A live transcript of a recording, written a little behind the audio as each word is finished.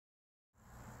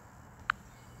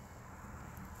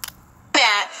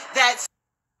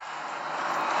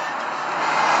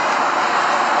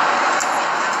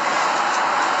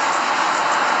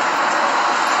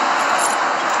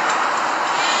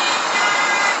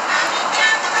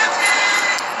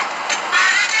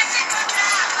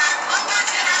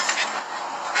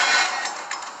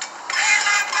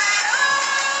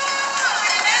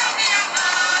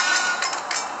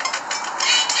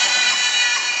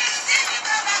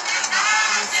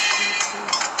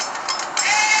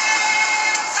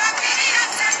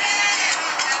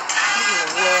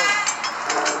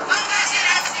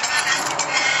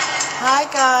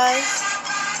guys.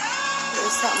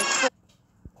 Here's something cool.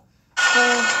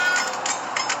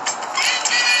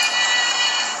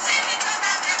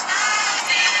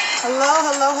 Hello,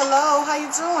 hello, hello. How you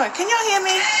doing? Can y'all hear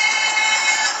me?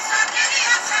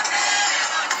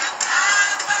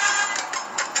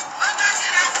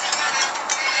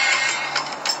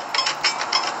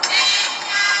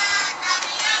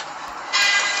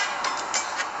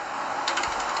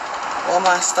 All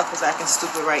my stuff is acting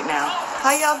stupid right now.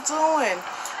 How y'all doing?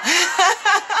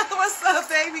 What's up,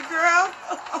 baby girl?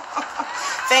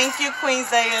 Thank you, Queen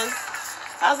Zayas.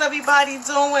 How's everybody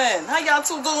doing? How y'all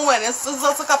two doing? It's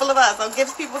just a couple of us. I'll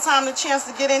give people time a chance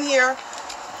to get in here.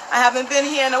 I haven't been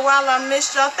here in a while. I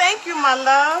missed y'all. Thank you, my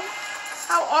love.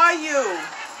 How are you?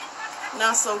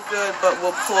 Not so good, but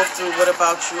we'll pull through. What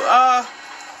about you?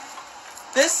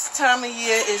 This time of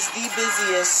year is the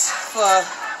busiest for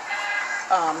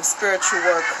spiritual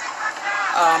work.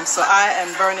 So I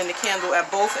am burning the candle at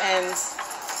both ends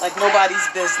like nobody's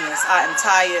business. I am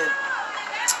tired.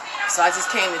 So I just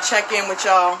came to check in with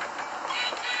y'all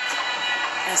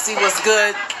and see what's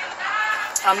good.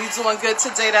 You doing good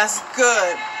today? That's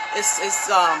good. It's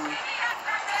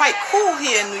quite cool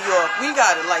here in New York. We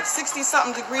got it like 60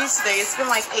 something degrees today. It's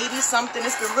been like 80 something.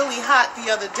 It's been really hot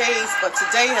the other days, but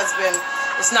today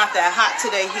it's not that hot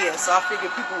today here. So I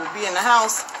figured people would be in the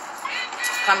house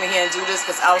coming here and do this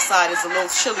because outside is a little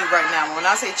chilly right now. When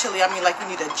I say chilly, I mean like you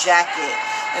need a jacket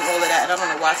and all of that. And I don't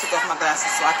know why I took off my glasses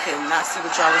so I could not see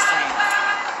what y'all was saying.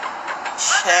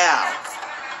 Ciao.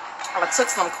 I took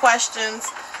some questions.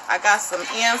 I got some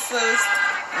answers.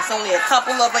 It's only a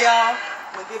couple of y'all.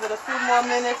 I'm gonna give it a few more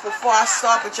minutes before I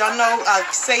start, but y'all know I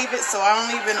save it so I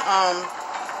don't even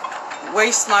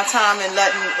waste my time in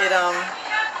letting it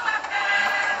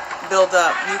build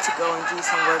up. Need to go and do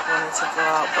some work, wanted to go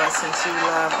out, but since you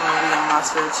love only on my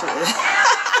spiritual.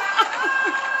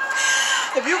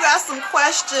 If you got some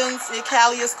questions,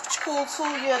 Cali is cool too.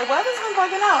 Yeah, the weather's been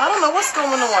bugging out. I don't know what's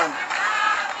going on.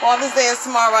 Father's Day is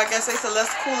tomorrow. I guess they said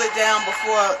let's cool it down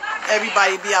before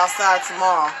everybody be outside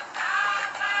tomorrow.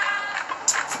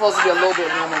 It's supposed to be a little bit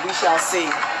warmer. We shall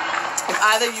see. If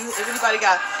anybody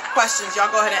got questions, y'all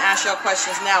go ahead and ask your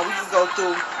questions now. We can go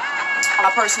through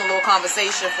our personal little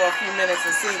conversation for a few minutes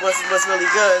and see what's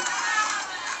really good.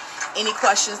 Any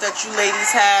questions that you ladies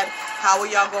had? How are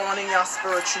y'all going in y'all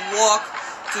spiritual walk?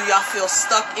 Do y'all feel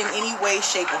stuck in any way,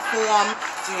 shape, or form?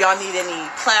 Do y'all need any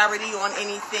clarity on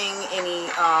anything? Any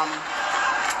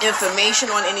information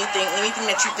on anything? Anything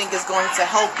that you think is going to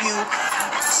help you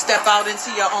step out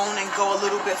into your own and go a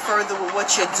little bit further with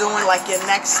what you're doing, like your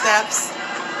next steps?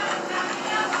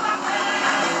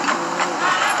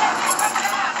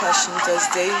 Question, does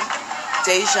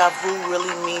deja vu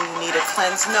really mean you need a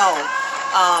cleanse? No.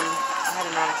 I had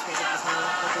a bad experience with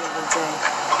this the other day.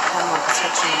 I had more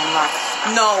protection on lock.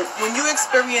 No, when you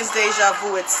experience deja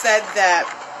vu, it said that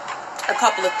a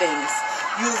couple of things.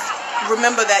 You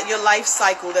remember that your life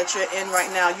cycle that you're in right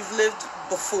now, you've lived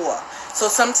before. So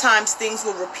sometimes things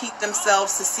will repeat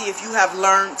themselves to see if you have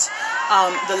learned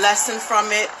the lesson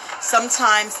from it.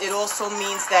 Sometimes it also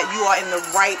means that you are in the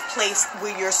right place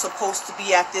where you're supposed to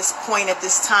be at this point, at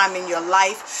this time in your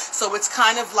life. So it's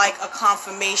kind of like a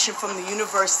confirmation from the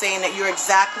universe saying that you're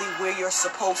exactly where you're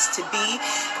supposed to be.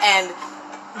 And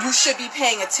you should be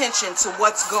paying attention to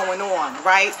what's going on,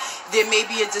 right? There may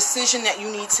be a decision that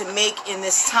you need to make in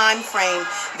this time frame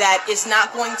that is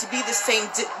not going to be the same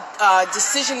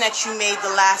decision that you made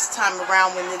the last time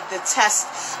around when the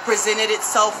test presented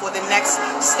itself, or the next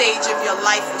stage of your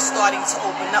life was starting to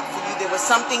open up for you. There was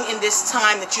something in this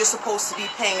time that you're supposed to be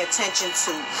paying attention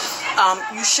to.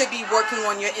 You should be working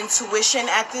on your intuition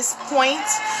at this point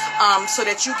so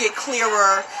that you get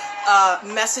clearer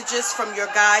messages from your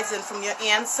guides and from your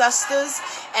ancestors.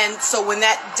 And so when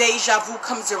that deja vu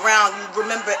comes around, you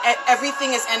remember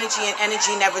everything is energy and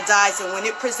energy never dies. And when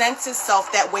it presents itself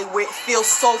that way, where it feels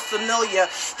so familiar,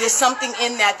 there's something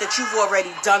in that you've already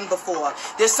done before.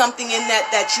 There's something in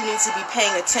that you need to be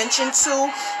paying attention to.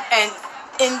 And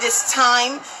in this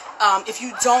time, if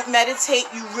you don't meditate,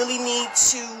 you really need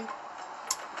to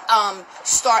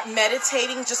start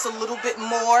meditating just a little bit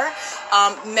more.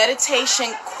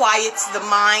 Meditation quiets the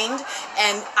mind,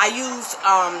 and I use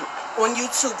on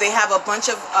YouTube, they have a bunch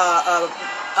of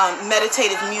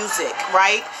meditative music,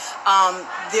 right?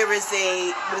 There is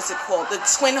what is it called? The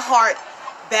Twin Heart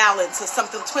Balance or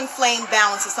something, Twin Flame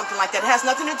Balance or something like that. It has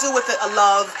nothing to do with a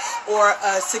love or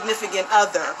a significant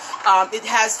other. It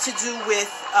has to do with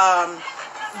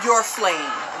your flame,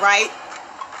 right?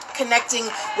 Connecting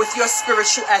with your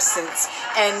spiritual essence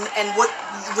and what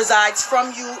resides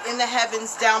from you in the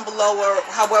heavens, down below, or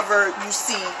however you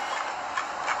see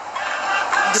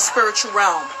the spiritual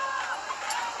realm.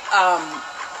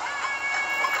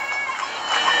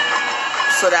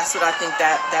 So that's what I think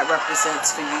that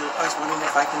represents for you. I was wondering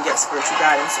if I can get spiritual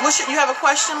guidance. You have a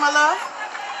question, my love?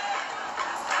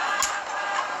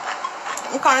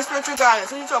 What kind of spiritual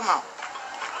guidance? What are you talking about?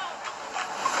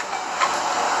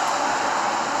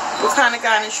 What kind of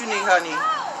guidance you need, honey?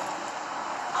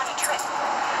 On a trip.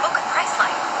 Book a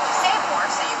Priceline. Save more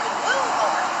so you can woo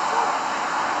more.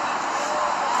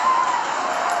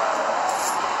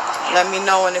 Let me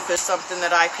know, and if it's something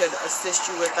that I could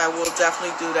assist you with, I will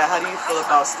definitely do that. How do you feel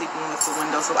about sleeping with the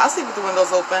windows open? I'll sleep with the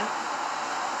windows open.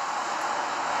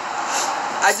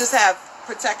 I just have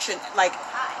protection. Like,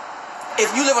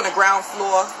 if you live on the ground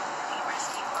floor,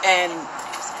 and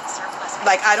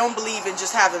like, I don't believe in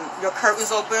just having your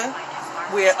curtains open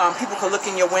where people can look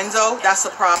in your window. That's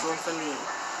a problem for me.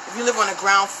 If you live on the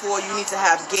ground floor, you need to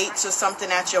have gates or something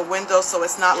at your window so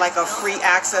it's not like a free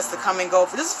access to come and go.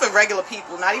 This is for regular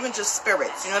people, not even just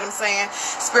spirits. You know what I'm saying?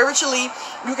 Spiritually,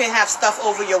 you can have stuff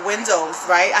over your windows,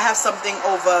 right? I have something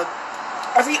over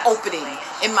every opening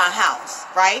in my house,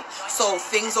 right? So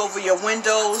things over your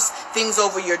windows, things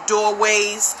over your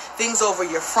doorways, things over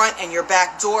your front and your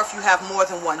back door if you have more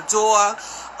than one door.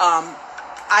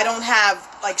 I don't have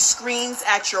like screens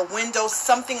at your window,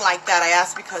 something like that. I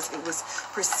asked because it was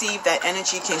perceived that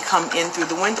energy can come in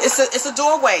through the window. It's a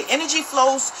doorway. Energy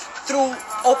flows through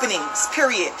openings,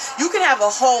 period. You can have a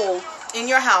hole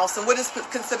in your house, and what is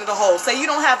considered a hole? Say you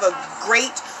don't have a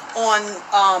grate on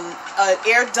an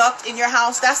air duct in your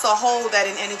house. That's a hole that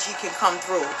an energy can come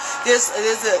through. There's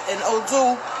an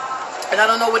Odu, and I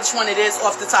don't know which one it is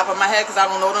off the top of my head because I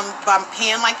don't know them by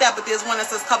hand like that, but there's one that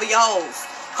says cover your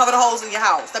holes. Cover the holes in your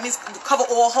house. That means cover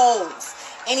all holes.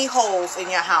 Any holes in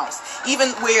your house.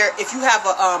 Even where if you have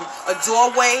a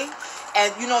doorway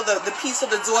and you know the piece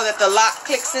of the door that the lock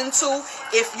clicks into,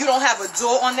 if you don't have a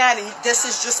door on that and this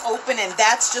is just open and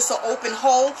that's just an open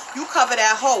hole, you cover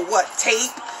that hole. What?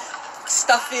 Tape?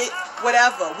 Stuff it?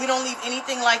 Whatever. We don't leave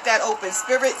anything like that open.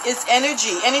 Spirit is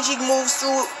energy. Energy moves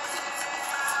through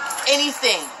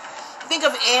anything. Think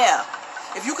of air.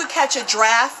 If you could catch a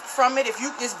draft from it, if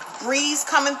there's breeze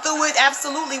coming through it,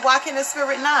 absolutely. Why can the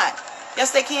spirit not?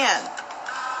 Yes, they can.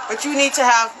 But you need to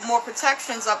have more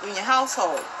protections up in your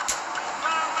household.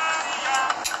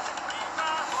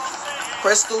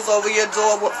 Crystals over your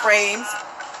door frames.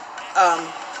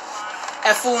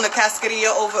 Efuna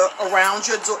cascadia around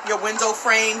your window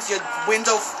frames, your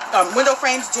window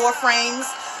frames, door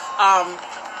frames.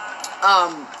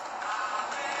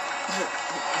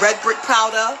 Red brick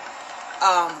powder.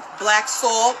 Black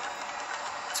salt.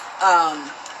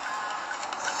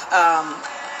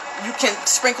 You can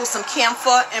sprinkle some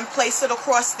camphor and place it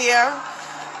across there.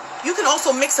 You can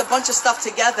also mix a bunch of stuff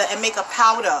together and make a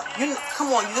powder.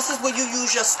 Come on, this is where you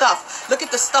use your stuff. Look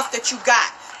at the stuff that you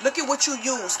got. Look at what you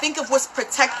use. Think of what's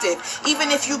protected.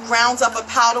 Even if you ground up a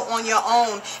powder on your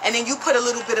own and then you put a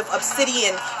little bit of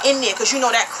obsidian in there because you know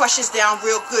that crushes down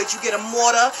real good. You get a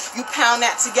mortar, you pound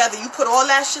that together. You put all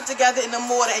that shit together in the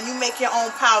mortar and you make your own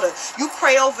powder. You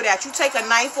pray over that. You take a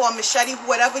knife or a machete,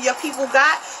 whatever your people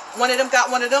got. One of them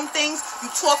got one of them things. You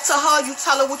talk to her. You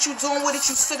tell her what you're doing with it.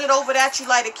 You sit it over that. You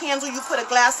light a candle. You put a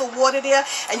glass of water there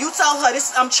and you tell her,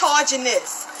 I'm charging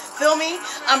this. Feel me?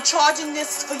 I'm charging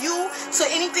this for you. So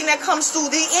anything that comes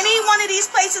through any one of these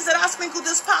places that I sprinkle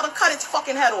this powder, cut its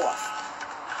fucking head off.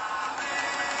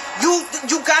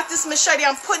 You got this machete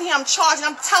I'm putting here, I'm charging.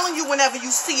 I'm telling you whenever you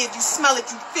see it, you smell it,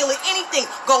 you feel it, anything,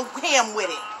 go ham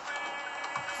with it.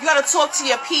 You got to talk to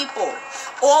your people.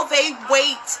 All they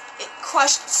wait,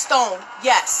 crushed stone.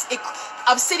 Yes,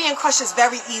 obsidian crushes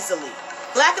very easily.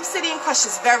 Black obsidian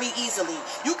crushes very easily.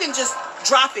 You can just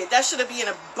drop it. That should be in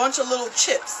a bunch of little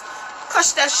chips.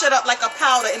 Crush that shit up like a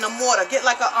powder in a mortar. Get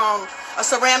like a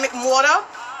ceramic mortar,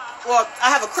 or I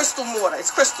have a crystal mortar.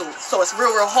 It's crystal, so it's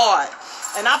real hard.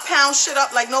 And I pound shit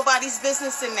up like nobody's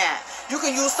business in that. You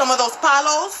can use some of those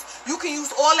palos. You can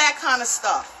use all that kind of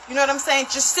stuff. You know what I'm saying?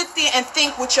 Just sit there and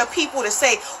think with your people to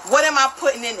say, what am I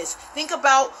putting in this? Think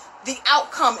about the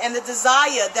outcome and the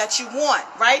desire that you want,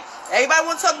 right? Everybody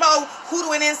want to talk about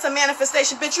hoodoo and in some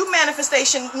manifestation. Bitch, you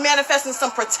manifesting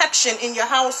some protection in your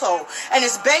household. And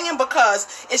it's banging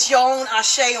because it's your own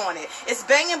ashe on it. It's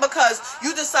banging because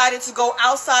you decided to go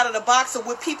outside of the box of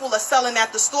what people are selling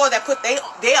at the store that put their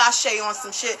ashe on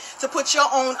some shit to put your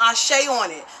own ashe on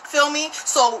it. Feel me?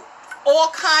 So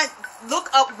look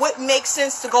up what makes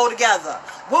sense to go together.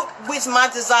 What is my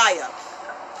desire?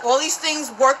 All these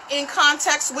things work in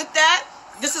context with that.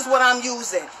 This is what I'm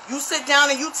using. You sit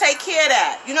down and you take care of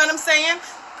that. You know what I'm saying?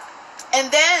 And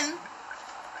then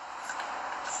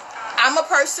I I'm a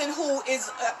person who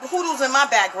is hoodoo's in my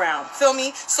background. Feel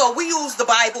me? So we use the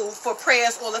Bible for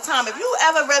prayers all the time. If you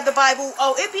ever read the Bible,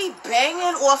 oh, it be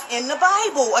banging off in the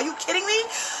Bible. Are you kidding me?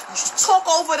 Talk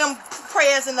over them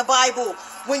prayers in the Bible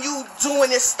when you doing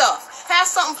this stuff. Have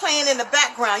something playing in the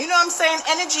background. You know what I'm saying?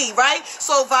 Energy, right?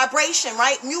 So vibration,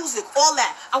 right? Music, all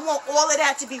that. I want all of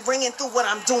that to be ringing through what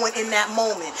I'm doing in that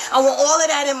moment. I want all of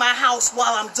that in my house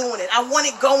while I'm doing it. I want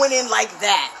it going in like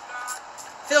that.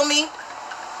 Feel me?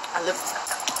 I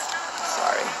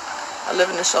live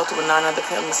in a shelter with 9 other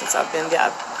families since I've been there.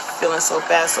 I'm feeling so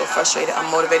bad, so frustrated,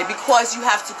 unmotivated, because you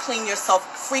have to clean yourself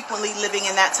frequently living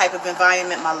in that type of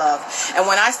environment, my love. And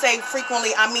when I say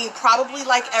frequently, I mean probably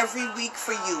like every week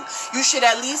for you. You should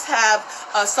at least have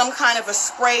some kind of a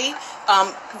spray,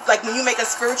 like when you make a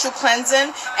spiritual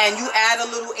cleansing and you add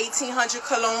a little 1800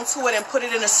 cologne to it and put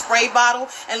it in a spray bottle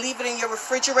and leave it in your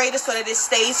refrigerator so that it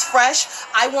stays fresh.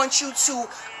 I want you to,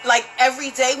 like, every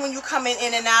day when you come in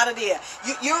and out of there,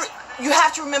 you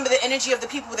have to remember the energy of the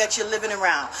people that you're living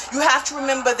around. You have to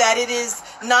remember that it is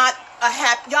not a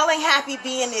happy, y'all ain't happy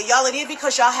being there. Y'all are there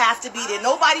because y'all have to be there.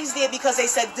 Nobody's there because they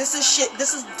said, this is shit,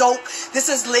 this is dope, this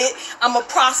is lit, I'm gonna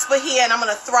prosper here and I'm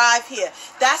gonna thrive here.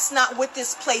 That's not what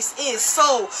this place is.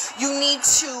 So you need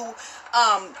to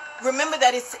remember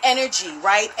that it's energy,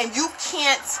 right? And you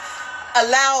can't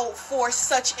allow for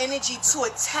such energy to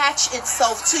attach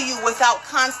itself to you without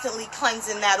constantly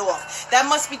cleansing that off. That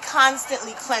must be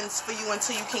constantly cleansed for you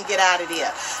until you can get out of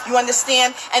there. You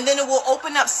understand? And then it will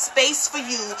open up space for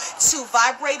you to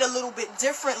vibrate a little bit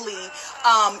differently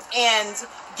and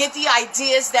get the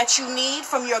ideas that you need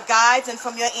from your guides and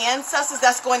from your ancestors.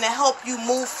 That's going to help you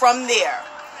move from there.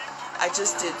 I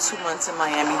just did 2 months in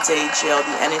Miami-Dade jail.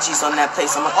 The energy's on that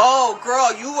place. I'm like, oh,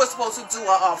 girl, you were supposed to do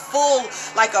a full,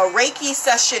 like a Reiki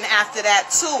session after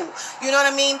that, too. You know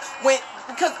what I mean?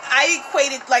 Because I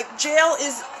equated, like, jail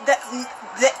is,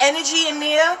 the energy in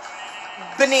there,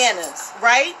 bananas,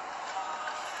 right?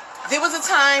 There was a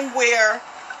time where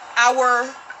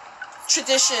our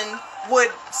tradition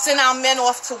would send our men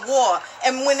off to war,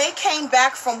 and when they came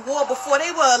back from war, before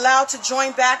they were allowed to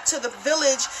join back to the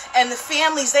village and the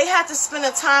families, they had to spend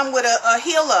a time with a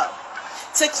healer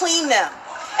to clean them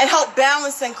and help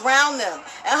balance and ground them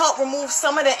and help remove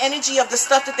some of the energy of the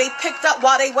stuff that they picked up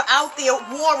while they were out there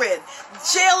warring.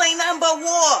 Jail ain't nothing but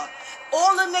war.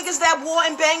 All the niggas that war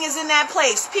and bang is in that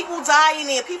place. People die in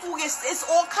there. People get, it's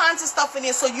all kinds of stuff in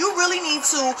there. So you really need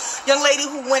to, young lady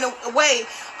who went away,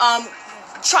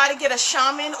 try to get a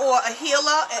shaman or a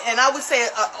healer, and I would say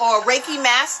or a Reiki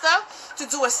master to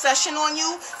do a session on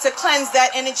you to cleanse that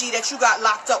energy that you got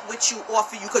locked up with you off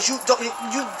of you, because you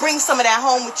bring some of that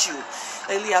home with you.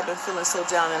 Lately, I've been feeling so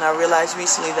down, and I realized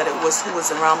recently that it was who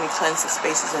was around me cleansed the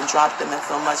spaces and dropped them and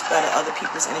feel much better. Other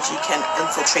people's energy can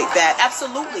infiltrate that.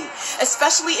 Absolutely.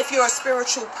 Especially if you're a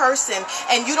spiritual person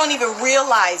and you don't even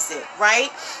realize it,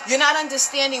 right? You're not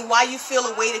understanding why you feel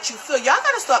the way that you feel. Y'all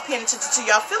got to start paying attention to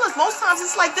y'all feelings. Most times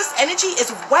it's like, this energy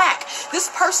is whack.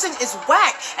 This person is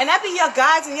whack. And that be your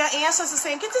guides and your ancestors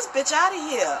saying, get this bitch out of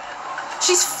here.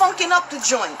 She's funking up the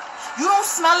joint. You don't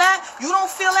smell that. You don't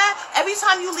feel that. Every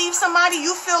time you leave somebody,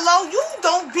 you feel low. You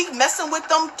don't be messing with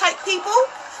them type people.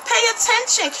 Pay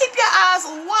attention. Keep your eyes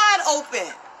wide open.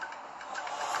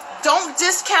 Don't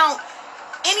discount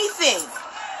anything.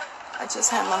 I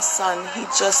just had my son. He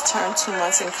just turned 2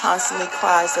 months and constantly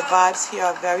cries. The vibes here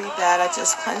are very bad. I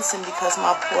just cleansed him because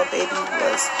my poor baby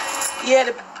was...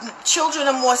 Yeah, the children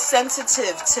are more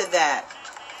sensitive to that.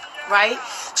 Right?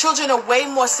 Children are way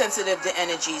more sensitive to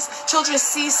energies. Children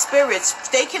see spirits.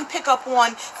 They can pick up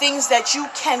on things that you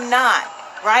cannot.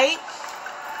 Right?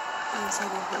 Since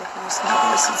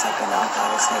I've been out,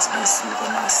 God has been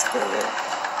soothing my spirit.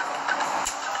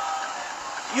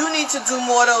 You need to do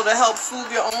more, though, to help soothe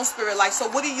your own spirit. Like, so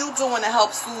what are you doing to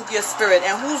help soothe your spirit?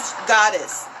 And who's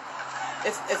goddess?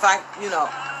 If I, you know,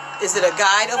 is it a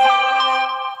guide of...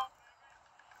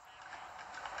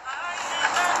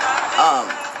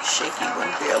 shaky when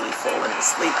barely falling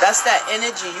asleep. That's that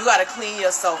energy. You got to clean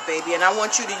yourself, baby. And I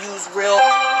want you to use real... If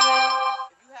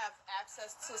you have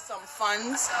access to some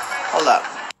funds... Hold up.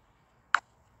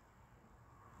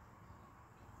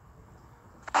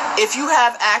 If you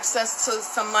have access to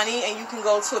some money and you can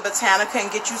go to a botanica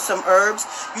and get you some herbs,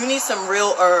 you need some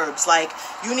real herbs. Like,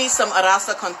 you need some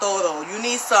arasa con todo. You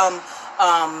need some...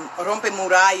 rompe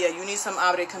muralla, you need some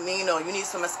abre camino, you need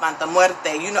some espanta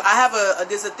muerte. You know, I have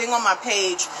there's a thing on my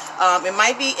page, it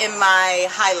might be in my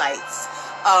highlights,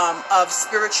 of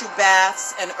spiritual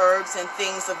baths and herbs and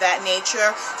things of that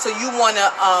nature. So you want to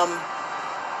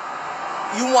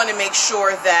you want to make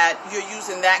sure that you're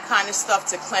using that kind of stuff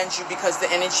to cleanse you, because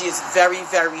the energy is very,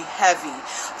 very heavy.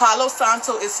 Palo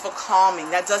Santo is for calming.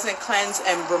 That doesn't cleanse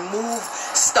and remove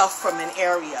stuff from an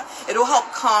area. It'll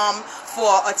help calm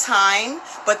for a time,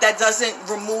 but that doesn't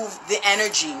remove the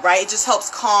energy, right? It just helps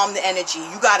calm the energy.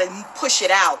 You got to push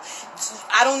it out.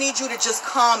 I don't need you to just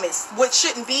calm it. What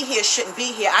shouldn't be here shouldn't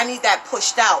be here. I need that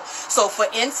pushed out. So for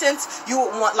incense, you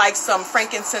would want like some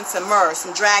frankincense and myrrh,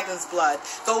 some dragon's blood,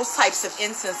 those types of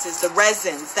incenses, the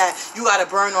resins that you got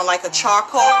to burn on like a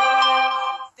charcoal,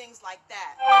 things like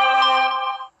that.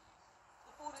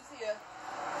 The food is here.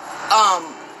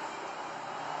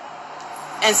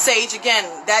 And sage, again,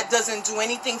 that doesn't do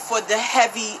anything for the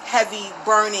heavy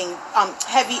burning,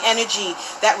 heavy energy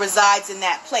that resides in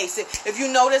that place. If you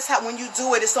notice how when you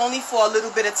do it, it's only for a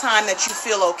little bit of time that you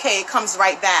feel okay. It comes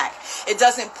right back. It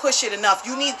doesn't push it enough.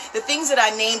 You need, the things that I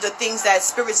named are things that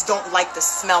spirits don't like the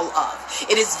smell of.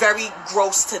 It is very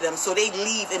gross to them, so they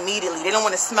leave immediately. They don't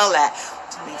want to smell that.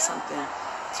 To make something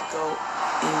to go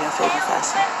in your favor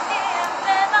faster.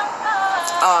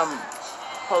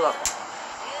 Hold up.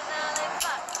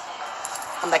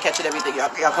 I'm not catching everything. Y'all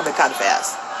coming kind of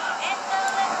fast.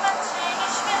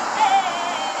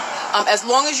 As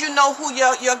long as you know who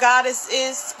your goddess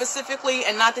is specifically,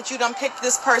 and not that you done picked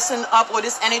this person up or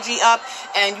this energy up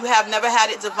and you have never had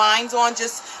it divined on,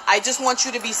 I just want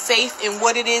you to be safe in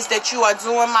what it is that you are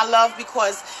doing, my love,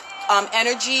 because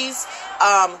energies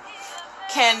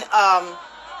can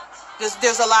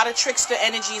there's a lot of trickster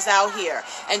energies out here,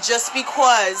 and just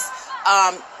because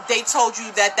they told you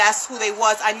that that's who they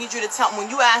was, I need you to tell them, when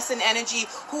you ask an energy,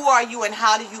 who are you and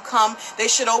how do you come, they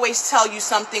should always tell you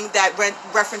something that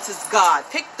references God.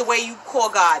 Pick the way you call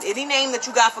God. Any name that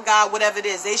you got for God, whatever it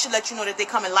is, they should let you know that they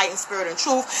come in light and spirit and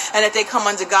truth, and that they come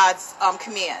under God's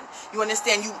command. You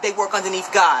understand? They work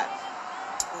underneath God.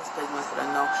 That I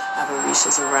know I have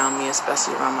Orishas around me,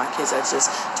 especially around my kids. I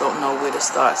just don't know where to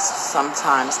start.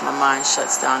 Sometimes my mind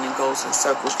shuts down and goes in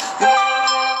circles.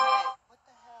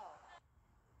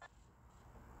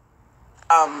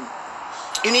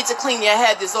 You need to clean your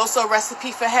head. There's also a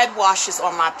recipe for head washes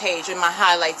on my page in my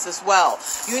highlights as well.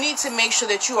 You need to make sure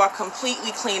that you are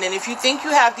completely clean. And if you think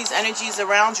you have these energies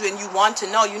around you and you want to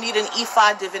know, you need an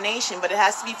Ifa divination, but it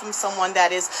has to be from someone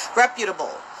that is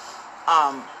reputable.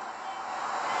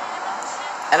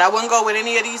 And I wouldn't go with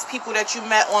any of these people that you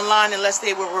met online unless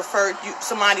they were referred you,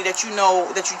 somebody that you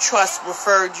know, that you trust,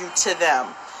 referred you to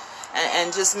them.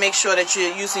 And just make sure that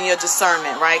you're using your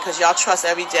discernment, right? Because y'all trust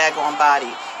every daggone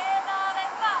body.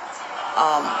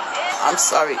 I'm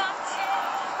sorry.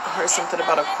 I heard something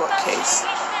about a court case.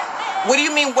 What do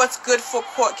you mean, what's good for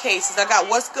court cases? I got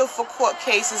what's good for court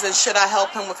cases and should I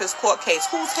help him with his court case?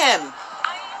 Who's him?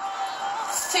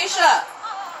 Tisha.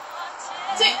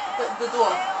 The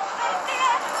door.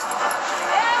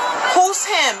 Who's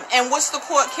him and what's the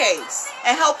court case?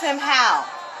 And help him how?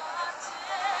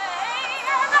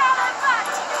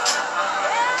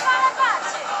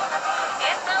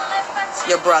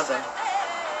 Your brother.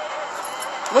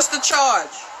 What's the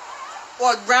charge?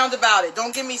 Or roundabout it.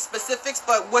 Don't give me specifics,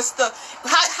 but what's the...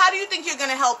 How do you think you're going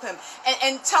to help him?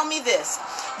 And tell me this.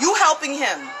 You helping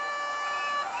him.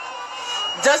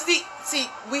 See,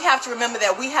 we have to remember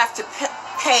that we have to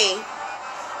pay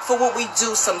for what we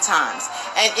do sometimes.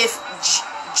 And if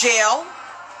jail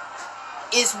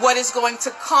is what is going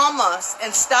to calm us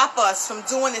and stop us from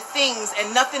doing the things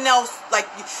and nothing else, like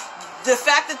the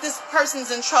fact that this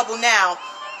person's in trouble now,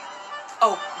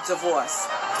 oh, divorce.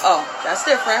 Oh, that's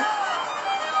different.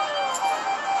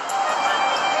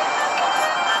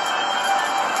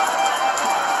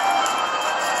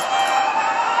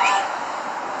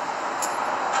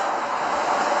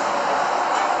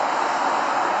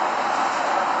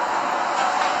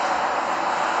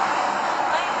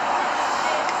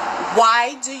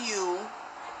 Why do you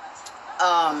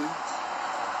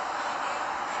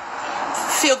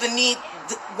feel the need?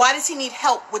 Why does he need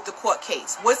help with the court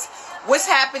case? What's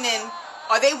happening?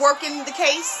 Are they working the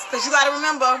case? Because you got to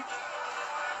remember,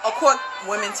 a court,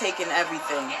 women taking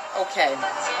everything. Okay.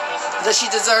 Does she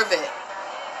deserve it?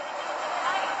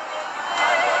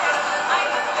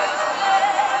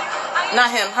 Not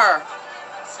him, her.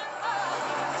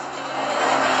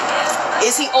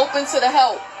 Is he open to the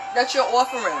help that you're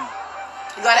offering?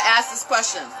 You got to ask this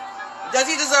question. Does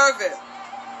he deserve it?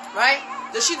 Right?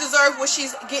 Does she deserve what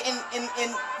she's getting in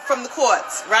from the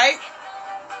courts? Right?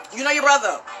 You know your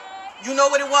brother. You know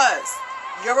what it was.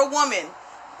 You're a woman.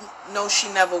 No, she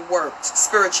never worked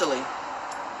spiritually.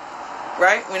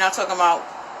 Right? We're not talking about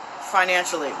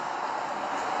financially.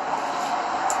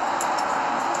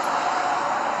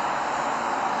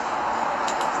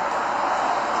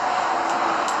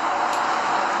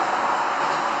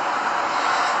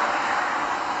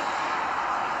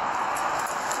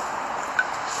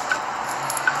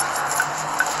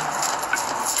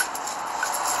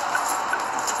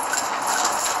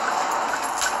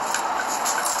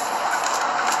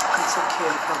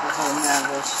 cover the whole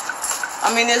marriage. I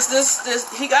mean,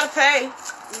 he got to pay.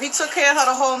 If he took care of her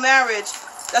the whole marriage,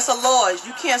 that's a law.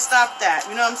 You can't stop that.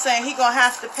 You know what I'm saying? He going to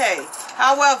have to pay.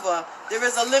 However, there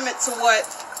is a limit to what,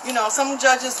 you know, some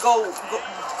judges go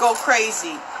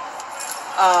crazy.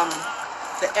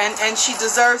 And she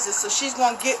deserves it. So she's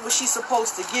going to get what she's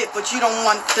supposed to get, but you don't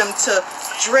want them to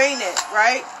drain it,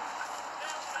 right?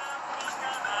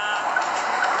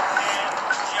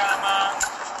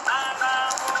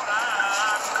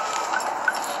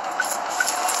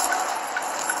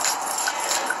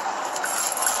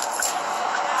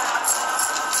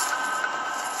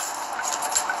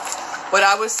 What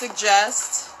I would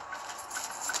suggest,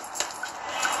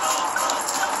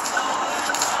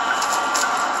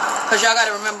 because y'all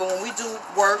got to remember, when we do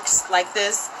works like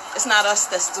this, it's not us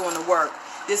that's doing the work.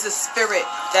 There's a spirit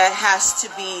that has to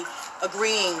be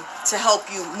agreeing to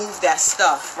help you move that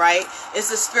stuff, right? It's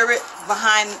the spirit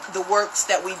behind the works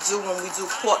that we do when we do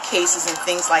court cases and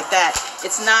things like that.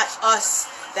 It's not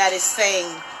us that is saying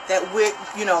that we're,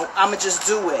 you know, I'ma just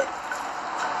do it.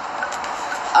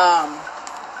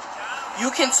 You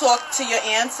can talk to your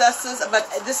ancestors, but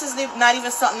this is not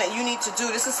even something that you need to do.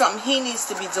 This is something he needs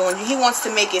to be doing. He wants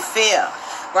to make it fair,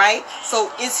 right? So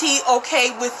is he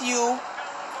okay with you?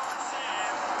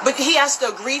 But he has to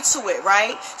agree to it,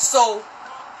 right? So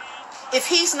if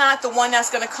he's not the one that's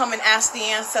going to come and ask the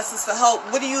ancestors for help,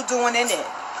 what are you doing in it?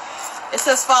 It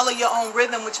says follow your own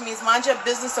rhythm, which means mind your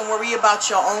business and worry about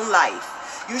your own life.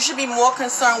 You should be more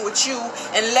concerned with you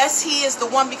unless he is the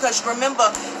one, because remember,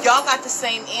 y'all got the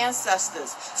same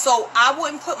ancestors. So I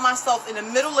wouldn't put myself in the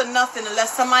middle of nothing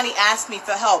unless somebody asks me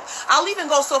for help. I'll even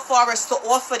go so far as to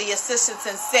offer the assistance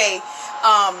and say,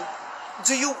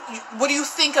 what do you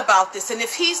think about this? And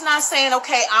if he's not saying,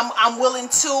 okay, I'm willing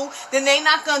to, then they're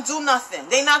not going to do nothing.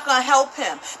 They're not going to help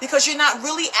him, because you're not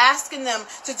really asking them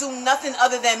to do nothing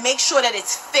other than make sure that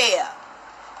it's fair.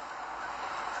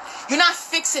 You're not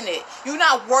fixing it. You're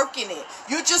not working it.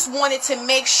 You just wanted to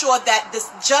make sure that the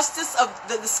justice of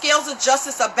the scales of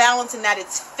justice are balanced and that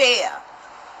it's fair.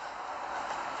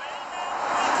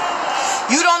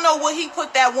 You don't know what he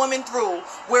put that woman through,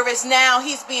 whereas now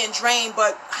he's being drained,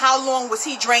 but how long was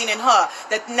he draining her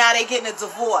that now they're getting a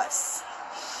divorce?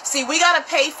 See, we got to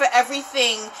pay for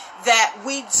everything that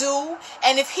we do,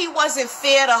 and if he wasn't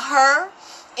fair to her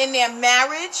in their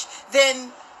marriage,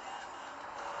 then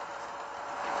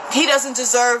he doesn't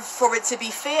deserve for it to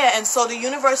be fair. And so the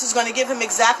universe is going to give him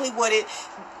exactly what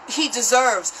he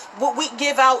deserves. What we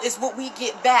give out is what we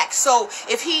get back. So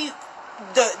if he,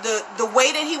 the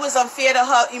way that he was unfair to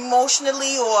her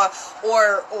emotionally or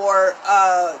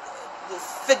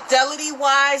fidelity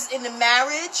wise in the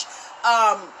marriage,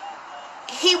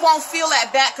 he won't feel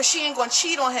that back, because she ain't going to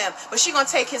cheat on him, but she going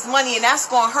to take his money, and that's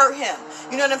going to hurt him.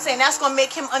 You know what I'm saying? That's going to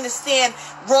make him understand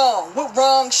what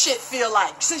wrong shit feel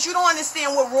like. Since you don't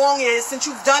understand what wrong is, since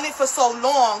you've done it for so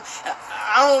long,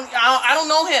 I don't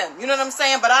know him. You know what I'm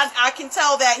saying? But I can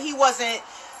tell that he wasn't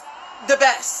the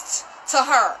best to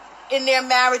her in their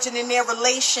marriage and in their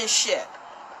relationship.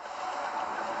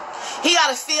 He got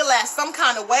to feel that some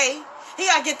kind of way. He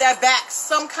got to get that back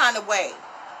some kind of way.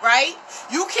 Right?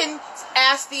 You can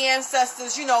ask the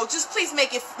ancestors, you know, just please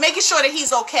making sure that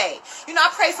he's okay. You know, I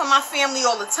pray for my family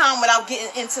all the time without getting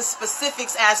into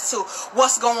specifics as to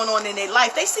what's going on in their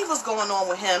life. They see what's going on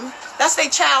with him. That's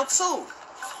their child too.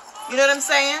 You know what I'm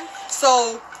saying?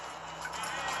 So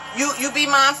you be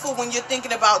mindful when you're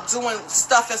thinking about doing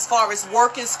stuff as far as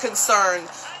work is concerned,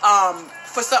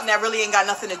 for something that really ain't got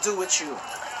nothing to do with you.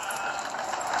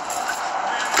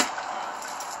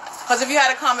 Because if you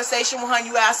had a conversation with her and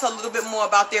you asked her a little bit more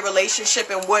about their relationship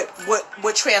and what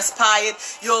transpired,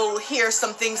 you'll hear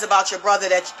some things about your brother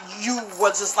that you were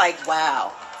just like,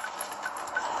 wow.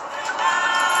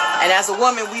 And as a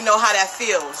woman, we know how that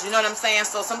feels. You know what I'm saying?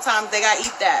 So sometimes they got to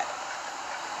eat that.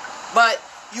 But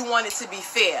you want it to be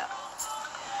fair.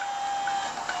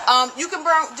 You can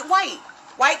burn white.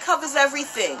 White covers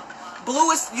everything.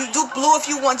 Blue is, you do blue if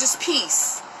you want just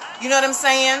peace. You know what I'm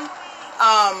saying?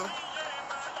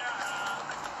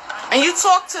 And you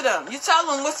talk to them. You tell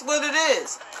them what it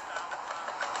is.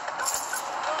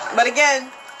 But again,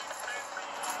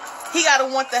 he got to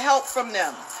want the help from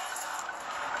them.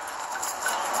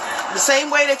 The same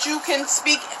way that you can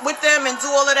speak with them and do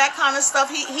all of that kind of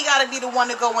stuff, he got to be the one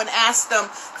to go and ask them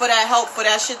for that help, for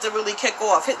that shit to really kick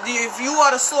off. If you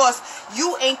are the source,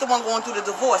 you ain't the one going through the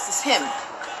divorce. It's him.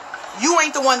 You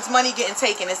ain't the one's money getting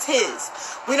taken. It's his.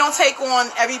 We don't take on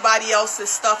everybody else's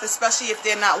stuff, especially if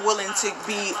they're not willing to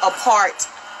be a part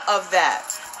of that.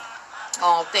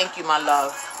 Oh, thank you, my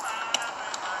love.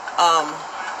 Let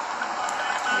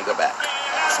me go back.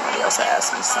 Somebody else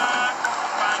asked me something.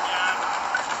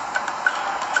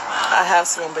 I have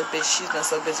someone, but bitch, she's been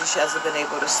so busy she hasn't been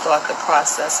able to start the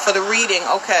process. For the reading,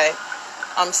 okay.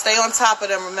 Stay on top of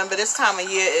them. Remember, this time of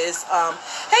year is,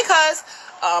 hey, cuz,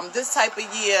 this type of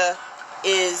year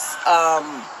is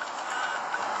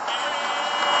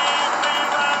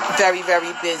very,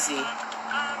 very busy.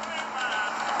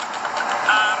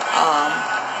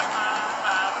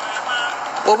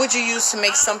 What would you use to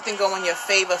make something go in your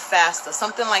favor faster?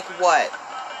 Something like what?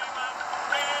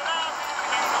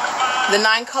 The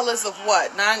 9 colors of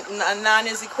what? Nine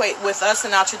is with us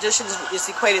in our tradition is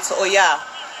equated to Oya.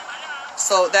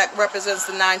 So that represents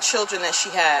the 9 children that she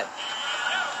had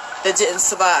that didn't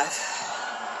survive.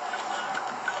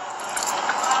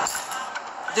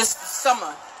 This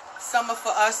summer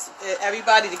for us,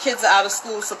 everybody, the kids are out of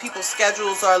school, so people's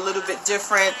schedules are a little bit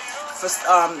different. For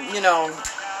you know,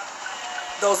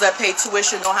 those that pay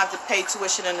tuition don't have to pay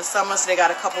tuition in the summer, so they got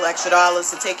a couple extra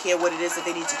dollars to take care of what it is that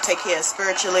they need to take care of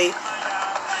spiritually.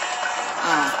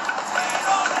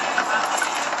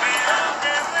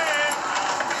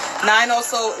 9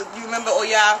 also, you remember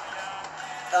Oya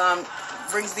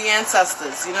brings the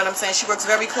ancestors. You know what I'm saying? She works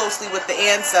very closely with the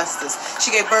ancestors.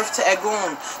 She gave birth to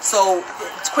Egun. So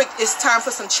it's time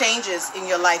for some changes in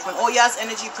your life. When Oya's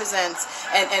energy presents,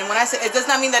 and when I say, it does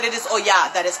not mean that it is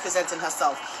Oya that is presenting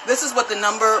herself. This is what the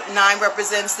number 9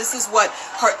 represents. This is what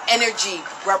her energy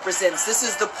represents. This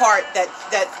is the part that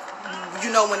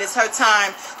you know, when it's her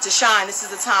time to shine, this is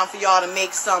the time for y'all to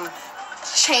make some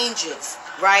changes,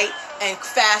 right? And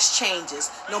fast changes.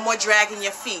 No more dragging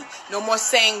your feet. No more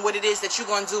saying what it is that you're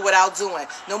going to do without doing.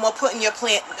 No more putting your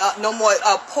plan. No more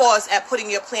pause at putting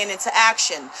your plan into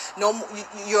action. No,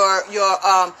 your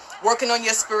working on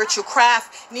your spiritual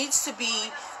craft needs to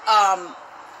be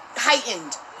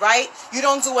heightened. Right? You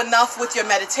don't do enough with your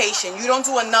meditation. You don't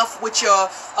do enough with your,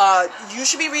 you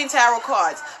should be reading tarot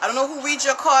cards. I don't know who reads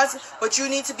your cards, but you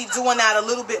need to be doing that a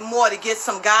little bit more to get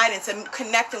some guidance and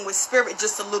connecting with spirit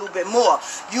just a little bit more.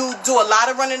 You do a lot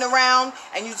of running around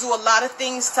and you do a lot of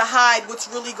things to hide what's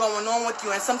really going on with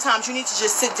you. And sometimes you need to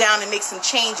just sit down and make some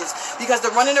changes, because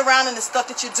the running around and the stuff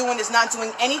that you're doing is not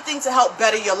doing anything to help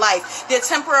better your life. They're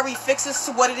temporary fixes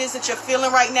to what it is that you're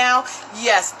feeling right now.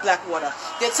 Yes, Blackwater.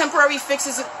 They're temporary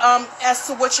fixes as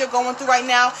to what you're going through right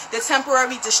now. They're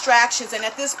temporary distractions, and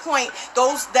at this point,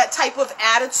 that type of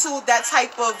attitude, that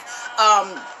type of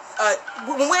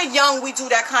when we're young, we do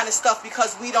that kind of stuff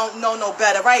because we don't know no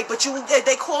better, right? But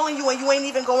they calling you and you ain't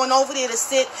even going over there to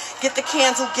sit, get the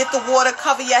candle, get the water,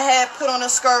 cover your head, put on a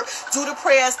skirt, do the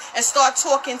prayers, and start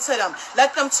talking to them.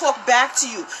 Let them talk back to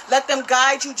you. Let them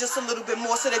guide you just a little bit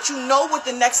more so that you know what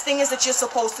the next thing is that you're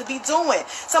supposed to be doing.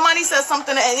 Somebody says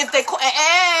something, and if they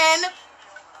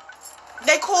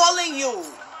calling you.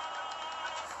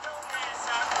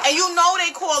 And you know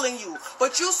they calling you.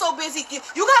 But you so busy.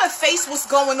 You got to face what's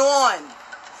going on.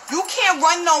 You can't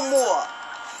run no more.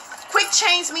 Quick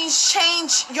change means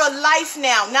change your life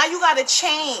now. Now you got to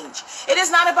change. It is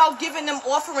not about giving them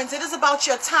offerings. It is about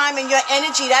your time and your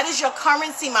energy. That is your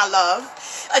currency, my love.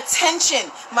 Attention,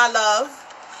 my love.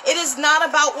 It is not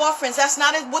about offerings. That's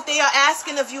not what they are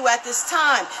asking of you at this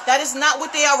time. That is not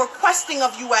what they are requesting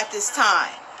of you at this time.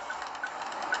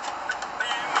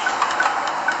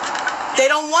 They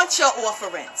don't want your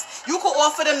offerings. You could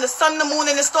offer them the sun, the moon,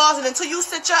 and the stars, and until you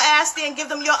sit your ass there and give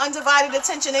them your undivided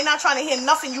attention, they're not trying to hear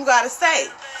nothing you got to say.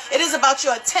 It is about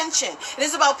your attention. It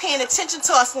is about paying attention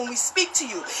to us when we speak to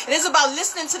you. It is about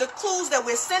listening to the clues that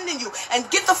we're sending you, and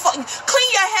clean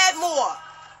your head more.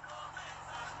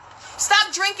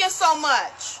 Stop drinking so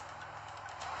much.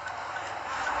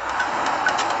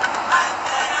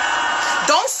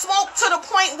 Don't smoke to the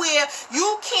point where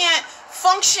you can't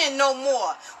function no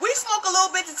more. We smoke a little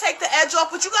bit to take the edge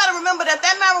off, but you got to remember that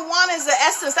marijuana is the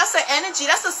essence. That's an energy.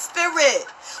 That's a spirit.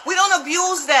 We don't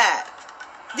abuse that.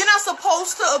 You're not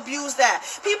supposed to abuse that.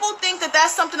 People think that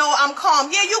that's something, oh, I'm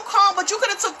calm. Yeah, you calm, but you could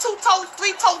have took 2 totes,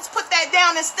 3 totes, put that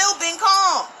down and still been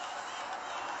calm.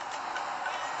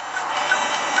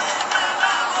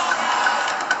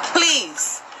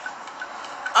 Please.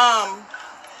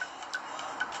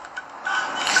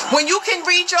 When you can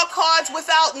read your cards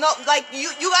without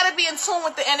you got to be in tune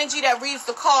with the energy that reads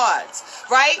the cards,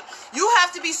 right? You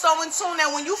have to be so in tune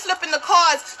that when you flipping the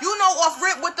cards, you know off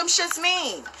rip what them shits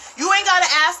mean. You ain't got to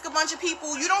ask a bunch of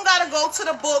people. You don't got to go to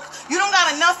the book. You don't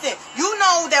got to nothing. You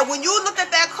know that when you look at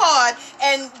that card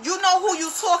and you know who you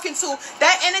talking to,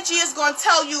 that energy is going to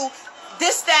tell you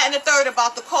this, that, and the third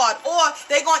about the card, or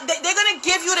they're gonna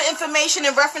give you the information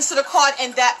in reference to the card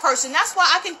and that person. That's why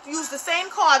I can use the same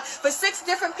card for 6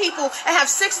 different people and have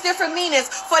 6 different meanings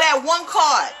for that one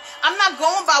card. I'm not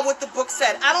going by what the book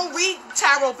said. I don't read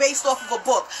tarot based off of a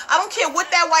book. I don't care what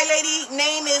that white lady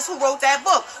name is who wrote that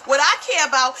book. What I care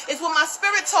about is what my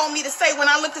spirit told me to say when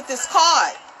I looked at this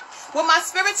card. What my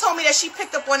spirit told me that she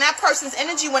picked up on that person's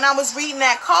energy when I was reading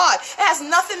that card. It has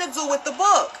nothing to do with the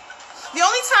book. The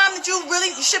only time that you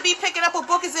really should be picking up a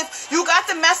book is if you got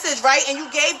the message, right? And you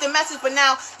gave the message, but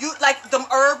now you like them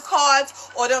herb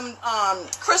cards or them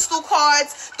crystal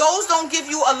cards. Those don't give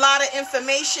you a lot of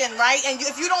information, right? And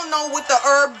if you don't know what the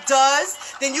herb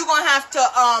does, then you're going to have to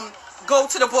go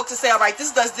to the book to say, all right,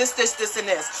 this does this, this, this, and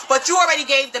this. But you already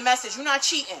gave the message. You're not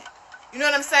cheating. You know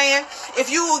what I'm saying?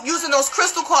 If you using those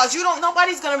crystal cards,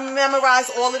 nobody's gonna memorize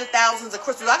all of the thousands of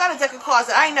crystals. I got a deck of cards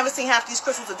that I ain't never seen half these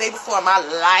crystals the day before in my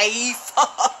life.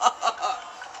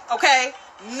 Okay?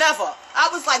 Never. I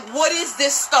was like, what is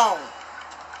this stone?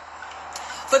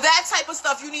 For that type of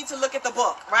stuff, you need to look at the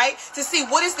book, right? To see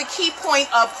what is the key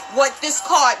point of what this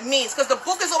card means. Because the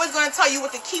book is always going to tell you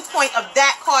what the key point of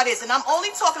that card is. And I'm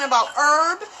only talking about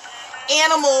herb,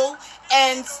 animal,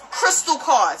 and crystal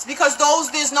cards, because those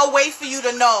there's no way for you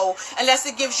to know unless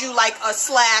it gives you like a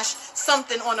slash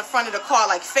something on the front of the card,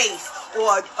 like faith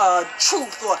or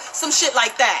truth or some shit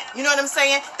like that. You know what I'm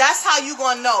saying? That's how you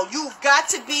gonna know. You've got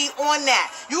to be on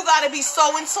that. You got to be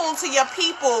so in tune to your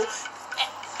people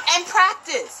and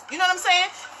practice. You know what I'm saying?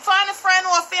 Find a friend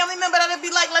or a family member that'll be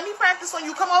like, let me practice on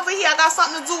you. Come over here. I got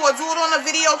something to do, or do it on a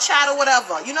video chat or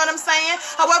whatever. You know what I'm saying?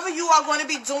 However you are going to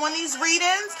be doing these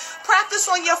readings, practice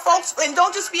on your folks, and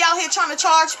don't just be out here trying to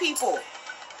charge people.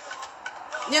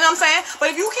 You know what I'm saying?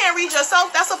 But if you can't read yourself,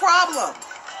 that's a problem.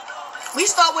 We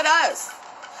start with us.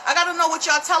 I got to know what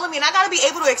y'all telling me, and I got to be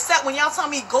able to accept when y'all tell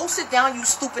me, go sit down, you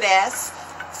stupid ass.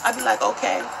 I'd be like,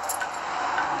 okay.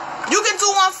 You can do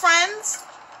on friends.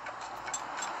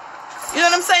 You know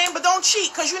what I'm saying? But don't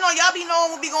cheat, because y'all be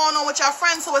knowing what be going on with your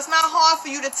friends, so it's not hard for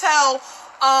you to tell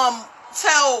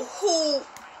who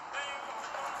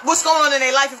what's going on in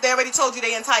their life if they already told you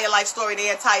their entire life story,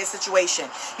 their entire situation.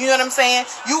 You know what I'm saying?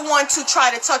 You want to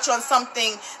try to touch on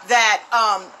something that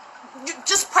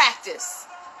just practice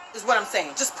is what I'm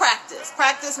saying. Just practice.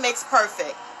 Practice makes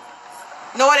perfect.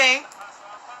 No, it ain't.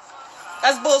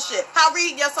 That's bullshit. How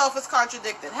reading yourself is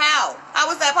contradicted? How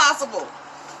is that possible?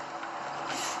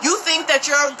 You think that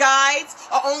your guides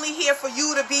are only here for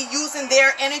you to be using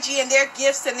their energy and their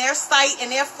gifts and their sight and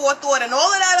their forethought and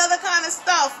all of that other kind of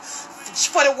stuff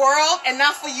for the world and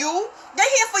not for you?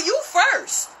 They're here for you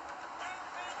first.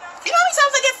 You know how many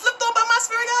times I get flipped on by my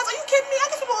spirit guides? Are you kidding me? I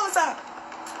get people all the time.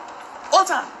 All the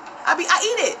time. I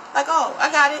eat it. Like, oh, I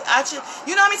got it.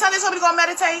 You know how many times they told me to go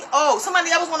meditate? Oh,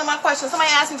 that was one of my questions. Somebody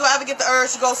asked me, do I ever get the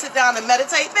urge to go sit down and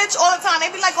meditate? Bitch, all the time.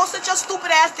 They be like, go sit your stupid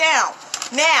ass down.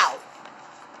 Now.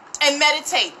 And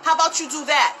meditate. How about you do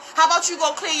that? How about you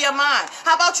go clear your mind?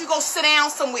 How about you go sit down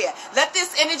somewhere? Let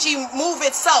this energy move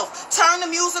itself. Turn the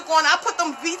music on. I put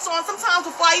them beats on sometimes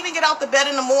before I even get out the bed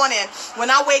in the morning.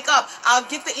 When I wake up, I'll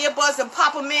get the earbuds and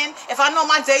pop them in. If I know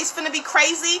my day's finna be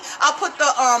crazy, I'll put the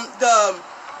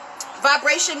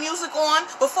vibration music on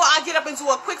before I get up and do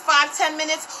a quick 5-10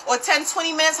 minutes or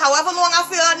 10-20 minutes, however long I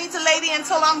feel I need to lay there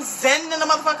until I'm zen in the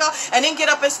motherfucker, and then get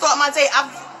up and start my day.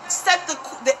 I've set the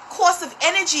course of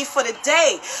energy for the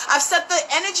day. I've set the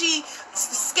energy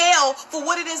scale for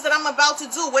what it is that I'm about to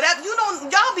do. Whatever,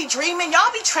 y'all be dreaming,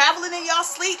 y'all be traveling in y'all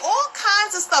sleep, all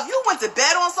kinds of stuff. You went to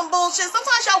bed on some bullshit.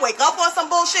 Sometimes y'all wake up on some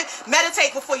bullshit.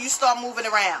 Meditate before you start moving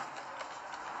around.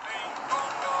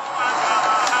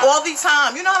 All the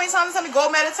time. You know how many times they tell me go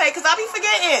meditate? Because I be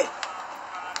forgetting.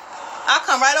 I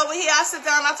come right over here, I sit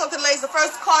down, I talk to the ladies. The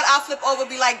first card I flip over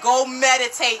be like, go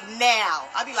meditate now.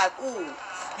 I be like, ooh,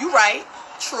 you right.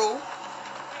 True.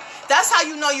 That's how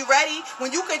you know you ready.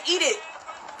 When you can eat it,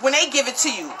 when they give it to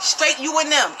you. Straight you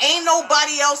and them. Ain't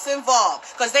nobody else involved.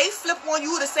 Because they flip on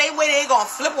you the same way they gonna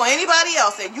flip on anybody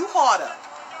else. And you harder.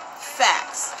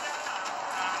 Facts.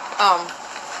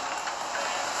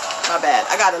 My bad.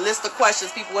 I got a list of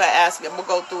questions people had asked me. I'm gonna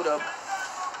go through them.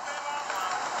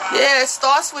 Yeah, it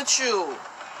starts with you.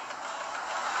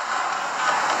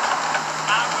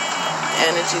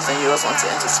 Energies and yours want to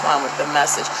intertwine with the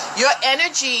message. Your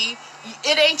energy,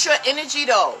 it ain't your energy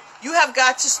though. You have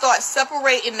got to start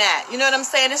separating that. You know what I'm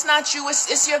saying? It's not you,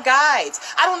 it's your guides.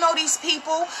 I don't know these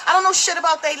people. I don't know shit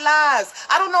about their lives.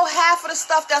 I don't know half of the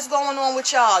stuff that's going on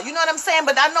with y'all. You know what I'm saying?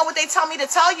 But I know what they tell me to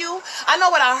tell you. I know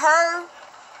what I heard.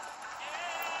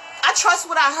 I trust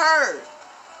what I heard.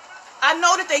 I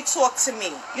know that they talk to me.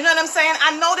 You know what I'm saying?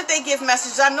 I know that they give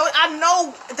messages. I know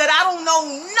that I don't know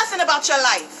nothing about your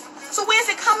life. So where's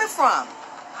it coming from?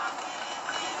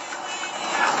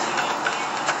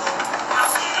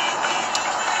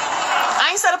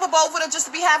 I ain't set up a Bovida just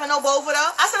to be having no Bovida.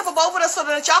 I set up a Bovida so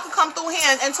that y'all can come through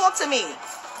here and talk to me.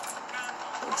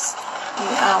 It's 3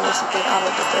 hours to get out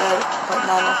of the bed, but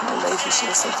not enough no lazy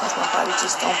shit. Sometimes my body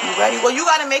just don't be ready. Well, you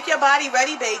gotta make your body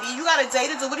ready, baby. You got a day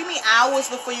to do. What do you mean hours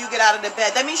before you get out of the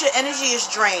bed? That means your energy is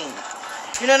drained.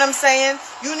 You know what I'm saying?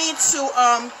 You need to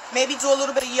maybe do a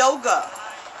little bit of yoga.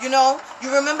 You know,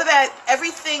 you remember that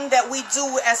everything that we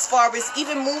do as far as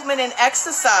even movement and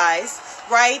exercise,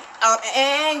 right?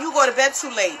 And you go to bed too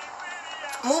late.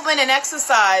 Movement and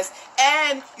exercise,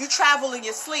 and you travel in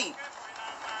your sleep.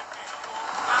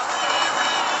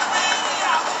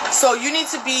 So you need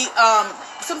to be,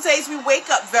 some days we wake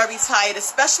up very tired,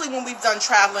 especially when we've done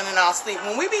traveling in our sleep.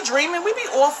 When we be dreaming, we be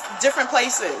off different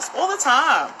places all the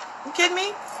time. You kidding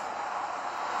me?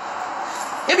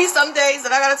 There be some days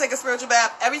that I gotta take a spiritual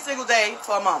bath every single day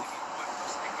for a month.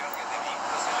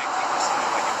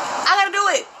 I gotta do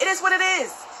it. It is what it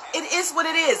is. It is what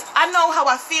it is. I know how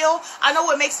I feel. I know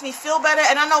what makes me feel better,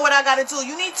 and I know what I gotta do.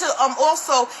 You need to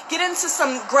also get into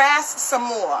some grass some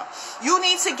more. You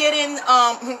need to get in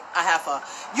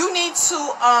you need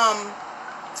to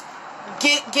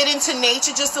get into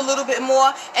nature just a little bit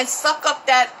more and suck up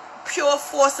that pure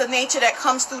force of nature that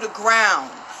comes through the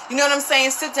ground. You know what I'm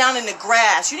saying? Sit down in the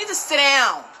grass. You need to sit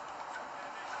down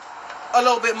a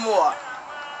little bit more.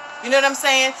 You know what I'm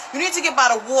saying? You need to get by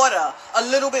the water a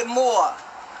little bit more.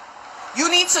 You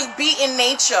need to be in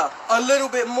nature a little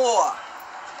bit more.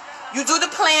 You do the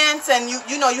plants and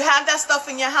you know you have that stuff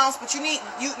in your house, but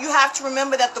you have to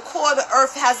remember that the core of the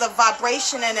earth has a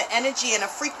vibration and an energy and a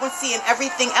frequency and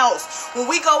everything else. When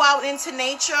we go out into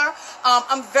nature,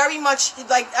 I'm very much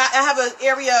like I have an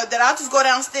area that I'll just go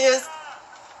downstairs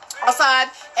outside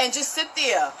and just sit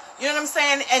there. You know what I'm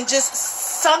saying? And just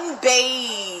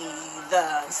sunbathe.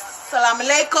 Salam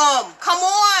alaikum. Come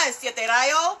on, Siete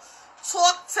Rayo.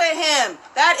 Talk to him.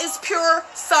 That is pure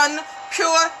sun,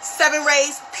 pure 7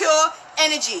 rays, pure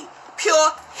energy,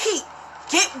 pure heat.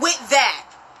 Get with that.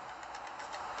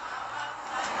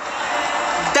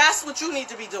 That's what you need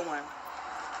to be doing.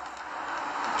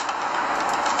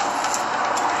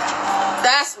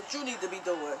 That's what you need to be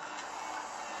doing.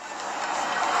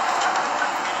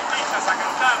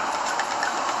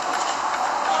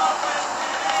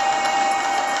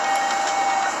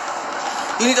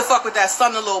 You need to fuck with that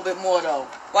sun a little bit more though,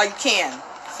 while you can,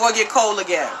 before it get cold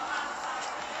again.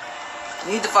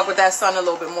 You need to fuck with that sun a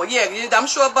little bit more. Yeah, I'm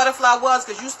sure butterfly was,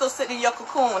 because you still sitting in your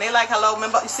cocoon. They like, hello,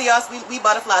 remember, you see us, we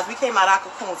butterflies, we came out our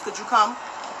cocoons. Could you come?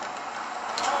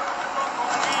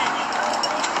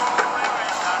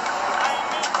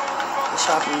 The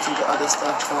shopping do the other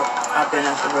stuff, but I've been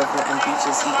at the river and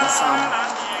beaches eating some.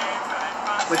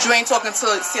 But you ain't talking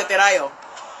to Siete Rayo.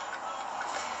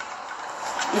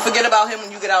 You forget about him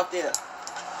when you get out there.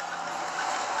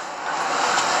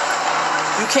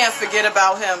 You can't forget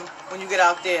about him when you get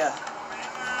out there.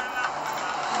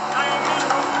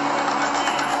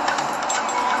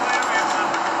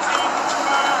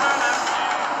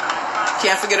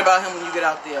 Can't forget about him when you get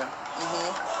out there.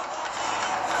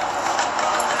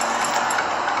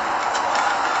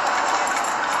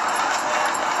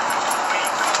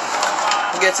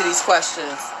 We'll get to these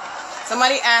questions.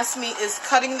 Somebody asked me, is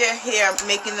cutting their hair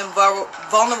making them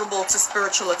vulnerable to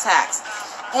spiritual attacks?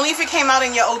 Only if it came out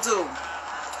in your Odu.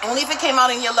 Only if it came out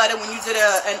in your letter when you did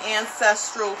an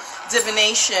ancestral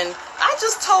divination. I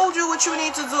just told you what you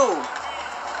need to do.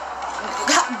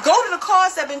 Go to the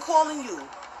cards that have been calling you.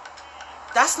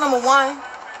 That's number 1.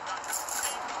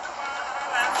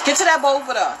 Get to that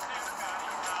Bovida.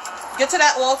 Get to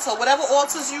that altar. Whatever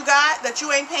altars you got that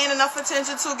you ain't paying enough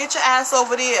attention to, get your ass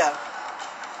over there.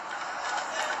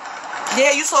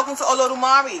 Yeah, you're talking to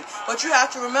Olodumare, but you have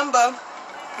to remember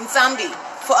Nsambi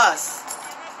for us.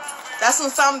 That's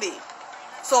Nsambi.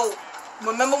 So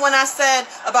remember when I said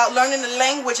about learning the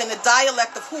language and the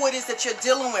dialect of who it is that you're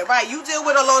dealing with, right? You deal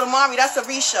with Olodumare, that's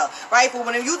Orisha, right? But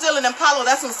when you deal in Palo,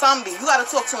 that's Nsambi. You got to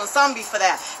talk to Nsambi for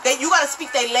that. You got to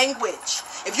speak their language.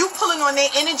 If you pulling on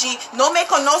their energy, no me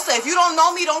conoce. If you don't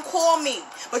know me, don't call me.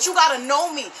 But you got to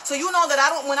know me. So you know that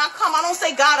when I come, I don't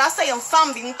say God, I say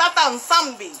Nsambi. Ntata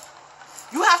Nsambi.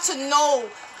 You have to know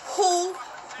who,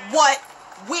 what,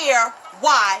 where,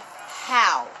 why,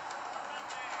 how.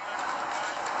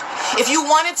 If you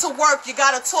want it to work, you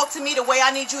got to talk to me the way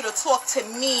I need you to talk to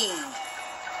me.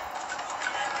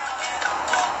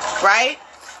 Right?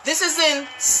 This is in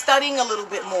studying a little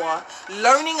bit more,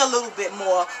 learning a little bit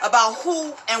more about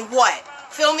who and what.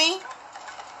 Feel me?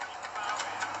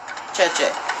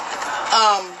 Cheche.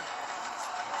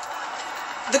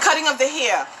 The cutting of the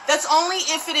hair. That's only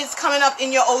if it is coming up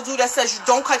in your Odu that says you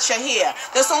don't cut your hair.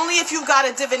 That's only if you got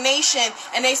a divination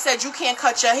and they said you can't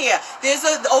cut your hair. There's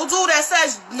a Odu that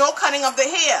says no cutting of the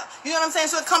hair. You know what I'm saying?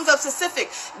 So it comes up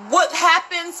specific. What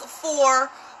happens for,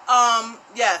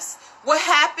 yes. What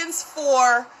happens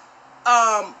for,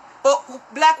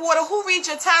 Blackwater, who reads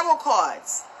your tarot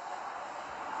cards?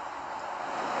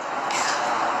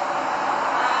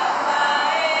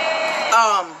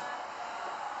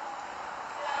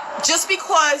 Just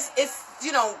because if,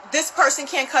 you know, this person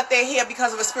can't cut their hair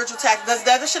because of a spiritual attack,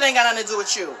 that shit ain't got nothing to do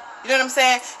with you. You know what I'm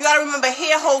saying? You got to remember,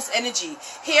 hair holds energy.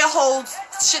 Hair holds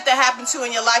shit that happened to you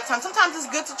in your lifetime. Sometimes it's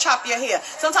good to chop your hair.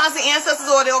 Sometimes the ancestors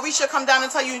or they'll reach, come down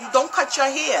and tell you, don't cut your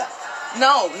hair.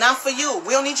 No, not for you.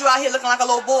 We don't need you out here looking like a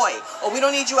little boy. Or we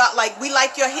don't need you out like, we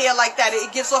like your hair like that.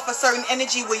 It gives off a certain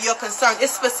energy where you're concerned.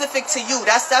 It's specific to you.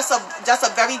 That's a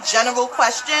very general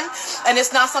question. And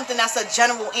it's not something that's a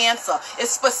general answer.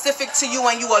 It's specific to you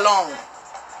and you alone.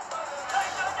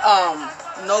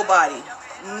 Nobody.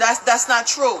 That's not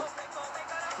true.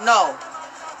 No.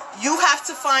 You have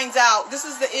to find out. This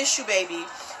is the issue, baby.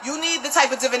 You need the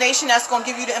type of divination that's going to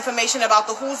give you the information about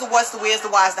the who's, the what's, the where's, the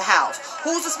why's, the how's.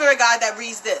 Who's the spirit guide that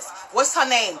reads this? What's her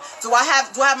name? Do I have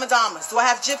Madamas? Do I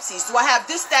have gypsies? Do I have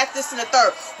this, that, this, and the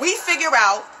third? We figure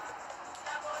out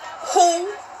who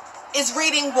is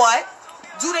reading what.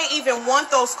 Do they even want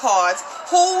those cards?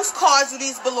 Whose cards do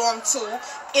these belong to?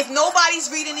 If nobody's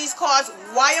reading these cards,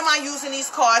 why am I using these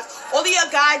cards? All of your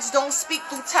guides don't speak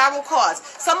through tarot cards.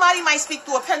 Somebody might speak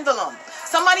through a pendulum.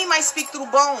 Somebody might speak through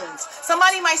bones.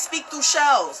 Somebody might speak through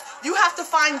shells. You have to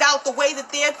find out the way that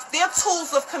they're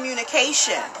tools of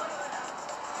communication.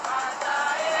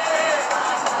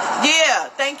 Yeah,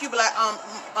 thank you,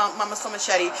 Mama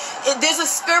Somacheti. There's a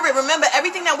spirit. Remember,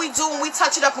 everything that we do when we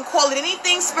touch it up and call it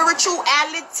anything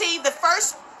spirituality, the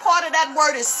first part of that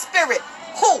word is spirit.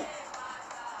 Who?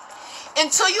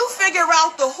 Until you figure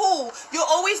out the who, you're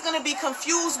always going to be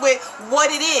confused with what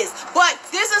it is. But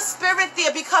there's a spirit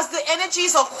there because the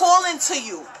energies are calling to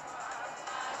you.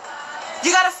 You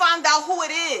got to find out who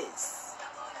it is.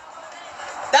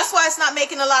 That's why it's not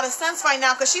making a lot of sense right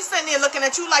now, because she's sitting there looking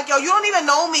at you like, yo, you don't even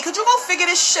know me. Could you go figure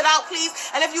this shit out, please?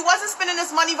 And if you wasn't spending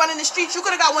this money running the streets, you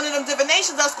could have got one of them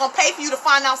divinations that's going to pay for you to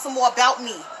find out some more about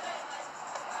me.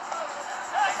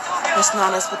 It's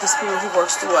not us, but the spirit who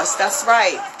works through us. That's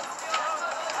right.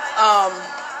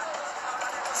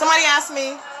 Somebody asked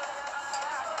me,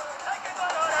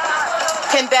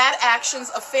 can bad actions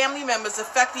of family members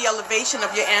affect the elevation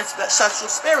of your ancestral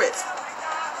spirits?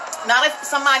 Not if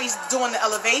somebody's doing the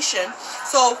elevation.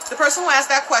 So the person who asked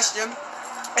that question,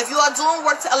 if you are doing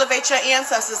work to elevate your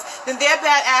ancestors, then their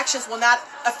bad actions will not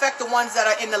affect the ones that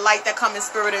are in the light that come in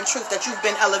spirit and truth that you've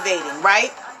been elevating, right?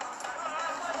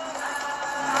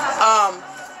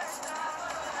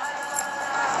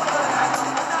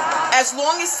 As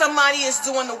long as somebody is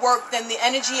doing the work, then the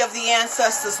energy of the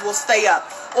ancestors will stay up.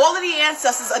 All of the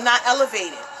ancestors are not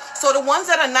elevated. So the ones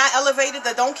that are not elevated,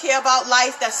 that don't care about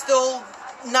life, that's still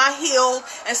not healed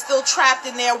and still trapped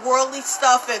in their worldly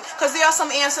stuff, and because there are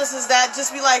some ancestors that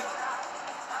just be like,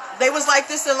 they was like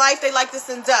this in life, they like this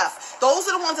in death. Those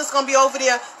are the ones that's gonna be over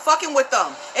there fucking with them.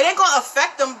 It ain't gonna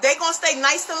affect them. They gonna stay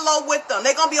nice and low with them.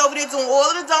 They gonna be over there doing all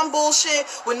of the dumb bullshit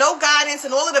with no guidance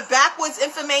and all of the backwards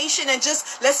information and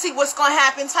just let's see what's gonna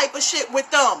happen type of shit with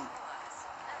them.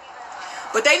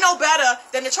 But they know better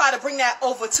than to try to bring that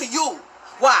over to you.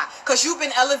 Why? Because you've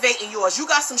been elevating yours. You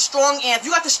got some strong ants. You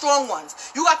got the strong ones.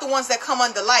 You got the ones that come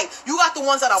under light. You got the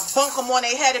ones that'll bunk them on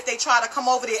their head if they try to come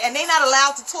over there. And they're not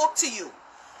allowed to talk to you.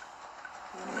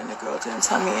 And the girl didn't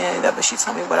tell me any of that, but she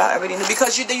told me what I already knew.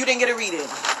 Because you didn't get a reading.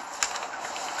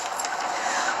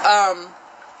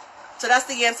 So that's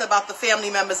the answer about the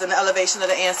family members and the elevation of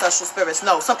the ancestral spirits.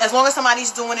 No, as long as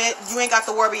somebody's doing it, you ain't got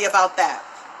to worry about that.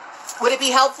 Would it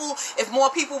be helpful if more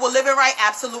people were living right?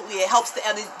 Absolutely. It helps the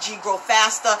energy grow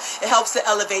faster. It helps to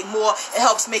elevate more. It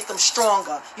helps make them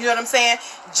stronger. You know what I'm saying?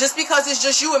 Just because it's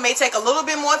just you, it may take a little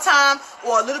bit more time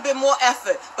or a little bit more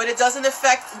effort, but it doesn't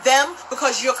affect them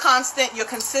because you're constant, you're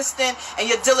consistent, and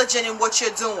you're diligent in what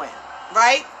you're doing.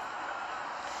 Right?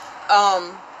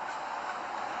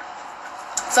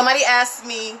 Somebody asked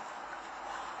me,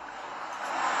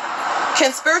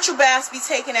 can spiritual baths be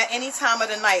taken at any time of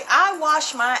the night? I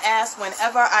wash my ass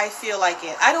whenever I feel like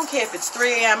it. I don't care if it's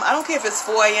 3 a.m. I don't care if it's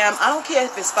 4 a.m. I don't care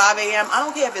if it's 5 a.m. I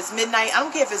don't care if it's midnight. I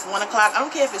don't care if it's 1 o'clock. I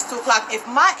don't care if it's 2 o'clock. If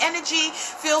my energy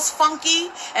feels funky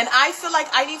and I feel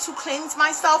like I need to cleanse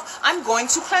myself, I'm going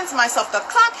to cleanse myself. The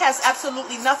clock has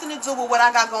absolutely nothing to do with what I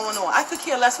got going on. I could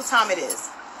care less what time it is.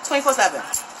 24/7.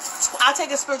 I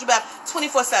take a spiritual bath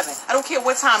 24/7. I don't care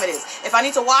what time it is. If I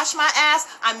need to wash my ass,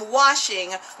 I'm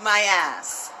washing my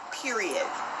ass. Period.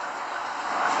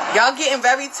 Y'all getting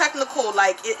very technical,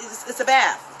 like it's a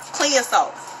bath. Clean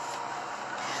yourself.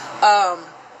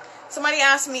 Somebody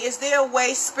asked me, is there a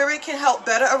way spirit can help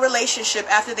better a relationship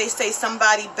after they say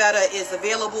somebody better is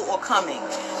available or coming?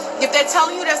 If they're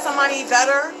telling you that somebody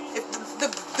better, if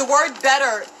the word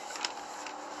better,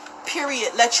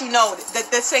 period, let you know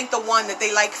that this ain't the one that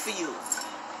they like for you.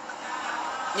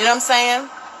 You know what I'm saying?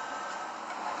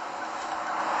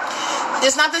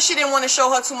 It's not that she didn't want to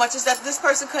show her too much, it's that this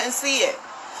person couldn't see it.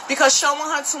 Because showing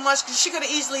her too much, she could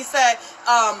have easily said,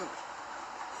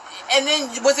 and then,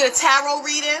 was it a tarot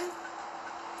reading?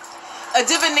 A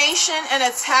divination and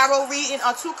a tarot reading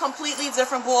are two completely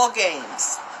different ball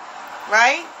games.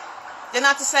 Right? They're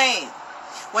not the same.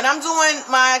 When I'm doing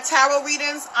my tarot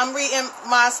readings, I'm reading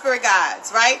my spirit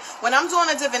guides, right? When I'm doing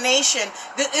a divination,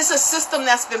 there's a system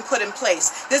that's been put in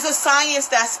place. There's a science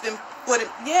that's been put in...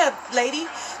 Yeah, lady.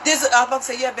 I'm about to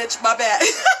say, yeah, bitch, my bad.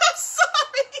 I'm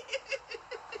sorry.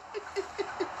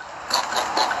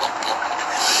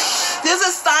 There's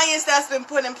a science that's been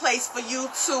put in place for you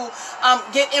to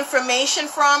get information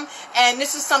from, and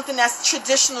this is something that's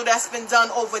traditional, that's been done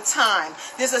over time.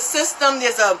 There's a system,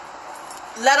 there's a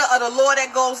letter of the law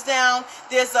that goes down,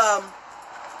 there's a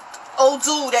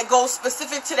Odu that goes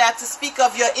specific to that to speak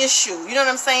of your issue. You know what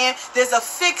I'm saying? There's a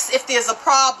fix if there's a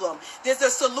problem. There's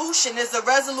a solution, there's a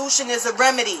resolution, there's a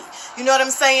remedy. You know what I'm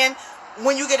saying?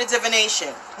 When you get a divination.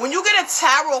 When you get a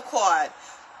tarot card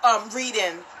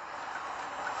reading,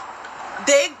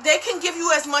 they can give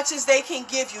you as much as they can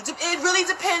give you. It really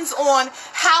depends on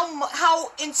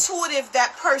how intuitive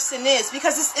that person is,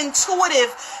 because it's intuitive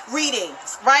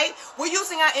readings, right? We're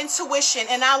using our intuition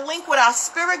and our link with our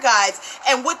spirit guides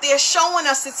and what they're showing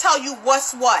us to tell you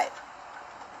what's what.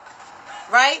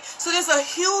 Right? So there's a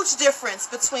huge difference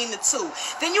between the two.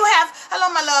 Then you have,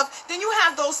 hello my love, then you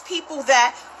have those people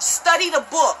that study the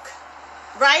book.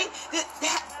 Right?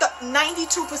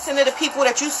 92% of the people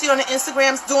that you see on the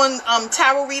Instagrams doing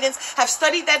tarot readings have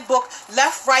studied that book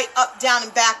left, right, up, down,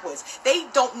 and backwards. They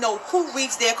don't know who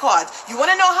reads their cards. You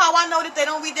want to know how I know that they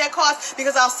don't read their cards?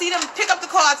 Because I'll see them pick up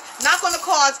the cards, knock on the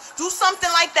cards, do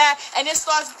something like that, and then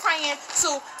starts praying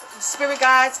to spirit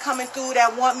guides coming through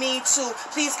that want me to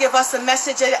please give us a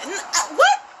message.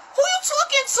 What? Who you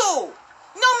talking to?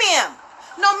 No, ma'am.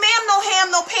 No ma'am, no ham,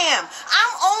 no Pam.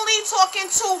 I'm only talking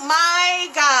to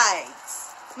my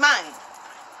guides. Mine.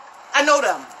 I know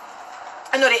them.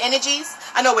 I know their energies.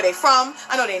 I know where they're from.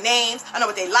 I know their names. I know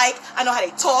what they like. I know how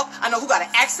they talk. I know who got an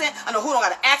accent. I know who don't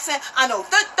got an accent. I know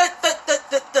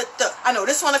I know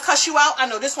this one to cuss you out. I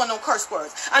know this one don't curse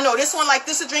words. I know this one like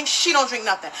this to drink. She don't drink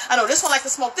nothing. I know this one like to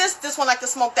smoke this. This one like to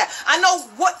smoke that. I know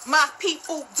what my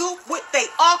people do, what they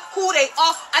are, who they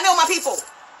are. I know my people.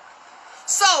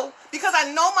 So, because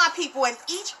I know my people and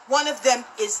each one of them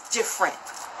is different.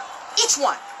 Each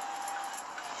one.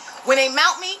 When they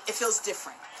mount me, it feels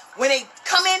different. When they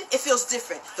come in, it feels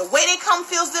different. The way they come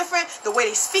feels different. The way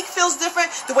they speak feels different.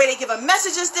 The way they give a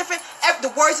message is different.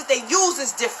 The words that they use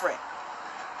is different.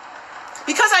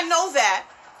 Because I know that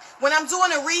when I'm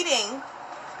doing a reading,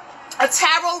 a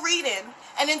tarot reading,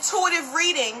 an intuitive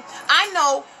reading, I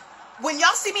know when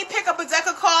y'all see me pick up a deck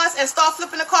of cards and start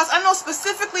flipping the cards, I know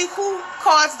specifically who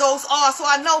cards those are, so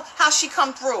I know how she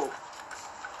come through.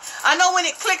 I know when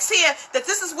it clicks here that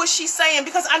this is what she's saying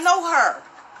because I know her.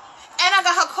 And I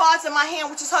got her cards in my hand,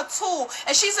 which is her tool.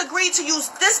 And she's agreed to use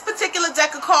this particular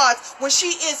deck of cards when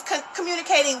she is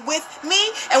communicating with me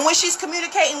and when she's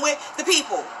communicating with the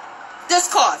people. This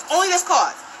cards, only this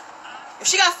cards. If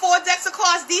she got 4 decks of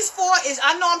cards, these 4 is,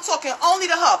 I know I'm talking only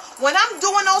to her. When I'm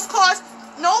doing those cards,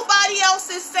 nobody else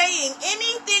is saying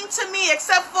anything to me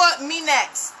except for me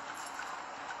next.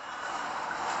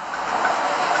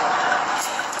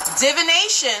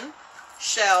 Divination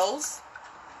shells,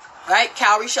 right?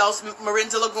 Cowrie shells, Marin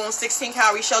de Lagoon, 16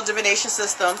 cowrie shell divination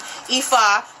system.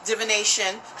 Ifa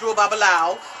divination, Drew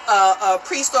Babalao, a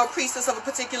priest or priestess of a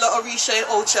particular Orisha and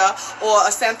Ocha, or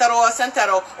a Santero or a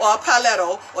Santero, or a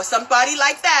Palero, or somebody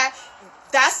like that.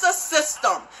 That's a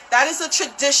system. That is a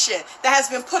tradition that has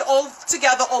been put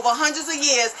together over hundreds of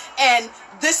years, and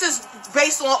this is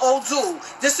based on Odu.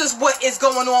 This is what is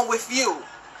going on with you.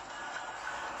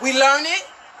 We learn it.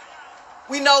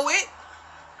 We know it.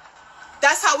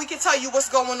 That's how we can tell you what's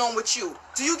going on with you.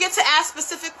 Do you get to ask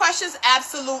specific questions?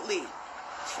 Absolutely.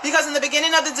 Because in the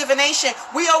beginning of the divination,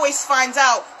 we always find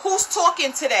out who's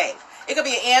talking today. It could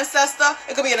be an ancestor.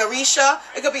 It could be an Orisha.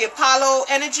 It could be Apollo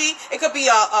energy. It could be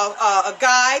a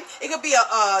guide. It could be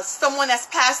someone that's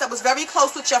passed that was very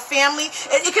close with your family.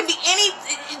 It could be any.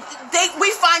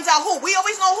 We find out who. We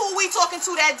always know who we talking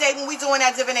to that day when we doing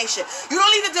that divination. You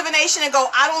don't leave the divination and go,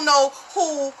 I don't know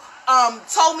who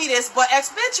told me this, but ex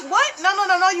bitch, what? No,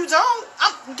 you don't.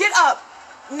 Get up.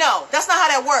 No, that's not how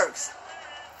that works.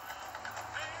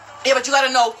 Yeah, but you got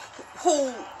to know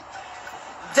who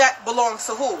that belongs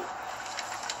to who.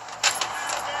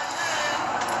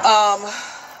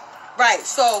 Right,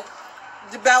 so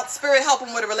about spirit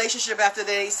helping with a relationship after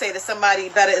they say that somebody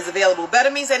better is available.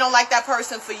 Better means they don't like that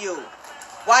person for you.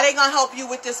 Why they gonna help you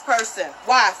with this person?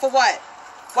 Why? For what?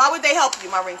 Why would they help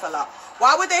you? My ring fell out.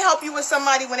 Why would they help you with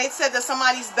somebody when they said that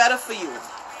somebody's better for you?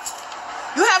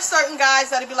 You have certain guys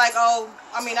that'll be like, oh,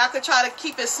 I mean, I could try to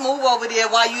keep it smooth over there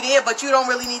while you're there, but you don't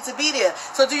really need to be there.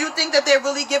 So do you think that they're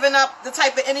really giving up the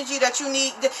type of energy that you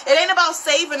need? It ain't about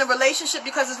saving a relationship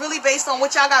because it's really based on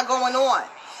what y'all got going on.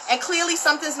 And clearly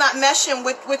something's not meshing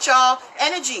with y'all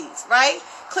energies, right?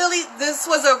 Clearly this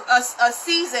was a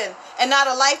season and not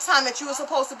a lifetime that you were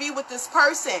supposed to be with this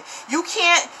person. You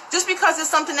can't, just because it's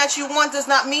something that you want does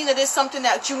not mean that it's something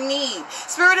that you need.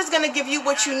 Spirit is going to give you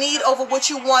what you need over what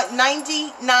you want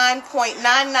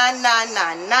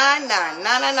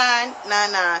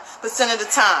 99.999999999% of the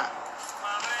time.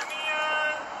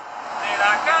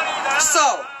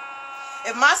 So,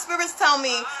 if my spirits tell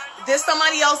me there's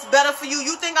somebody else better for you,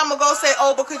 you think I'm going to go say,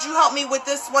 oh, but could you help me with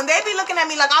this one? They be looking at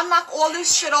me like I'll knock all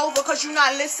this shit over because you're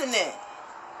not listening.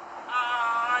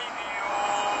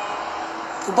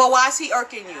 But why is he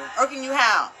irking you? Irking you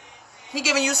how? He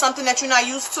giving you something that you're not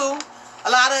used to?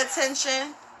 A lot of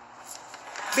attention?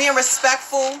 Being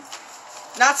respectful?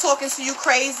 Not talking to you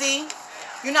crazy?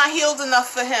 You're not healed enough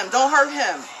for him. Don't hurt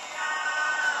him.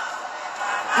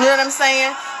 You know what I'm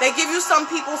saying? They give you some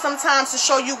people sometimes to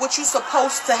show you what you're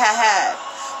supposed to have had,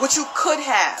 what you could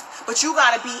have. But you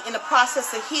got to be in the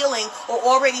process of healing or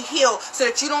already healed so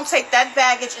that you don't take that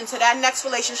baggage into that next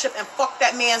relationship and fuck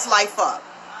that man's life up.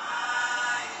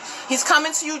 He's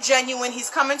coming to you genuine. He's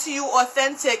coming to you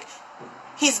authentic.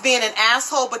 He's being an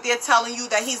asshole, but they're telling you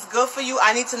that he's good for you.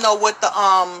 I need to know what the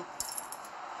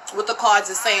cards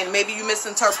are saying. Maybe you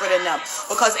misinterpreting them.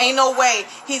 Because ain't no way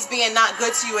he's being not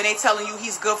good to you and they telling you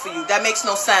he's good for you. That makes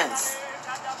no sense.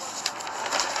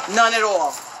 None at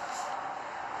all.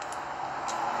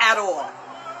 At all.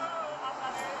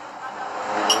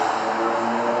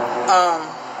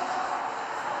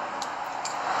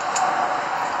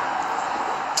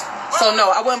 So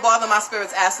no, I wouldn't bother my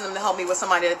spirits asking them to help me with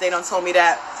somebody that they done told me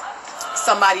that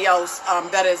somebody else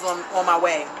better is on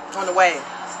the way.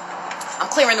 I'm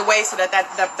clearing the way so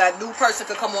that new person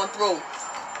could come on through.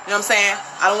 You know what I'm saying?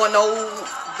 I don't want no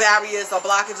barriers or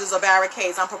blockages or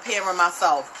barricades. I'm preparing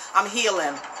myself. I'm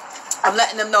healing. I'm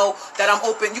letting them know that I'm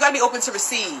open. You got to be open to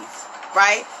receive,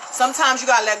 right? Sometimes you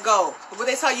got to let go. But what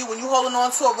they tell you, when you're holding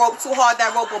on to a rope too hard,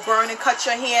 that rope will burn and cut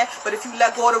your hand. But if you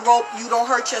let go of the rope, you don't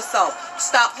hurt yourself.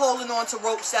 Stop holding on to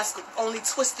ropes that's only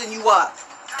twisting you up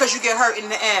because you get hurt in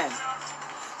the end.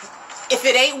 If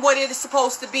it ain't what it is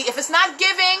supposed to be, if it's not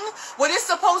giving what it's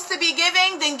supposed to be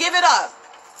giving, then give it up.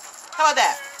 How about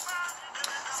that?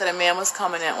 So the man was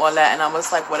coming in all that, and I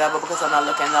was like, whatever, because I'm not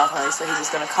looking enough, honey. So he was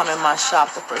going to come in my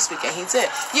shop the first weekend. He did.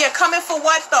 Yeah, coming for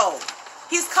what, though?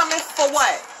 He's coming for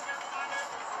what?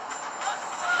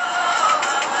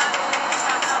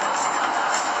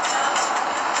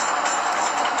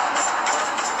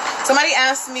 Somebody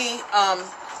asked me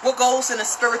what goes in a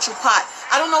spiritual pot.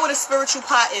 I don't know what a spiritual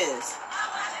pot is.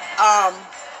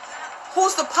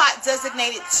 Who's the pot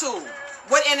designated to?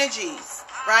 What energies,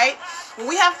 right? When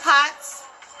we have pots,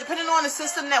 depending on the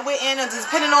system that we're in, and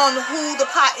depending on who the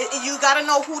pot is, you got to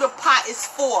know who the pot is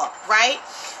for, right?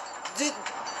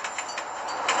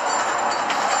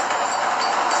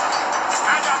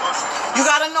 You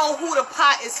got to know who the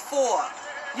pot is for.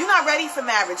 You're not ready for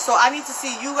marriage, so I need to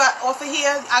see you got off of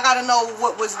here. I got to know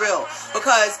what was real,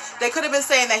 because they could have been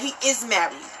saying that he is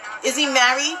married. Is he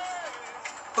married?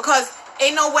 Because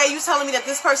ain't no way you telling me that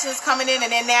this person is coming in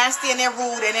and they're nasty and they're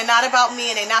rude and they're not about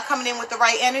me and they're not coming in with the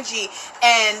right energy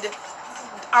and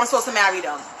I'm supposed to marry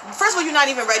them. First of all, you're not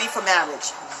even ready for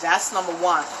marriage. That's number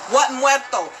one. What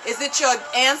muerto? Is it your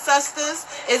ancestors?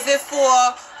 Is it for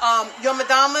your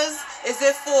madamas? Is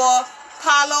it for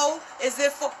Palo? Is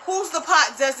it for, who's the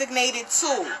pot designated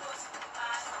to?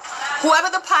 Whoever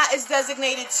the pot is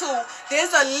designated to,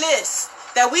 there's a list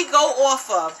that we go off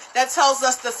of that tells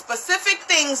us the specific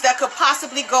things that could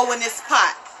possibly go in this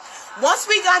pot. Once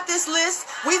we got this list,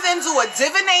 we then do a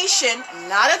divination,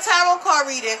 not a tarot card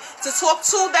reading, to talk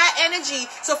to that energy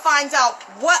to find out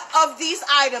what of these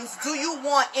items do you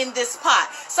want in this pot.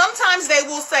 Sometimes they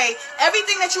will say,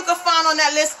 everything that you can find on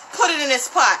that list, put it in this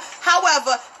pot.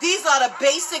 However, these are the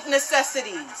basic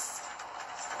necessities.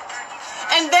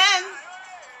 And then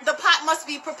the pot must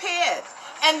be prepared.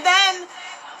 And then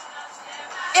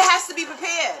it has to be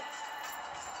prepared.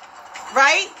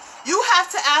 Right? You have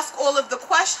to ask all of the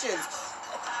questions.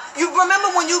 You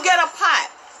remember when you get a pot,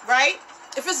 right?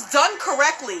 If it's done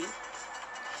correctly,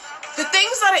 the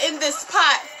things that are in this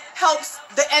pot helps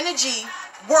the energy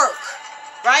work,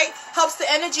 right? Helps the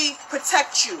energy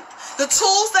protect you. The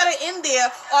tools that are in there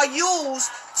are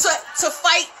used to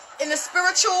fight in the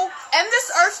spiritual and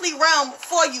this earthly realm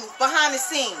for you behind the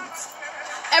scenes.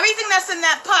 Everything that's in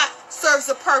that pot serves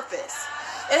a purpose.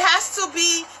 It has to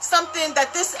be something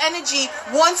that this energy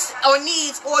wants or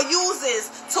needs or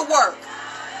uses to work.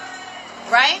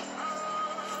 Right?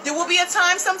 There will be a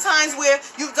time sometimes where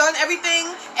you've done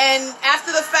everything and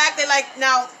after the fact they're like,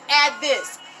 now add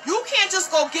this. You can't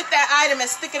just go get that item and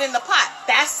stick it in the pot.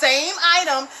 That same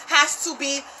item has to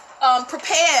be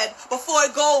prepared before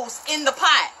it goes in the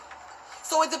pot.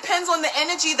 So it depends on the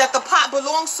energy that the pot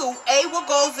belongs to. A, what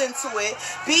goes into it.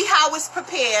 B, how it's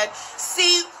prepared.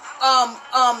 C,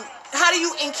 how do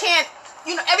you incant,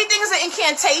 everything is an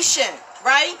incantation,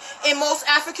 right? In most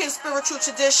African spiritual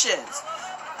traditions.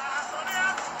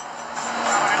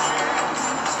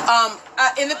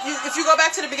 If you go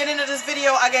back to the beginning of this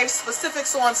video, I gave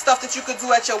specifics on stuff that you could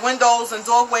do at your windows and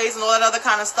doorways and all that other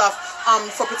kind of stuff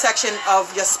for protection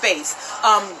of your space.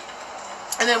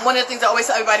 And then one of the things I always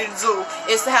tell everybody to do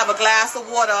is to have a glass of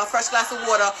water, a fresh glass of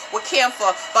water with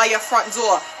camphor by your front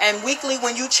door. And weekly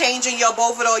when you changing your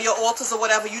bovita or your altars or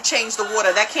whatever, you change the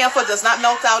water. That camphor does not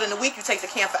melt out in a week. You take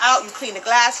the camphor out, you clean the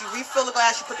glass, you refill the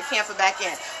glass, you put the camphor back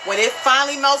in. When it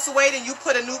finally melts away, then you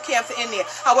put a new camphor in there.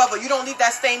 However, you don't leave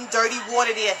that same dirty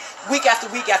water there week after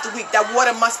week after week. That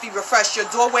water must be refreshed. Your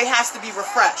doorway has to be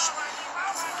refreshed.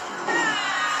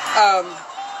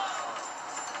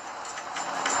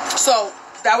 So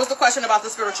that was the question about the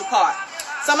spiritual part.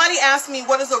 Somebody asked me,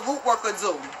 what does a root worker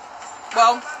do?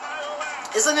 Well,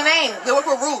 it's in the name. They work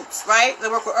with roots, right? They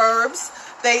work with herbs.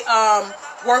 They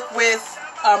work with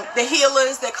the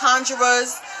healers, the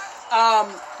conjurers,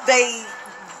 they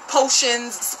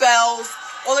potions, spells,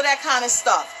 all of that kind of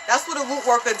stuff. That's what a root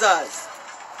worker does.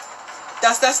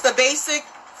 That's the basic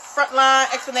frontline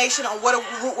explanation on what a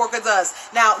root worker does.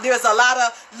 Now, there's a lot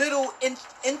of little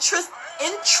intricate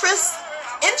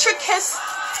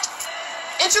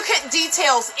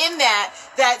details in that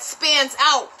spans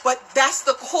out, but that's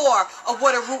the core of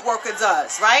what a root worker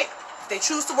does, right? If they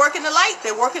choose to work in the light,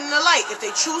 they're working in the light. If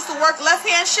they choose to work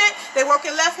left-hand shit, they work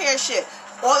in left-hand shit.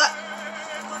 All that,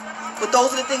 but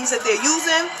those are the things that they're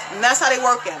using, and that's how they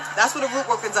work in. That's what a root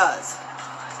worker does.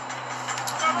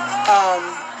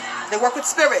 They work with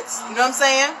spirits. You know what I'm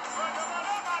saying?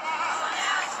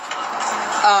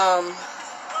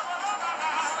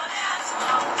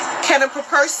 Can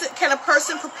a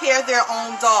person prepare their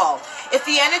own doll? If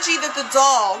the energy that the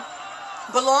doll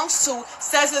belongs to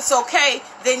says it's okay,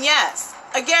 then yes.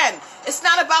 Again, it's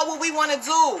not about what we want to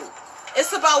do.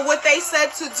 It's about what they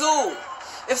said to do.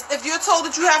 If you're told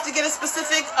that you have to get a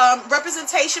specific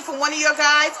representation from one of your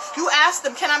guides, you ask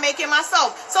them, can I make it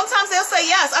myself? Sometimes they'll say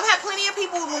yes. I've had plenty of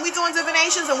people when we doing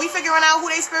divinations and we figuring out who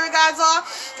their spirit guides are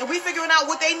and we figuring out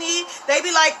what they need, they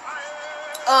be like,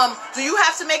 do you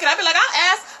have to make it? I'd be like, I'm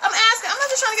asking. I'm not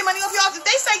just trying to get money off y'all. If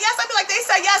they say yes, I'd be like, they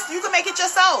say yes. You can make it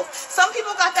yourself. Some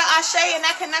people got that ashe and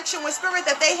that connection with spirit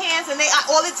that they hands and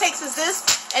all it takes is this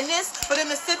and this for them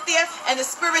to sit there and the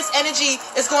spirit's energy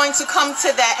is going to come to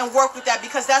that and work with that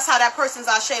because that's how that person's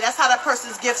ashe. That's how that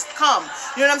person's gifts come.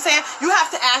 You know what I'm saying? You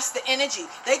have to ask the energy.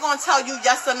 They gonna tell you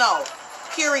yes or no.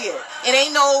 Period. It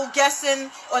ain't no guessing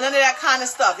or none of that kind of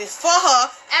stuff. It's for her.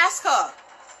 Ask her.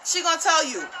 She gonna tell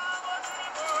you.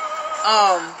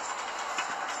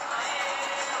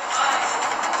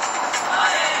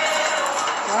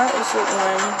 Why is it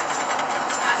when...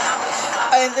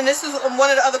 And this is one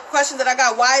of the other questions that I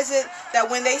got. Why is it that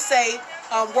when they say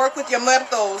work with your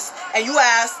muertos and you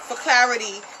ask for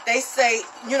clarity, they say,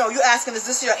 you asking, is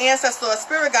this your ancestor or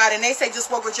spirit guide? And they say just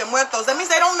work with your muertos. That means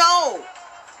they don't know.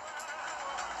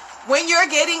 When you're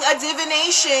getting a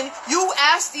divination, you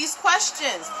ask these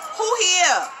questions. Who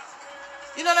here?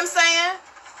 You know what I'm saying?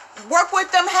 Work with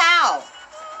them how?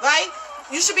 Right?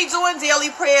 You should be doing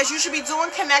daily prayers. You should be doing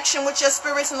connection with your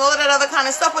spirits and all of that other kind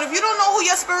of stuff. But if you don't know who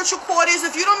your spiritual cord is,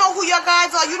 if you don't know who your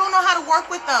guides are, you don't know how to work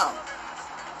with them.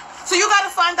 So you got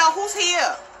to find out who's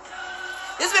here.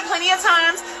 There's been plenty of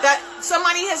times that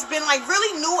somebody has been like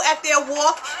really new at their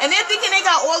walk and they're thinking they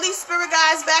got all these spirit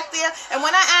guides back there. And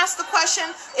when I ask the question,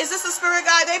 is this a spirit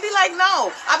guide? They be like,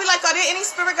 no. I be like, are there any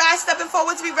spirit guides stepping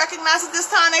forward to be recognized at this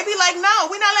time? They be like,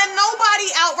 no, we're not letting nobody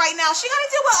out right now. She got to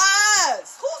deal with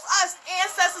us. Who's us?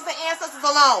 Ancestors and ancestors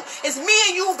alone. It's me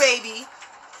and you, baby.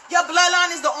 Your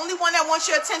bloodline is the only one that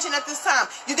wants your attention at this time.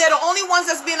 They're the only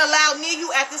ones that's being allowed near you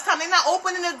at this time. They're not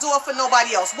opening the door for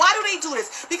nobody else. Why do they do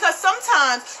this? Because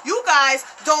sometimes you guys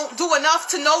don't do enough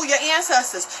to know your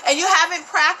ancestors. And you haven't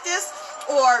practiced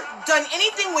or done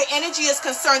anything where energy is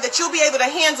concerned that you'll be able to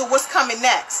handle what's coming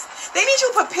next. They need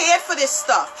you prepared for this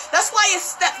stuff. That's why it's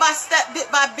step by step, bit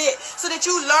by bit, so that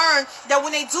you learn that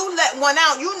when they do let one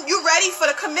out, you're ready for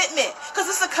the commitment.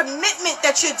 Because it's a commitment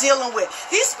that you're dealing with.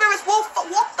 These spirits will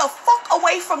walk the fuck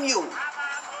away from you.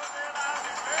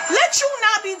 Let you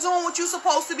not be doing what you're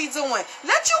supposed to be doing.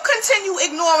 Let you continue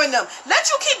ignoring them. Let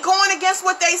you keep going against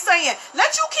what they're saying.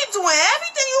 Let you keep doing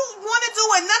everything you want to do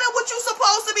and none of what you're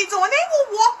supposed to be doing. They will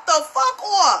walk the fuck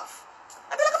off.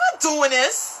 I'll be like, I'm not doing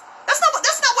this. That's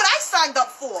not what I signed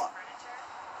up for.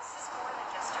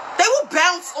 They will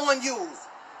bounce on you.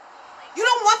 You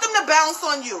don't want them to bounce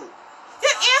on you.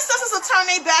 Your ancestors will turn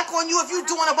their back on you if you're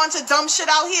doing a bunch of dumb shit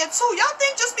out here too. Y'all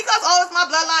think just because, oh, it's my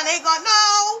bloodline, they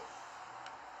gonna,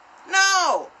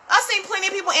 no. I've seen plenty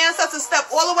of people, ancestors, step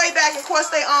all the way back and cross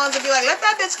their arms and be like, let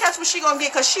that bitch catch what she gonna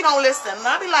get because she don't listen. And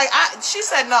I'll be like, she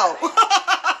said no.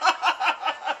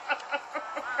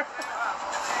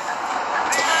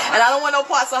 And I don't want no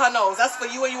parts of her nose. That's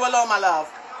for you and you alone, my love.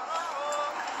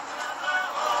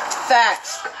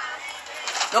 Facts.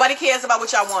 Nobody cares about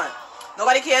what y'all want.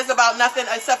 Nobody cares about nothing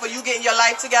except for you getting your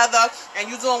life together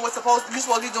and you doing what's you're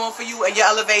supposed to be doing for you and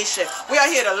your elevation. We are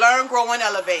here to learn, grow, and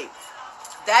elevate.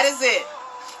 That is it.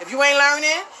 If you ain't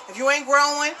learning, if you ain't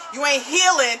growing, you ain't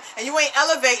healing, and you ain't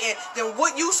elevating, then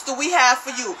what use do we have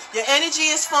for you? Your energy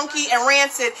is funky and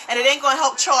rancid, and it ain't going to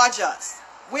help charge us.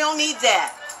 We don't need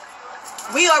that.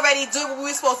 We already do what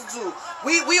we're supposed to do.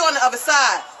 We on the other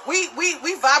side. We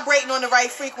vibrating on the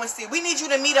right frequency. We need you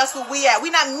to meet us where we at.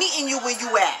 We're not meeting you where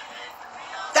you at.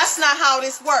 That's not how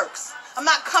this works. I'm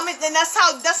not coming, and that's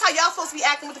how y'all supposed to be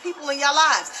acting with the people in your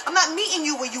lives. I'm not meeting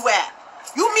you where you at.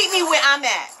 You meet me where I'm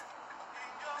at.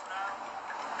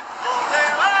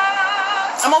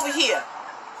 I'm over here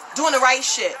doing the right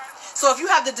shit. So if you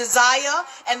have the desire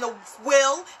and the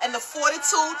will and the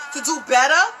fortitude to do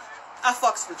better, I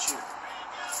fucks with you.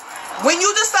 When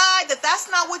you decide that that's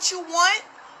not what you want,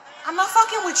 I'm not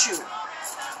fucking with you.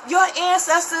 Your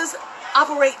ancestors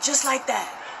operate just like that.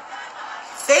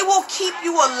 They will keep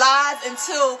you alive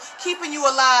until keeping you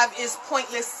alive is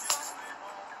pointless.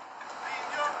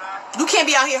 You can't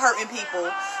be out here hurting people.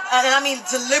 And I mean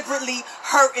deliberately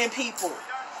hurting people.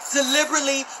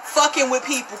 Deliberately fucking with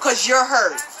people because you're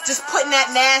hurt. Just putting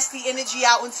that nasty energy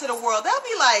out into the world. They'll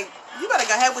be like, you better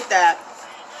go ahead with that.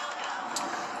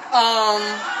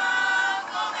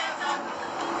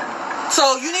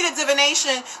 So you need a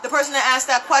divination, the person that asked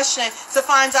that question, to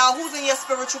find out who's in your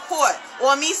spiritual court,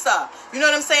 or a Misa. You know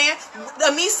what I'm saying?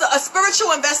 A Misa, a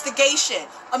spiritual investigation,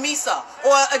 a Misa,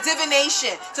 or a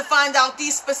divination to find out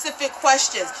these specific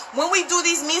questions. When we do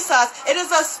these Misas, it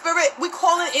is a spirit, we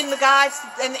call it in the guides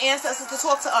and the ancestors to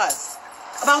talk to us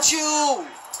about you,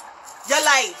 your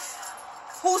life,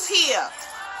 who's here,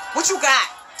 what you got,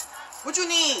 what you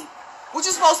need, what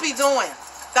you're supposed to be doing.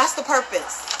 That's the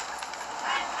purpose.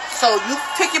 So you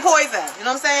pick your poison, you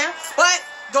know what I'm saying? But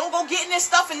don't go getting this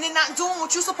stuff and then not doing what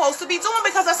you're supposed to be doing,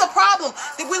 because that's a problem.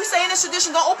 We say in this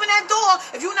tradition, don't open that door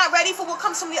if you're not ready for what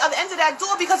comes from the other end of that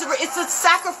door, because it's a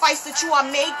sacrifice that you are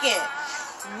making.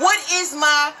 What is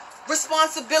my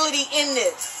responsibility in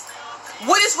this?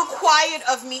 What is required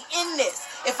of me in this?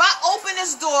 If I open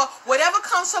this door, whatever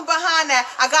comes from behind that,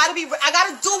 I gotta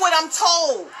do what I'm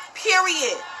told.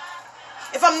 Period.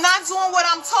 If I'm not doing what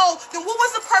I'm told, then what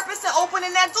was the purpose in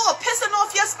opening that door? Pissing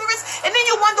off your spirits? And then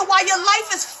you wonder why your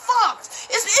life is fucked.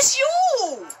 It's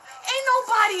you. Ain't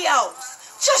nobody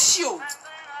else. Just you.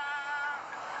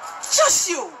 Just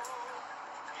you.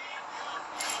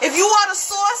 If you are the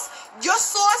source, your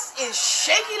source is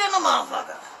shaky than a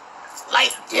motherfucker.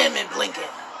 Light dim and blinking.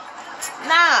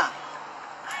 Nah.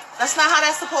 That's not how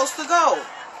that's supposed to go.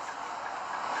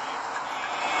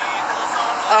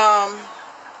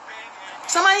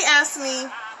 Somebody asked me,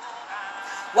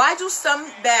 why do some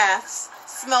baths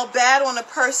smell bad on a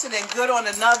person and good on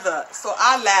another? So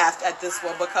I laughed at this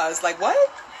one because, like, what?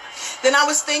 Then I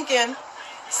was thinking,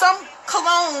 some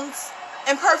colognes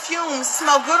and perfumes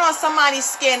smell good on somebody's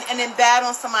skin and then bad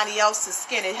on somebody else's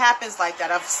skin. It happens like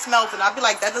that. I've smelled it. I'll be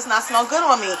like, that does not smell good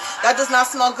on me. That does not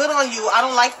smell good on you. I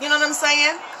don't like, you know what I'm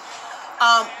saying?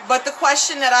 But the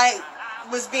question that I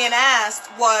was being asked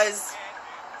was,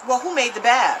 well, who made the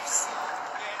baths?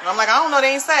 And I'm like, I don't know,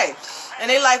 they ain't say. And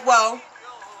they like, well,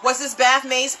 was this bath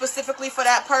made specifically for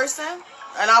that person?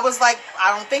 And I was like,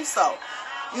 I don't think so.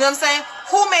 You know what I'm saying?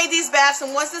 Who made these baths,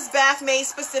 and was this bath made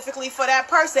specifically for that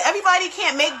person? Everybody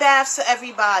can't make baths for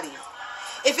everybody.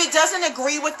 If it doesn't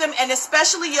agree with them, and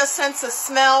especially your sense of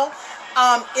smell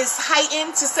is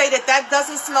heightened to say that that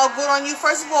doesn't smell good on you,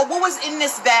 first of all, what was in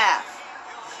this bath?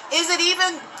 Is it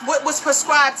even what was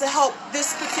prescribed to help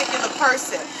this particular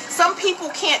person? Some people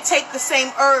can't take the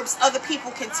same herbs other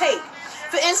people can take.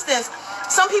 For instance,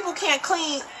 some people can't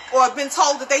clean or have been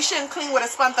told that they shouldn't clean with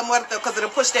espanta muerto because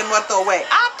it'll push their muerto away.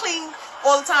 I clean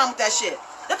all the time with that shit.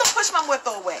 Let them push my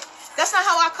muerto away. That's not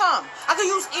how I come. I can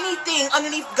use anything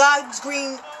underneath God's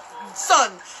green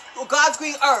sun or God's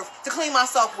green earth to clean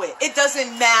myself with. It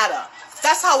doesn't matter.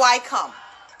 That's how I come.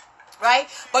 Right?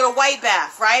 But a white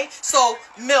bath, right? So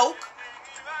milk,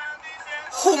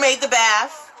 who made the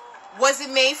bath? Was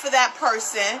it made for that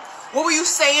person? What were you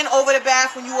saying over the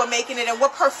bath when you were making it? And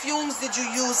what perfumes did you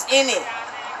use in it?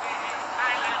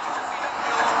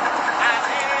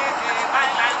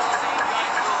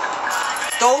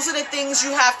 Those are the things you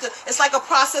have to, it's like a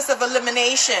process of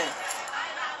elimination.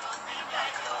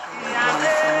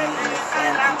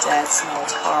 Dad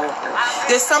smells horrible.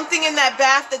 There's something in that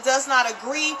bath that does not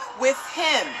agree with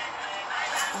him.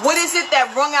 What is it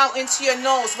that wrung out into your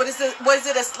nose? What is it? Was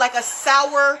it like a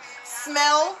sour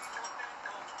smell?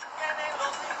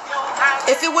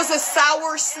 If it was a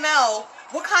sour smell,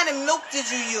 what kind of milk did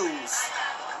you use?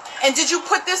 And did you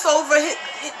put this over it?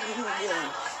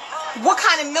 What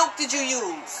kind of milk did you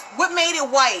use? What made it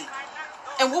white?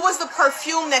 And what was the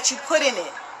perfume that you put in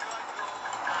it?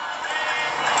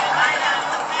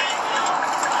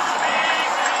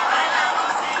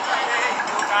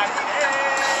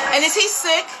 And is he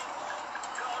sick?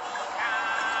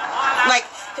 Like,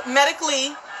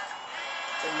 medically,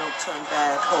 the milk turned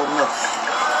bad, whole milk.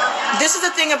 This is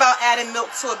the thing about adding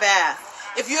milk to a bath.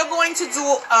 If you're going to do,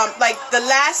 like, the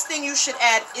last thing you should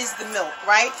add is the milk,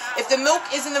 right? If the milk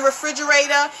is in the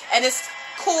refrigerator and it's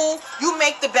cool, you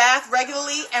make the bath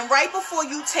regularly, and right before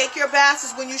you take your bath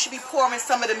is when you should be pouring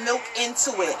some of the milk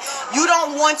into it. You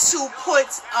don't want to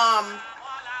put,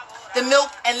 the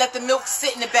milk and let the milk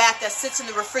sit in the bath that sits in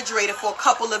the refrigerator for a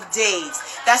couple of days.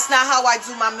 That's not how I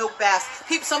do my milk baths.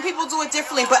 Some people do it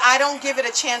differently, but I don't give it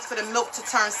a chance for the milk to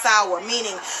turn sour.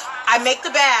 Meaning, I make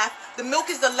the bath. The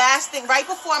milk is the last thing. Right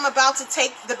before I'm about to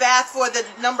take the bath for the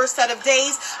number set of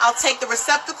days, I'll take the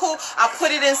receptacle, I'll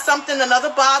put it in something,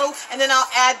 another bottle, and then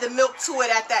I'll add the milk to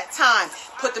it at that time.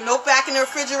 Put the milk back in the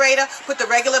refrigerator, put the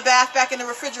regular bath back in the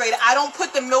refrigerator. I don't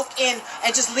put the milk in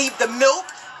and just leave the milk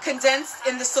condensed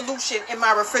in the solution in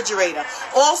my refrigerator.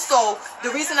 Also, the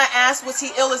reason I asked was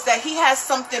he ill is that he has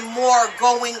something more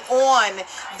going on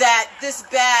that this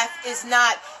bath is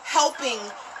not helping.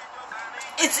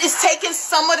 It's taking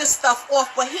some of the stuff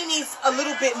off, but he needs a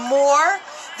little bit more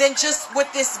than just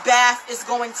what this bath is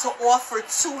going to offer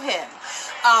to him.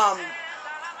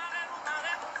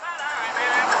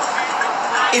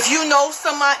 If you know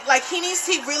somebody, like he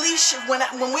really should,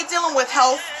 when we're dealing with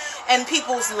health and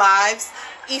people's lives,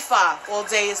 Ifa all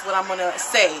day is what I'm going to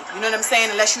say. You know what I'm saying?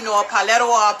 Unless you know a palero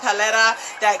or a paleta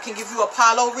that can give you a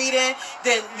palo reading,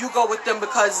 then you go with them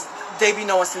because they be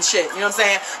knowing some shit. You know what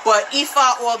I'm saying? But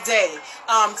Ifa all day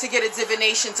to get a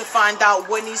divination to find out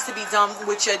what needs to be done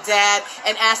with your dad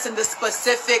and ask him the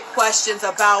specific questions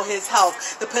about his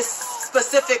health. The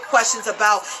specific questions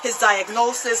about his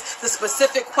diagnosis, the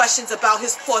specific questions about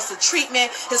his course of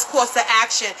treatment, his course of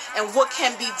action, and what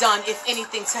can be done, if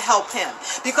anything, to help him.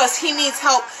 Because he needs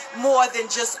help more than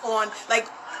just on, like,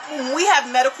 we have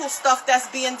medical stuff that's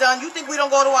being done. You think we don't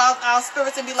go to our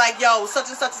spirits and be like, yo, such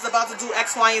and such is about to do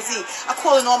X, Y, and Z. I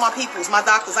call in all my peoples, my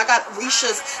doctors. I got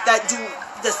Rishas that do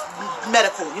this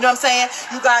medical. You know what I'm saying?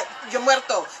 You got your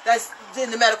muerto that's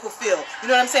in the medical field. You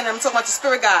know what I'm saying? I'm talking about the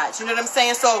spirit guides. You know what I'm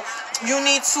saying? So you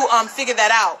need to figure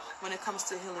that out when it comes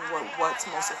to healing. What's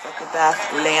most effective? Bath,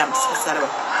 lamps, etc.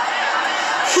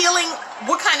 Healing.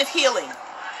 What kind of healing?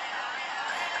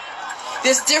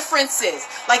 There's differences.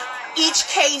 Like, each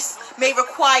case may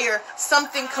require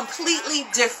something completely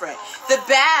different. The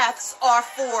baths are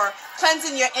for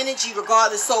cleansing your energy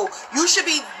regardless. So you should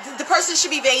be, the person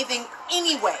should be bathing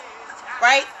anyway,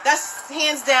 right? That's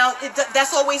hands down.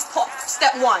 That's always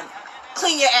step one.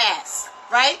 Clean your ass,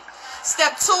 right?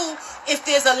 Step two, if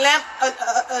there's a lamp,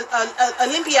 a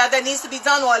limpia that needs to be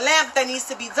done, or a lamp that needs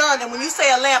to be done, and when you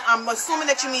say a lamp, I'm assuming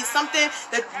that you mean something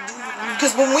that,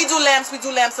 because when we do lamps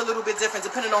a little bit different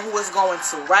depending on who it's going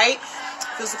to, right?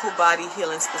 Physical body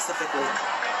healing specifically.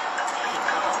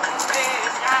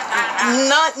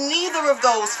 neither of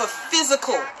those for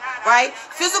physical, right?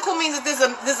 Physical means that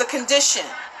there's a condition,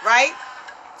 right?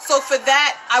 So for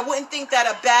that, I wouldn't think that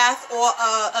a bath or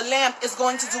a lamp is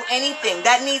going to do anything.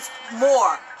 That needs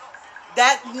more.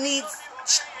 That needs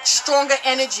stronger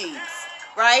energies,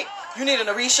 right? You need an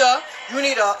Orisha. You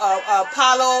need a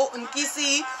Palo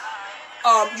Nkisi.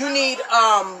 You need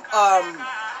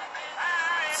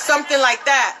something like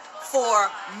that for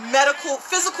medical,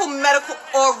 physical, medical,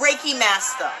 or Reiki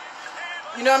master.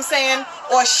 You know what I'm saying?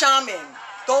 Or shaman.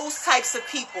 Those types of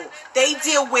people, they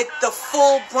deal with the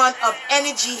full brunt of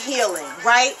energy healing,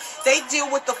 right? They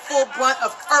deal with the full brunt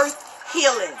of earth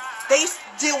healing. They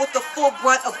deal with the full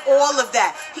brunt of all of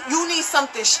that. You need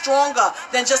something stronger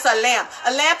than just a lamp.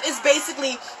 A lamp is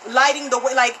basically lighting the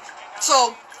way. Like,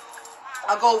 so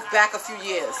I'll go back a few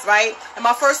years, right? In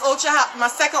my first Ocha house, my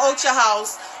second Ocha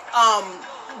house,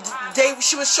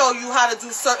 she would show you how to do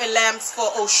certain lamps for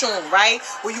Oshun, right?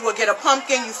 Where you would get a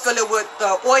pumpkin, you fill it with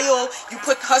the oil, you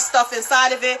put her stuff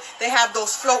inside of it. They have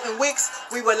those floating wicks.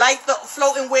 We would light the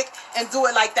floating wick and do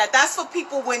it like that. That's for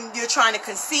people when you're trying to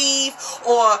conceive,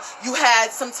 or you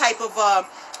had some type of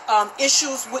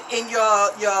issues in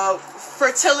your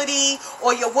fertility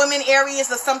or your women areas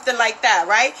or something like that,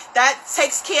 right? That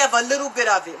takes care of a little bit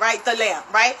of it, right? The lamp,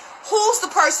 right? Who's the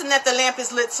person that the lamp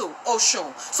is lit to?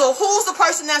 Oshun. So who's the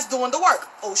person that's doing the work?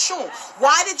 Oshun.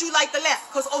 Why did you light the lamp?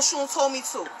 Because Oshun told me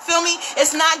to. Feel me?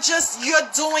 It's not just you're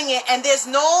doing it and there's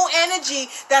no energy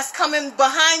that's coming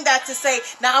behind that to say,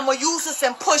 now I'm going to use this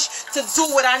and push to do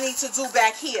what I need to do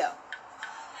back here.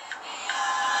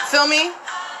 Feel me?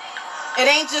 It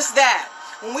ain't just that.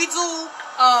 When we do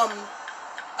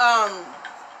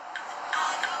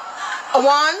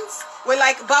wands with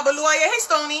like Babaluaye, hey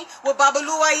Stony, with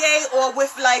Babaluaye or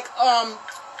with like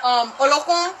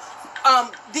Olokun,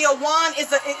 the wand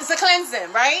is a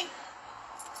cleansing, right?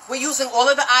 We're using all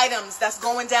of the items that's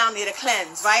going down there to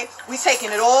cleanse, right? We're taking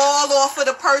it all off of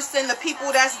the person, the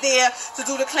people that's there to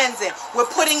do the cleansing. We're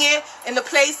putting it in the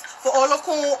place for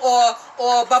Olokun or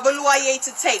Babaluaye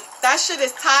to take. That shit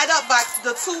is tied up by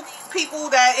the two people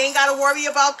that ain't got to worry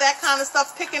about that kind of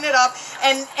stuff, picking it up.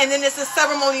 And then it's a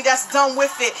ceremony that's done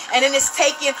with it. And then it's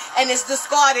taken and it's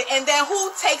discarded. And then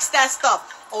who takes that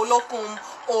stuff? Olokun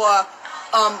or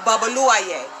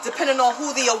Babaluaye, depending on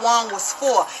who the Awan was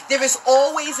for. There is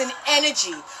always an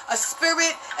energy, a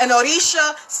spirit, an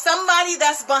Orisha, somebody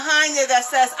that's behind it that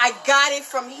says, I got it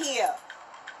from here.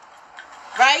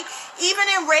 Right? Even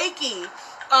in Reiki,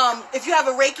 if you have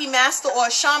a Reiki master or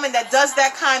a shaman that does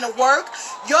that kind of work,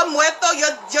 your muerto,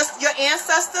 your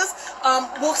ancestors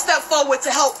will step forward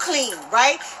to help clean,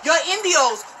 right? Your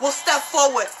indios will step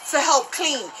forward to help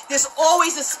clean. There's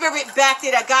always a spirit back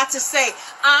there that got to say,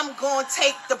 I'm going to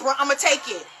take I'm going to take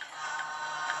it.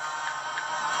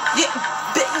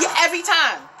 Every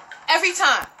time. Every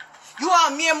time. You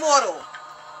are a mere mortal.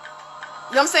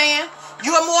 You know what I'm saying?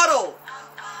 You're mortal.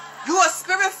 You are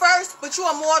spirit first, but you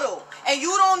are mortal. And you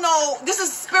don't know, this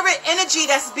is spirit energy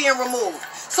that's being removed.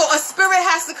 So a spirit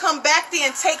has to come back there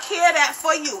and take care of that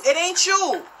for you. It ain't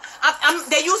you.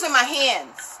 They're using my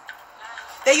hands.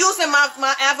 They're using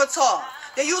my avatar.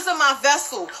 They're using my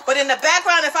vessel. But in the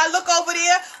background, if I look over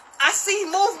there, I see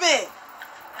movement.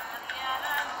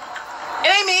 It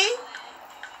ain't me.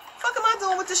 What the fuck am I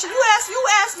doing with this shit? You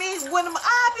ask me when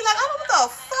I'd be like, I don't know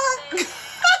what the fuck.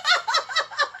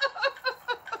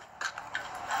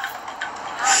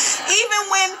 Even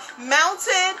when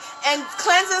mounted and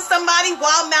cleansing somebody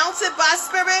while mounted by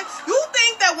spirit, you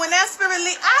think that when that spirit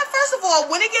first of all,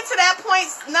 when it gets to that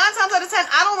point, 9 times out of 10,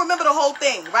 I don't remember the whole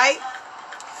thing, right?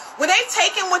 When they've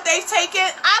taken what they've taken,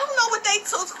 I don't know what they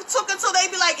took until they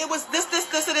be like, it was this,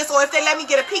 or this, or if they let me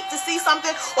get a peek to see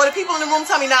something, or the people in the room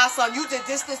tell me, nah, son, you did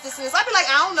this, and this. I'd be like,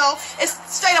 I don't know. It's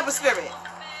straight up a spirit.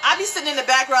 I'd be sitting in the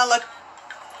background like,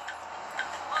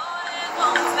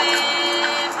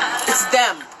 it's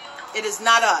them. It is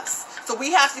not us. So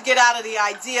we have to get out of the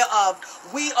idea of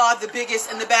we are the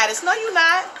biggest and the baddest. No, you're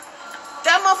not.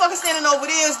 That motherfucker standing over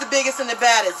there is the biggest and the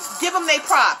baddest. Give them their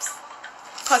props.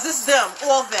 Because it's them,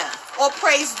 all them. All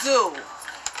praise due.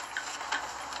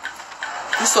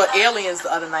 You saw aliens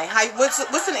the other night. What's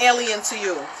an alien to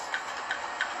you?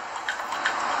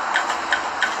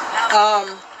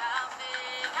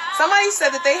 Somebody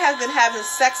said that they have been having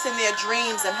sex in their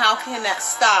dreams, and how can that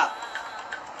stop?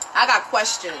 I got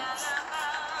questions.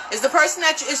 Is it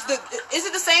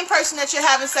the same person that you're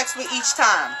having sex with each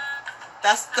time?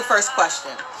 That's the first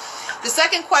question. The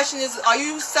second question is, are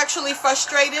you sexually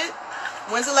frustrated?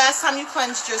 When's the last time you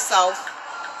cleansed yourself?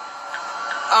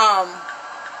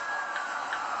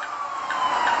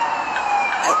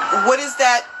 What is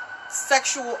that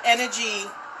sexual energy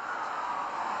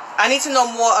I need to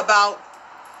know more about...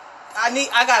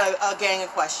 I got a gang of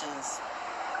questions.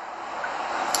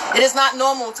 It is not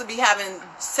normal to be having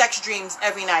sex dreams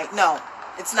every night. No,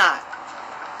 it's not.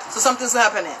 So something's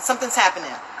happening. Something's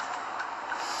happening.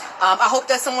 I hope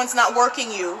that someone's not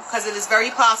working you, because it is very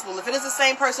possible. If it is the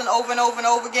same person over and over and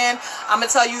over again, I'm going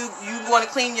to tell you, you want to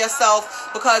clean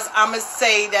yourself, because I'm going to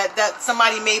say that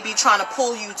somebody may be trying to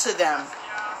pull you to them.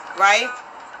 Right?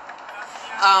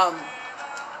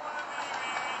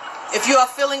 If you are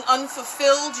feeling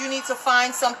unfulfilled, you need to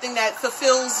find something that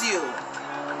fulfills you.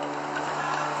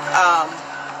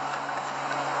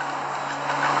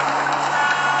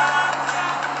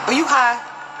 Were you high?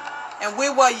 And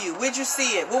where were you? Where'd you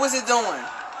see it? What was it doing?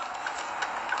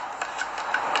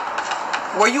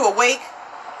 Were you awake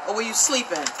or were you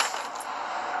sleeping?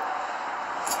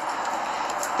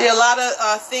 There are a lot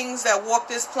of things that walk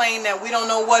this plane that we don't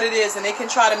know what it is, and they can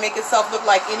try to make itself look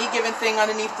like any given thing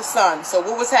underneath the sun. So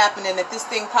what was happening that this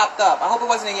thing popped up? I hope it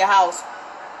wasn't in your house.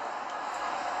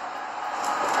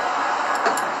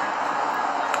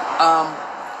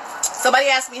 Somebody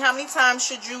asked me, how many times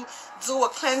should you do a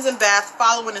cleansing bath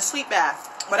following a sweet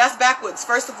bath? Well, that's backwards.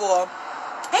 First of all,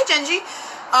 hey Genji,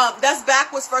 that's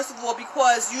backwards first of all,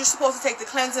 because you're supposed to take the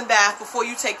cleansing bath before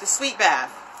you take the sweet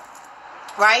bath.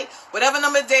 Right? Whatever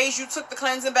number of days you took the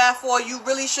cleansing bath for, you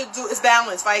really should do is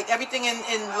balanced, right? Everything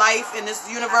in life, in this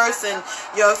universe, and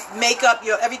your makeup,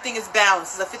 everything is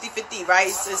balanced. It's a 50-50, right?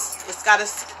 It's got to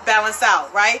balance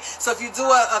out, right? So if you do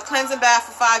a cleansing bath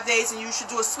for 5 days, and you should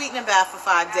do a sweetening bath for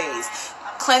 5 days.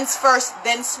 Cleanse first,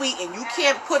 then sweeten. You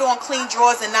can't put on clean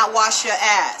drawers and not wash your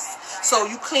ass. So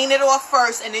you clean it off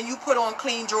first, and then you put on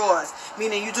clean drawers.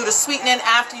 Meaning you do the sweetening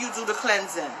after you do the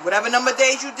cleansing. Whatever number of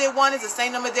days you did one is the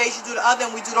same number of days you do the other,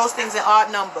 and we do those things in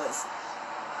odd numbers.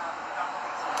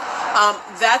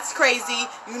 That's crazy.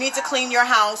 You need to clean your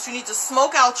house. You need to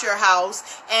smoke out your house.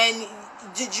 And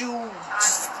did you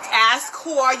ask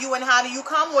who are you and how do you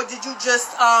come? Or did you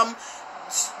just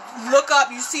look up,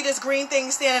 you see this green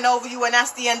thing standing over you, and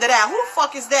that's the end of that? Who the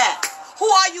fuck is that? Who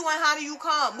are you and how do you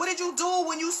come? What did you do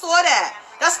when you saw that?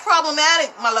 That's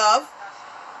problematic, my love.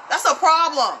 That's a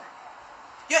problem.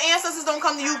 Your ancestors don't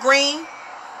come to you green.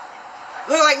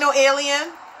 Look like no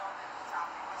alien.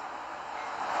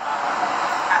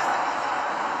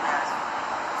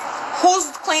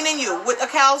 Who's cleaning you with a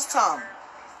cow's tongue?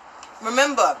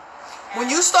 Remember, when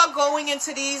you start going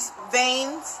into these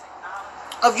veins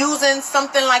of using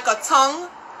something like a tongue,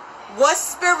 what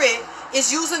spirit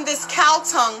is using this cow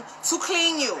tongue to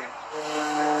clean you?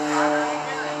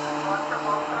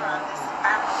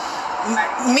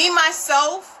 Me,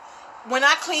 myself, when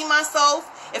I clean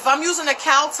myself, if I'm using a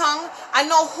cow tongue, I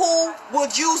know who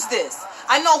would use this.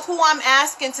 I know who I'm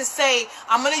asking to say,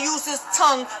 I'm going to use this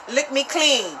tongue, lick me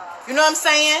clean. You know what I'm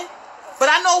saying? But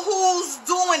I know who's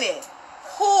doing it.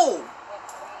 Who?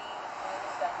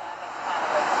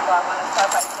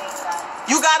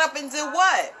 You got up and did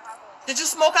what? Did you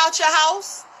smoke out your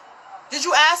house? Did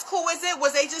you ask who is it?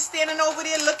 Was they just standing over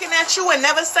there looking at you and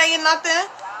never saying nothing?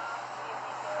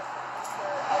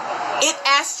 It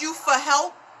asked you for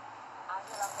help?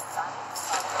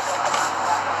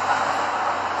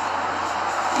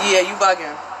 Yeah, you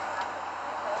bugging.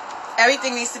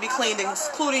 Everything needs to be cleaned,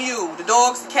 including you. The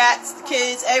dogs, the cats, the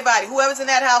kids, everybody. Whoever's in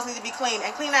that house needs to be cleaned.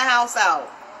 And clean that house out.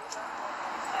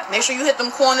 Make sure you hit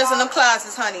them corners and them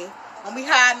closets, honey. Don't be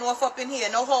hiding off up in here.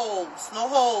 No holes. No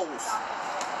holes.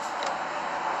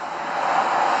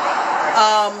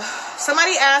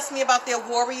 Somebody asked me about their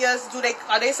warriors.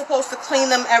 Are they supposed to clean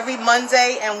them every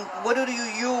Monday? And what do you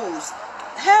use?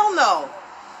 Hell no.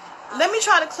 Let me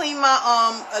try to clean my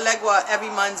Elegua every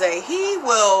Monday. He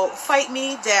will fight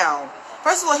me down.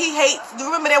 First of all, he hates.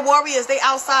 Remember, they're warriors. They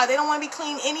outside. They don't want to be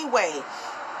clean anyway.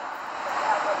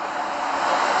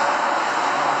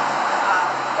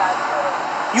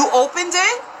 You opened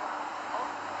it?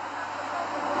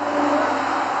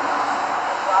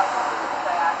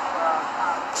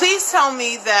 Please tell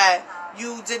me that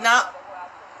you did not,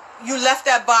 you left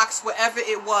that box wherever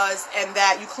it was and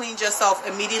that you cleaned yourself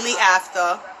immediately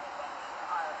after.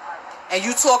 And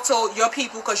you talked to your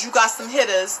people because you got some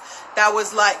hitters that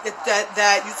was like,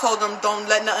 that you told them don't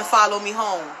let nothing follow me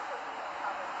home.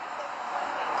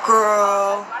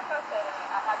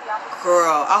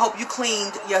 Girl, I hope you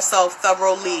cleaned yourself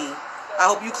thoroughly. I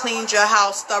hope you cleaned your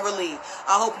house thoroughly.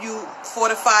 I hope you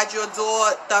fortified your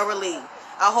door thoroughly.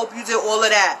 I hope you did all of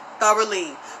that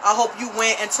thoroughly. I hope you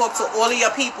went and talked to all of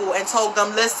your people and told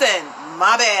them, listen,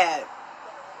 my bad.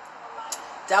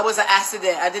 That was an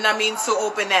accident. I did not mean to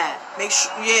open that. Make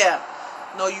sure, yeah.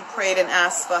 No, you prayed and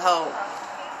asked for help.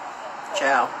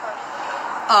 Ciao.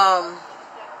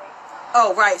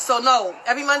 Oh, right. So, no.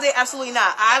 Every Monday, absolutely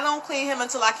not. I don't clean him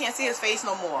until I can't see his face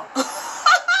no more.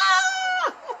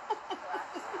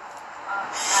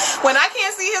 When I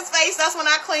can't see his face, that's when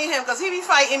I clean him, because he be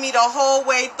fighting me the whole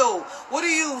way through. What do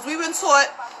you use? We've been taught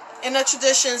in the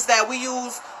traditions that we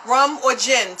use rum or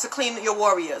gin to clean your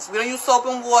warriors. We don't use soap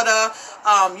and water.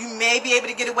 You may be able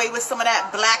to get away with some of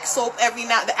that black soap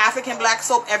the African black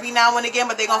soap every now and again,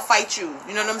 but they're going to fight you.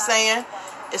 You know what I'm saying?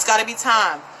 It's got to be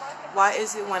time. Why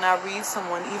is it when I read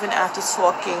someone, even after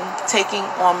taking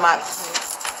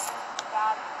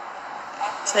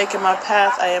my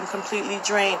path, I am completely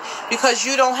drained? Because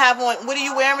you don't have on, what are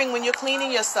you wearing when you're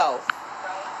cleaning yourself?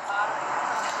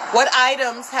 What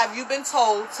items have you been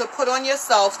told to put on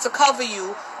yourself to cover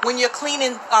you when you're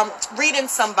cleaning, reading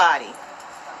somebody?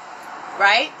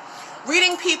 Right?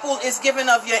 Reading people is giving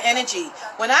of your energy.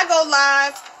 When I go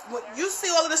live, you see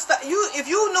all of the stuff. If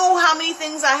you knew how many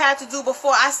things I had to do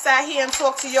before I sat here and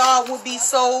talked to y'all,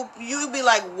 you'd be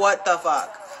like, what the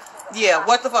fuck? Yeah,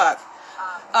 what the fuck?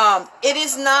 It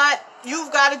is not,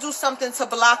 you've got to do something to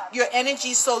block your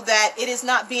energy so that it is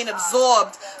not being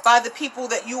absorbed by the people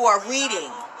that you are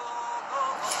reading.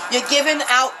 You're giving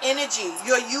out energy.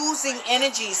 You're using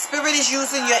energy. Spirit is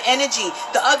using your energy.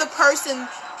 The other person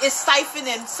is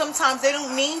siphoning. Sometimes they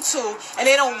don't mean to and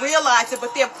they don't realize it,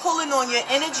 but they're pulling on your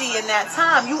energy in that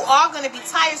time. You are going to be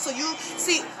tired. So you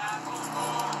see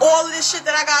all of this shit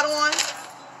that I got on.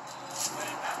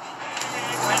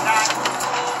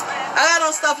 I got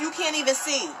on stuff you can't even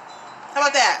see. How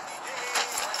about that?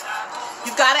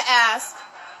 You've got to ask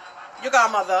your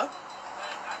godmother,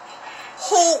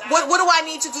 what do I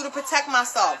need to do to protect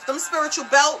myself? Them spiritual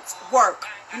belts work.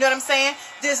 You know what I'm saying?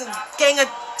 There's a gang of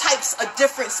types of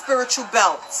different spiritual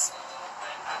belts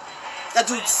that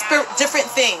do different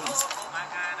things.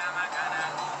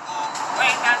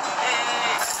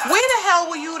 Where the hell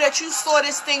were you that you saw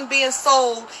this thing being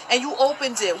sold and you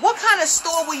opened it? What kind of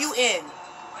store were you in?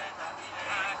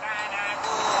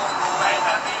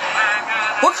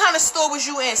 What kind of store was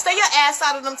you in? Stay your ass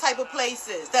out of them type of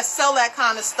places that sell that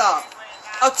kind of stuff.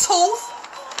 A tooth?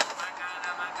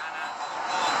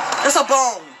 It's a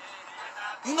bone.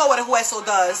 You know what a hueso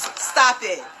does. Stop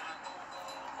it.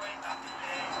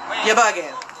 You're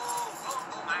bugging.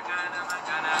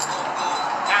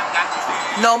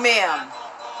 No, ma'am.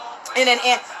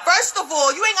 First of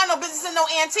all, you ain't got no business in no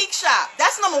antique shop.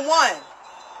 That's number one.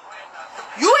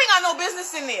 You ain't got no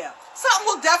business in there. Something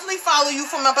will definitely follow you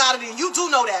from up out of there. You do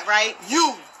know that, right?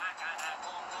 You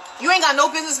ain't got no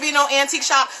business being no antique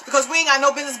shop, because we ain't got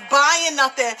no business buying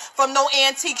nothing from no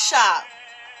antique shop.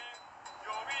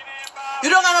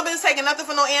 You don't got no business taking nothing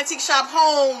from no antique shop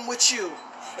home with you.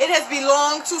 It has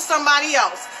belonged to somebody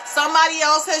else. Somebody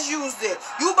else has used it.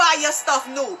 You buy your stuff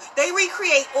new. They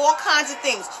recreate all kinds of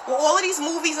things. With all of these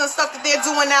movies and stuff that they're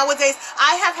doing nowadays,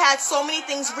 I have had so many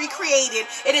things recreated.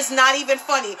 It is not even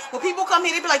funny. When people come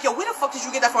here, they be like, yo, where the fuck did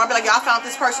you get that from? I be like, yo, I found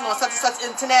this person on such and such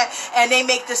internet, and they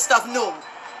make this stuff new.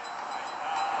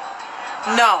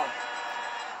 No.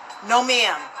 No,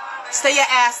 ma'am. Stay your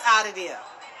ass out of there.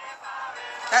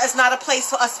 That is not a place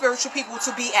for us spiritual people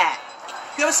to be at.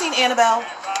 You ever seen Annabelle?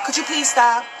 Could you please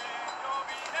stop?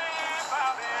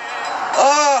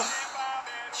 Oh,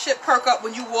 shit perk up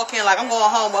when you walk in like, I'm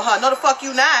going home with her. No, the fuck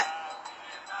you not.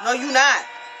 No, you not.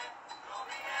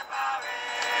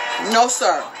 No,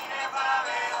 sir.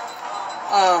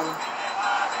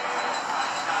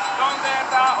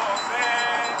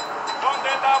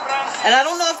 And I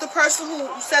don't know if the person who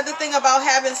said the thing about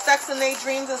having sex in their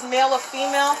dreams is male or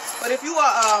female, but if you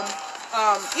are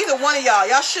either one of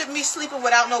y'all shouldn't be sleeping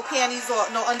without no panties or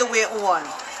no underwear on,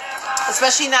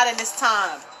 especially not in this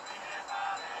time.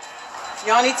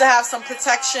 Y'all need to have some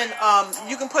protection.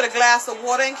 You can put a glass of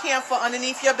water and camphor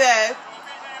underneath your bed.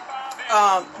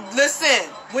 Listen,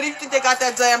 where do you think they got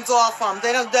that damn doll from?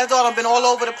 That doll have been all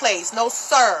over the place. No,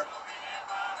 sir.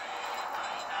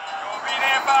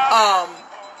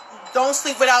 Don't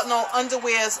sleep without no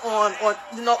underwears on,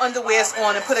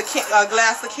 and put a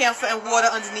glass of camphor and water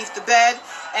underneath the bed.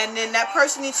 And then that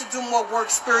person needs to do more work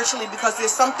spiritually, because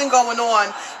there's something going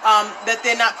on that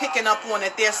they're not picking up on,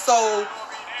 that they're so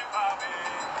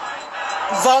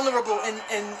vulnerable in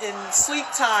sleep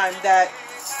time that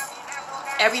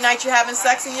every night you're having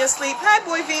sex in your sleep. Hi,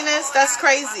 boy Venus. That's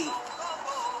crazy.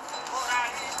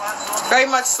 Very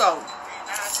much so.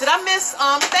 Did I miss,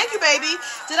 thank you, baby.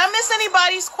 Did I miss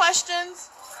anybody's questions?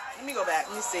 Let me go back.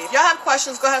 Let me see. If y'all have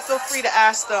questions, go ahead. Feel free to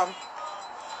ask them.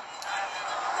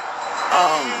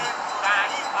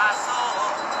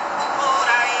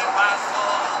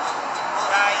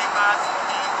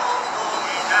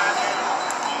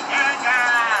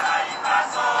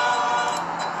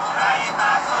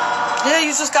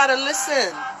 you just gotta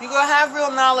listen. You're gonna have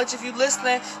real knowledge if you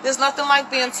listening. There's nothing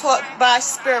like being taught by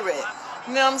spirit.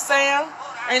 You know what I'm saying?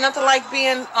 Ain't nothing like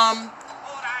being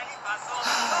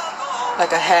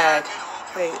like a hag.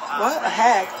 Wait, what? A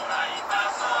hag?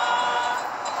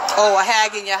 Oh, a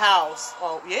hag in your house.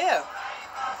 Oh, yeah.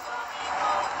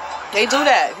 They do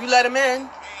that. If you let them in, you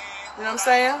know what I'm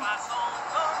saying?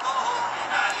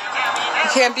 You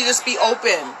can't just be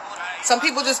open. Some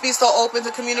people just be so open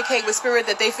to communicate with spirit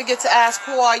that they forget to ask,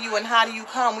 who are you and how do you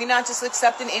come? We're not just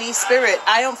accepting any spirit.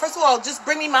 First of all, just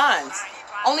bring me minds.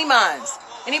 Only minds.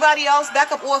 Anybody else,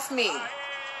 back up off me.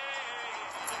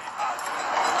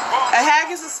 A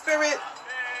hag is a spirit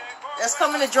that's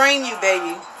coming to drain you,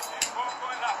 baby.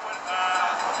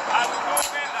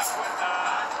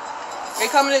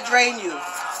 They're coming to drain you.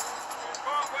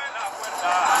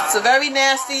 It's a very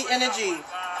nasty energy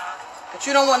that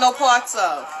you don't want no parts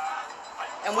of.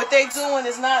 And what they're doing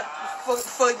is not for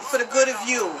the good of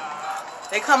you.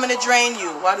 They're coming to drain you.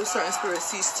 Why do certain spirits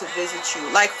cease to visit you?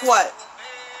 Like what?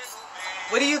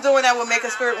 What are you doing that will make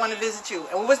a spirit want to visit you?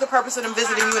 And what was the purpose of them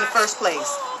visiting you in the first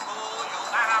place?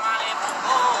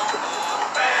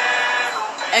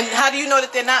 And how do you know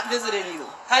that they're not visiting you?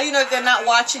 How do you know that they're not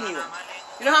watching you?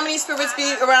 You know how many spirits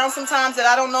be around sometimes that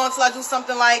I don't know until I do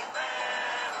something like...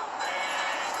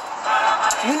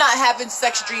 You're not having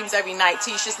sex dreams every night,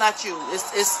 Tish. It's not you.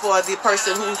 It's for the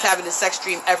person who's having a sex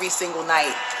dream every single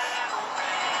night.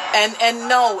 And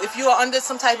no, if you are under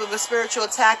some type of a spiritual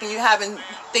attack and you're having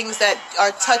things that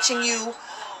are touching you,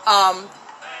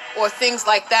 or things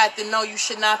like that, then no, you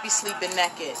should not be sleeping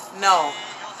naked. No.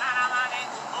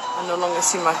 I no longer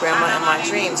see my grandma in my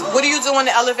dreams. What are you doing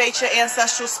to elevate your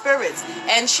ancestral spirits?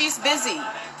 And she's busy,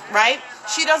 right?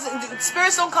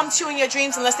 Spirits don't come to you in your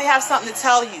dreams unless they have something to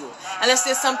tell you. Unless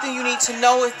there's something you need to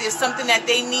know, if there's something that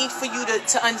they need for you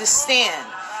to understand.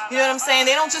 You know what I'm saying?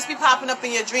 They don't just be popping up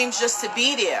in your dreams just to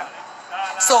be there.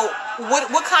 So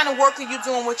what kind of work are you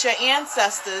doing with your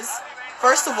ancestors,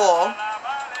 first of all?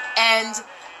 And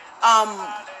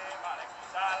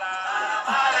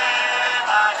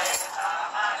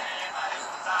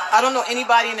I don't know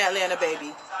anybody in Atlanta,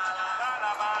 baby.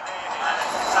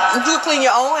 You do clean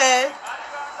your own head.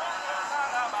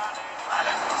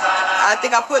 I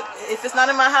think if it's not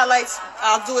in my highlights,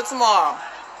 I'll do it tomorrow.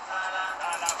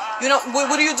 You know,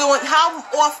 what are you doing? How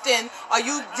often are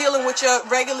you dealing with your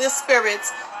regular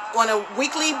spirits on a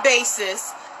weekly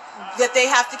basis that they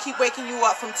have to keep waking you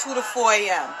up from 2 to 4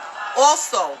 a.m.?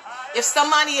 Also, if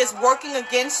somebody is working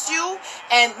against you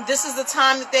and this is the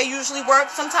time that they usually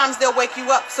work, sometimes they'll wake you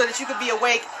up so that you could be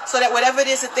awake, so that whatever it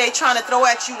is that they're trying to throw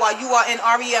at you while you are in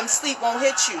REM sleep won't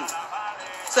hit you.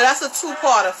 So that's a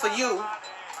two-parter for you.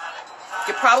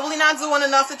 You're probably not doing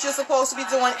enough that you're supposed to be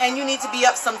doing, and you need to be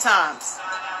up sometimes.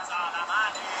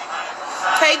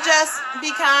 Hey Jess,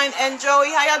 Be Kind, and Joey,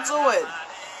 how y'all doing?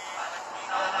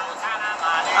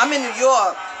 I'm in New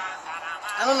York.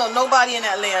 I don't know nobody in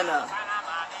Atlanta.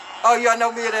 Oh, y'all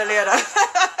know me in Atlanta.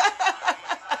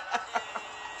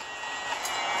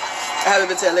 I haven't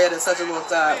been to Atlanta in such a long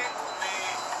time.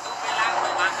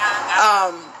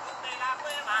 I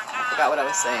forgot what I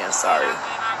was saying, sorry.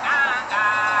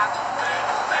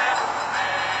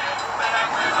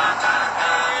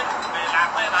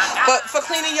 But for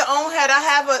cleaning your own head, I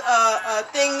have a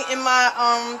thing in my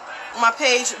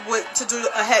page to do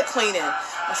a head cleaning.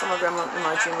 I saw my grandma in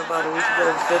my dream about a week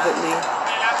ago vividly.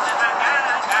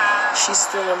 She's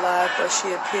still alive, but she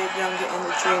appeared younger in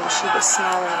the dream. She was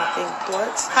smiling, I think,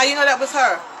 thoughts. How you know that was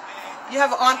her? You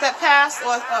have an aunt that passed?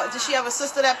 Or did she have a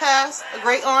sister that passed? A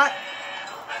great aunt?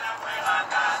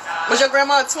 Was your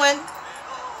grandma a twin?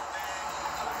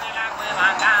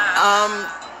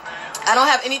 I don't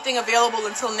have anything available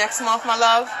until next month, my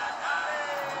love.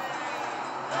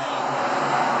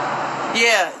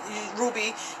 Yeah,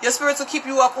 Ruby. Your spirits will keep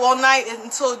you up all night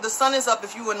until the sun is up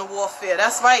if you in the warfare.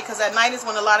 That's right, because at night is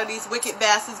when a lot of these wicked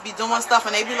bastards be doing stuff,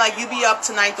 and they be like, you be up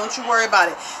tonight, don't you worry about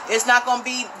it. It's not going to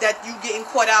be that you getting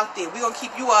caught out there. We're going to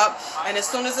keep you up, and as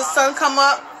soon as the sun come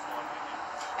up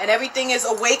and everything is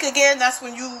awake again, that's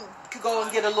when you could go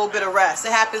and get a little bit of rest.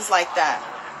 It happens like that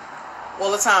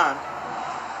all the time.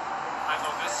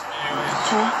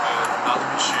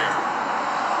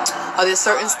 Are there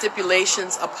certain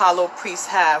stipulations Apollo priests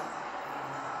have?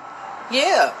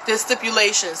 Yeah, there's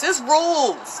stipulations. There's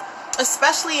rules,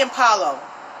 especially in Apollo.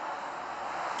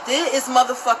 There is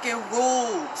motherfucking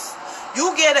rules.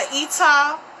 You get an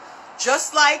Etar,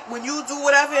 just like when you do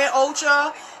whatever in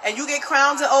Ocha, and you get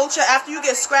crowned in Ocha, after you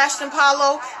get scratched in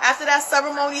Palo, after that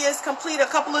ceremony is complete, a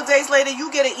couple of days later, you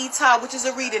get an Etar, which is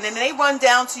a reading, and they run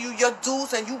down to you your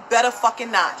dues, and you better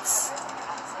fucking not.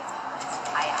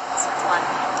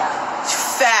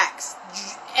 facts,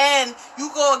 and you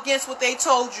go against what they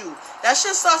told you, that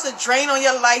shit starts to drain on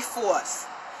your life force.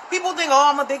 People think,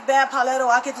 oh, I'm a big bad Paletto,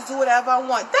 I get to do whatever I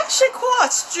want. That shit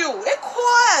costs you. It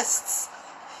costs.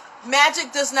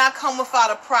 Magic does not come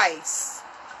without a price.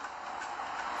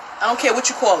 I don't care what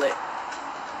you call it.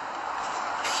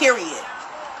 Period.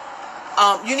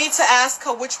 You need to ask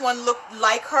her which one looked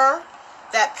like her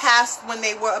that passed when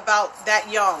they were about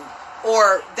that young,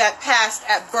 or that passed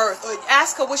at birth. Or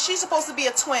ask her, was she supposed to be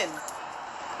a twin?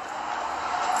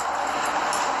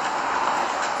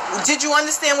 Did you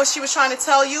understand what she was trying to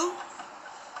tell you?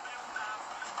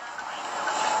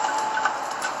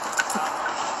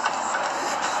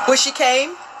 When she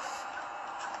came?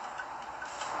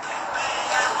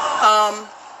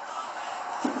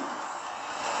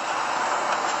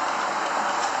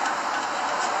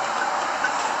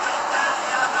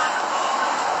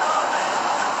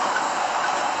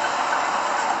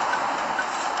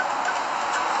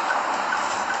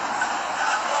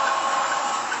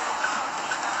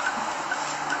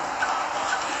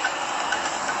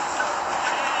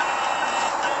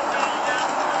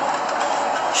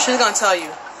 She's gonna tell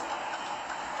you.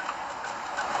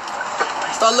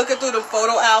 Start looking through the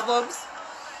photo albums.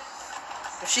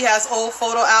 If she has old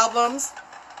photo albums,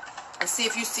 and see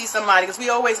if you see somebody, because we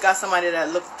always got somebody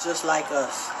that looks just like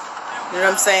us. You know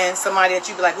what I'm saying? Somebody that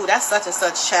you be like, ooh, that's such and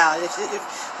such child. If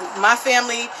my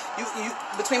family, you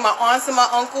between my aunts and my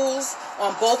uncles,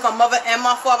 on both my mother and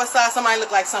my father's side, somebody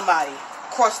look like somebody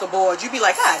across the board. You be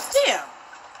like, God damn,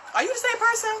 are you the same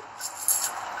person?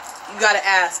 You gotta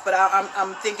ask, but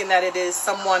I'm thinking that it is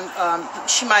someone.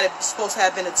 She might have supposed to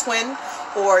have been a twin,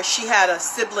 or she had a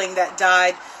sibling that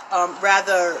died.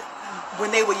 Rather,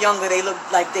 when they were younger, they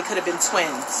looked like they could have been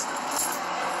twins.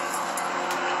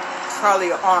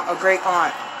 Probably a great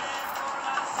aunt.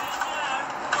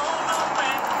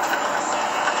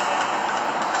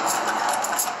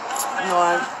 No,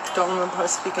 I don't remember her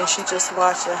speaking. She just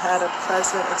watched it, had a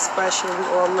pleasant expression. We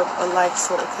all look alike,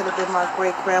 so it could have been my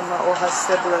great-grandma or her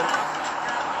sibling.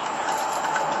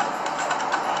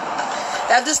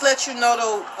 That just lets you know,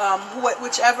 though,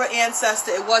 whichever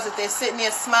ancestor it was, if they're sitting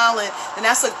there smiling, then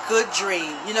that's a good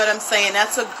dream. You know what I'm saying?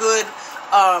 That's a good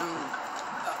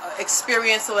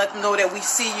experience to let them know that we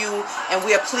see you and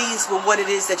we are pleased with what it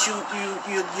is that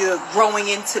you're growing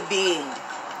into being.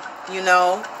 You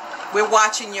know? We're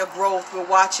watching your growth. We're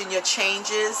watching your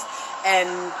changes. And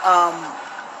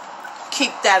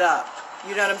keep that up.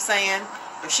 You know what I'm saying?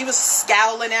 If she was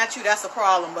scowling at you, that's a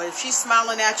problem. But if she's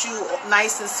smiling at you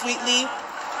nice and sweetly,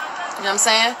 you know what I'm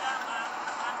saying?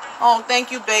 Oh, thank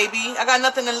you, baby. I got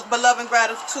nothing but love and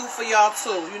gratitude for y'all,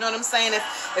 too. You know what I'm saying?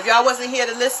 If y'all wasn't here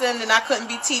to listen, then I couldn't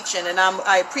be teaching. And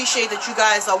I appreciate that you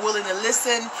guys are willing to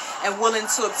listen and willing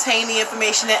to obtain the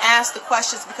information and ask the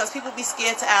questions, because people be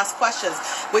scared to ask questions,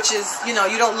 which is, you know,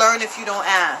 you don't learn if you don't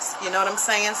ask. You know what I'm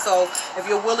saying? So if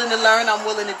you're willing to learn, I'm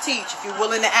willing to teach. If you're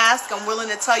willing to ask, I'm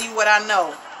willing to tell you what I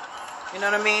know. You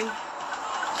know what I mean?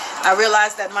 I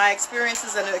realize that my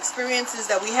experiences and the experiences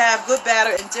that we have, good, bad,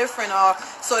 or indifferent, are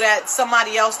so that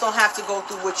somebody else don't have to go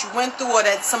through what you went through, or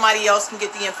that somebody else can get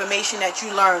the information that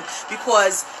you learned,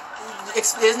 because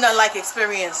there's nothing like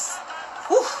experience.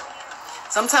 Whew.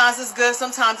 Sometimes it's good,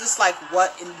 sometimes it's like, what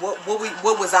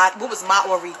was my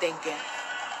Ori thinking?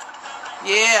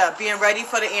 Yeah, being ready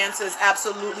for the answer is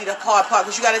absolutely the hard part,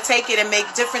 because you got to take it and make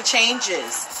different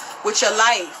changes with your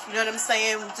life. You know what I'm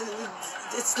saying?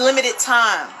 It's limited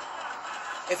time.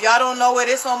 If y'all don't know it,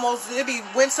 it'll be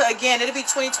winter again. It'll be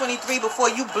 2023 before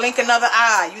you blink another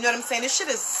eye. You know what I'm saying? This shit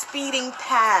is speeding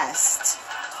past.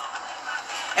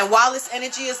 And while this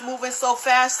energy is moving so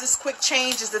fast, this quick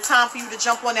change is the time for you to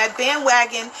jump on that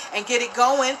bandwagon and get it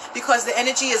going, because the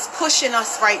energy is pushing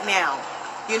us right now.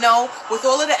 You know, with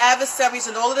all of the adversaries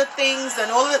and all of the things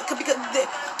and all of the, because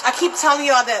I keep telling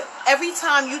y'all that every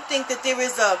time you think that there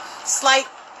is a slight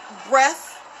breath,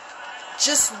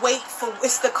 just wait for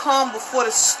it's the calm before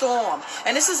the storm.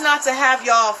 And this is not to have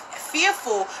y'all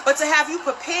fearful, but to have you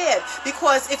prepared.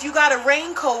 Because if you got a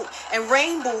raincoat and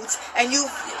rain boots and you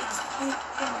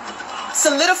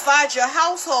solidified your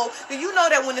household, then you know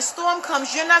that when the storm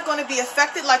comes, you're not going to be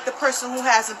affected like the person who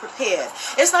hasn't prepared.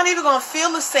 It's not even going to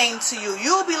feel the same to you.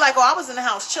 You'll be like, oh, I was in the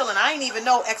house chilling, I ain't even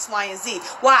know X, Y, and Z.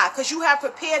 Why? Because you have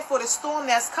prepared for the storm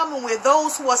that's coming, where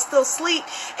those who are still asleep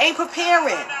ain't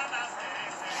preparing.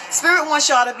 Spirit wants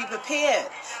y'all to be prepared.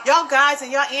 Y'all guides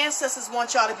and your ancestors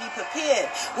want y'all to be prepared.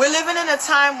 We're living in a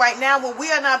time right now where we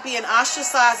are not being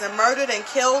ostracized and murdered and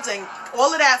killed and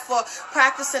all of that for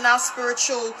practicing our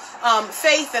spiritual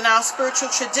faith and our spiritual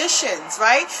traditions,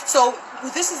 right? So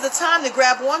this is the time to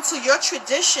grab onto your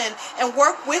tradition and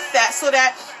work with that so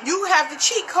that you have the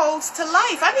cheat codes to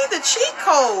life. I need the cheat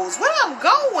codes. Where I'm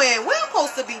going, where I'm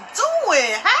supposed to be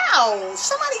doing, how?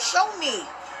 Somebody show me.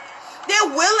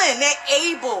 They're willing, they're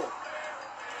able.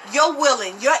 You're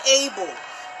willing, you're able.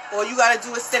 All you got to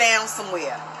do is sit down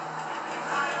somewhere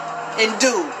and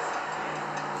do.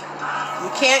 You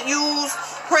can't use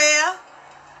prayer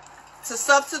to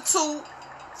substitute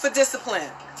for discipline.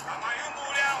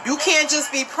 You can't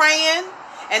just be praying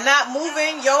and not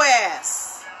moving your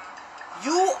ass.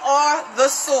 You are the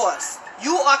source.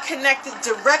 You are connected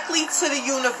directly to the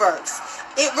universe.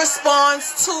 It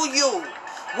responds to you.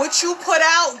 What you put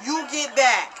out, you get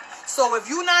back. So if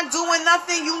you're not doing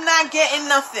nothing, you're not getting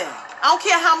nothing. I don't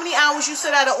care how many hours you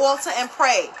sit at an altar and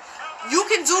pray. You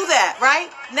can do that, right?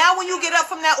 Now when you get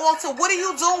up from that altar, what are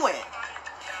you doing?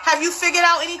 Have you figured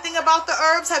out anything about the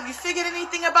herbs? Have you figured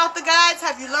anything about the guides?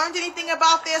 Have you learned anything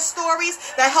about their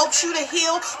stories that helps you to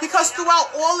heal? Because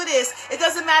throughout all of this, it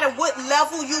doesn't matter what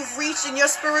level you've reached in your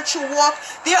spiritual walk,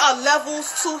 there are levels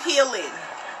to healing.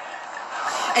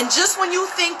 And just when you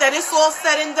think that it's all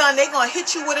said and done, they're going to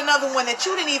hit you with another one that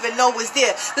you didn't even know was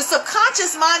there. The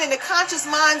subconscious mind and the conscious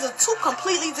minds are two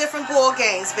completely different ball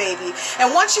games, baby. And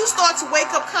once you start to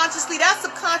wake up consciously, that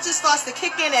subconscious starts to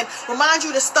kick in and remind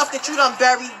you the stuff that you done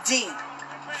buried deep.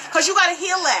 Because you got to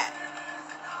heal that.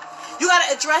 You got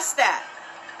to address that.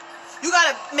 You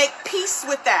got to make peace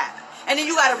with that. And then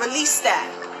you got to release that.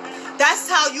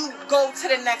 That's how you go to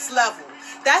the next level.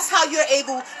 That's how you're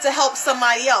able to help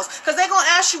somebody else. Because they're going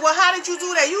to ask you, well, how did you do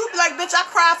that? You be like, bitch, I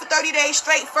cried for 30 days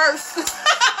straight first.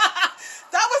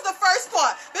 That was the first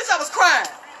part. Bitch, I was crying.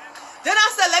 Then I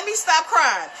said, let me stop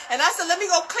crying. And I said, let me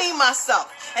go clean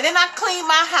myself. And then I cleaned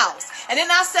my house. And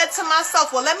then I said to myself,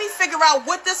 well, let me figure out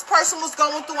what this person was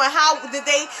going through and how did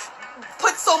they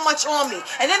put so much on me.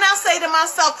 And then I say to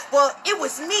myself, well, it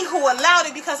was me who allowed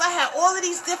it because I had all of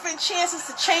these different chances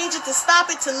to change it, to stop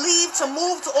it, to leave, to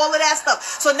move, to all of that stuff.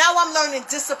 So now I'm learning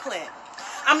discipline.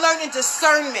 I'm learning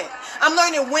discernment. I'm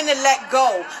learning when to let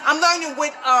go. I'm learning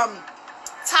what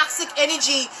toxic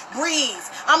energy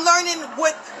breeds. I'm learning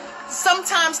what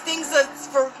sometimes things are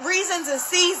for reasons and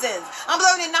seasons. I'm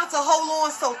learning not to hold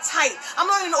on so tight. I'm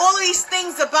learning all of these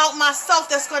things about myself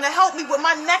that's going to help me with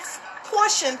my next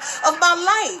portion of my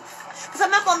life, because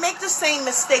I'm not going to make the same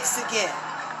mistakes again.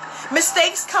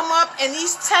 Mistakes come up and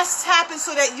these tests happen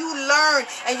so that you learn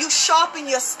and you sharpen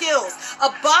your skills. A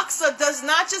boxer does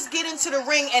not just get into the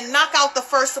ring and knock out the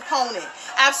first opponent.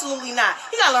 Absolutely not.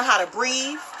 He got to learn how to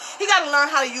breathe. He got to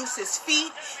learn how to use his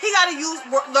feet. He got to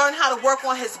learn how to work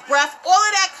on his breath. All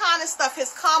of that kind of stuff.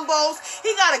 His combos.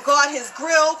 He got to guard his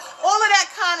grill. All of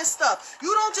that kind of stuff.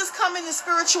 You don't just come into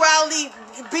spirituality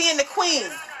being the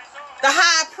queen. The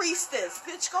high priestess.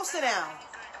 Bitch, go sit down.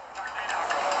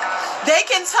 They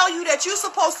can tell you that you're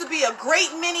supposed to be a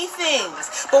great many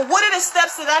things. But what are the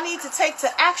steps that I need to take to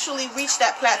actually reach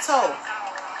that plateau?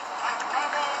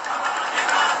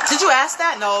 Did you ask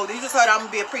that? No, you just heard I'm going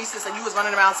to be a priestess and you was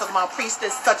running around talking about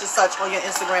priestess such and such on your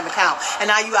Instagram account. And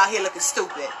now you out here looking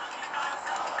stupid.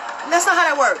 And that's not how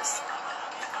that works.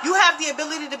 You have the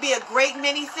ability to be a great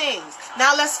many things.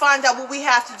 Now let's find out what we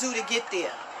have to do to get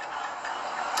there.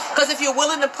 Because if you're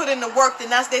willing to put in the work, then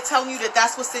they're telling you that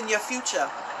that's what's in your future.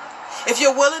 If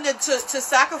you're willing to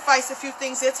sacrifice a few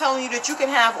things, they're telling you that you can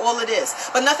have all of this.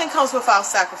 But nothing comes without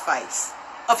sacrifice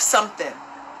of something.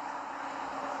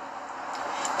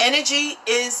 Energy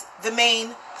is the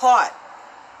main part.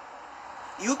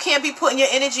 You can't be putting your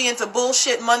energy into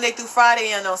bullshit Monday through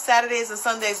Friday, and on Saturdays and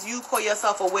Sundays you call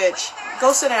yourself a witch.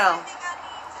 Go sit down.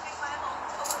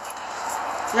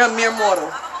 You're a mere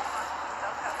mortal.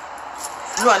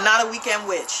 You are not a weekend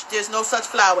witch. There's no such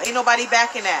flower. Ain't nobody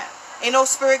backing that. Ain't no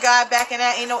spirit guide backing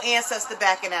that. Ain't no ancestor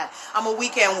backing that. I'm a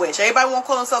weekend witch. Everybody want to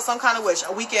call themselves some kind of witch.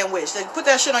 A weekend witch. Then put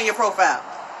that shit on your profile.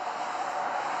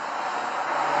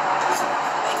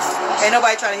 Ain't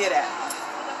nobody trying to hear that.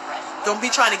 Don't be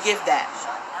trying to give that.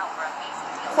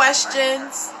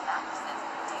 Questions?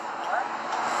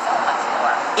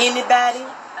 Anybody?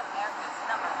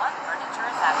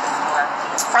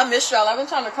 I miss y'all. I've been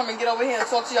trying to come and get over here and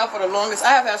talk to y'all for the longest.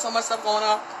 I have had so much stuff going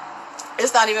on.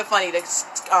 It's not even funny. The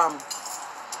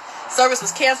service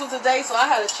was canceled today, so I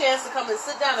had a chance to come and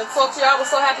sit down and talk to y'all. I was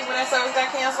so happy when that service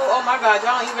got canceled. Oh my God,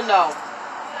 y'all don't even know.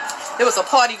 There was a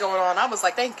party going on. I was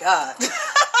like, thank God.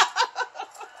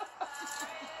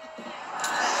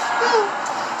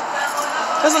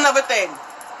 There's another thing.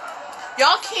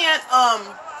 Y'all can't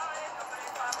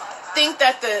think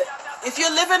that if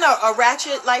you're living a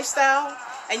ratchet lifestyle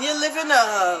and you're living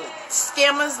a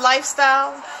scammer's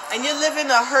lifestyle and you're living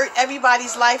a hurt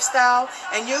everybody's lifestyle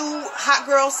and you hot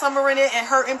girl summering it and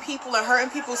hurting people and hurting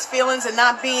people's feelings and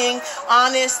not being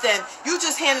honest, and you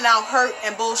just handing out hurt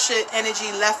and bullshit energy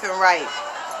left and right.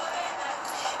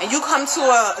 And you come to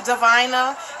a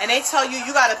diviner and they tell you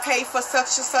you got to pay for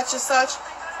such and such and such.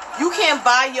 You can't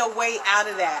buy your way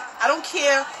out of that. I don't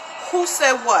care who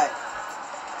said what.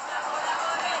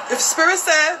 If Spirit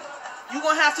said you're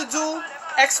going to have to do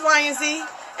X, Y, and Z,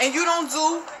 and you don't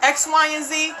do X, Y, and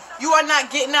Z, you are not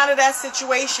getting out of that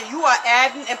situation. You are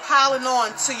adding and piling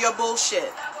on to your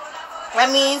bullshit.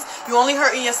 That means you're only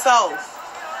hurting yourself.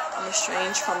 I'm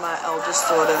estranged from my eldest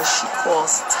daughter. She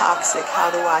calls toxic.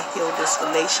 How do I heal this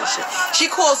relationship? She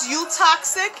calls you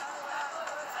toxic.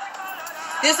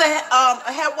 There's a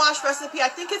head wash recipe. I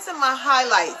think it's in my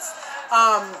highlights.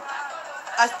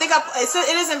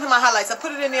 It is in my highlights. I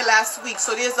put it in there last week.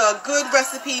 So there's a good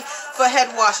recipe for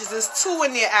head washes. There's two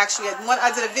in there actually. One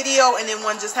I did a video, and then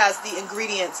one just has the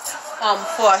ingredients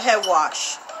for a head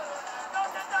wash.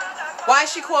 Why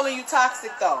is she calling you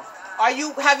toxic though?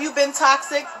 Have you been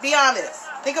toxic? Be honest.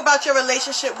 Think about your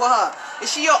relationship with her.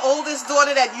 Is she your oldest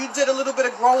daughter that you did a little bit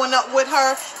of growing up with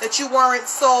her, that you weren't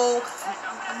so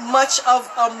much of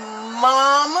a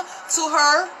mom to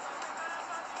her?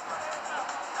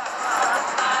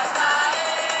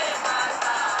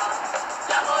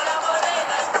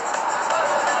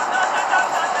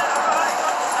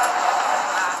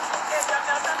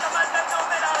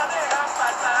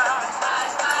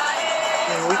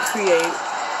 And we create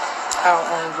our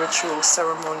own rituals,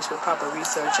 ceremonies with proper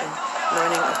research and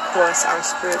learning. Of course, our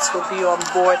spirits will be on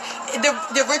board.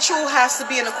 The ritual has to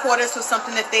be in accordance with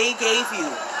something that they gave you.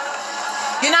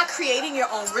 You're not creating your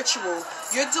own ritual.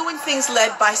 You're doing things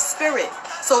led by spirit.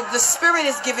 So the spirit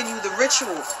is giving you the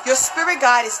ritual. Your spirit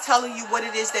guide is telling you what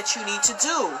it is that you need to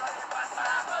do.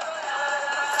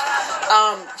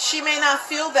 She may not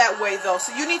feel that way though.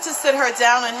 So you need to sit her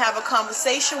down and have a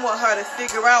conversation with her to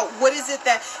figure out what is it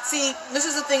that, see, this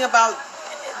is the thing about,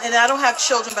 and I don't have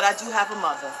children, but I do have a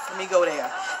mother. Let me go there.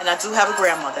 And I do have a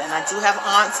grandmother, and I do have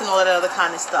aunts and all that other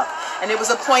kind of stuff. And there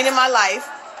was a point in my life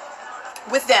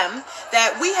with them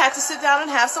that we had to sit down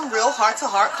and have some real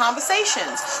heart-to-heart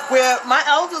conversations where my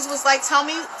elders was like, tell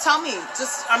me,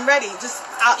 just, I'm ready, just,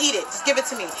 I'll eat it, just give it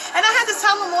to me. And I had to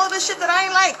tell them all the shit that I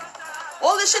ain't like.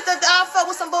 All this shit that I felt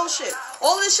was some bullshit.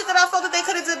 All this shit that I felt that they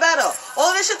could have did better.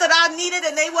 All this shit that I needed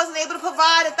and they wasn't able to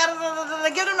provide.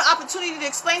 Give them the opportunity to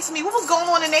explain to me what was going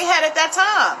on in their head at that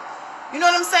time. You know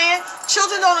what I'm saying?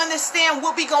 Children don't understand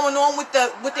what be going on with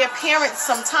their parents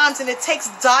sometimes, and it takes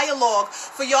dialogue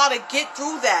for y'all to get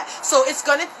through that. So it's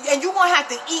gonna, and you're gonna have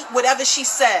to eat whatever she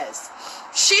says.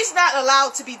 She's not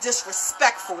allowed to be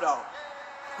disrespectful though,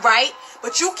 right?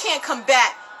 But you can't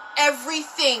combat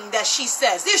everything that she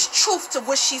says. There's truth to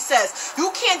what she says.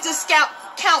 You can't discount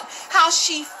how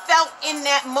she felt in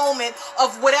that moment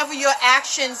of whatever your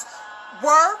actions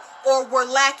were or were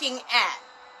lacking at.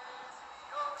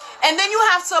 And then you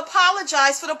have to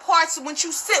apologize for the parts when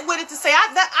you sit with it to say,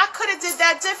 I could have did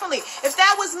that differently. If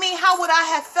that was me, how would I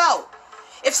have felt?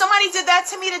 If somebody did that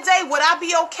to me today, would I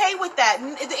be okay with that?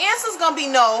 And the answer's going to be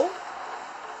no.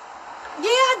 Yeah,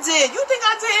 I did. You think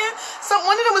I didn't?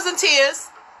 One of them was in tears.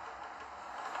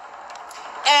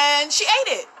 And she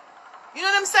ate it. You know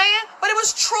what I'm saying? But it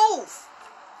was truth.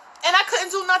 And I couldn't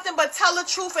do nothing but tell the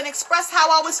truth and express how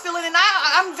I was feeling. And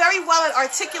I'm very well at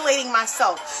articulating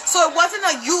myself. So it wasn't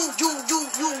a you.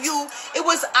 It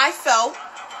was I felt.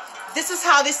 This is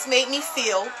how this made me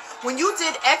feel. When you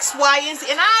did X, Y, and Z.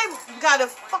 And I got a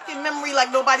fucking memory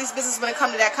like nobody's business when it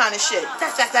comes to that kind of shit.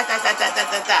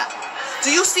 Do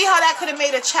you see how that could have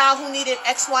made a child who needed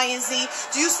X, Y, and Z?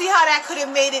 Do you see how that could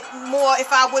have made it more if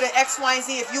I would have X, Y, and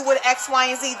Z, if you would have X, Y,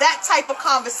 and Z? That type of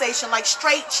conversation, like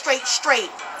straight.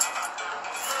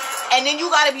 And then you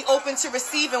got to be open to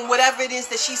receiving whatever it is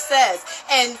that she says.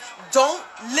 And don't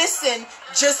listen,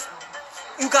 just,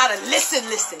 you got to listen.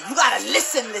 You got to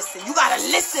listen. You got to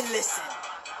listen.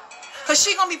 Because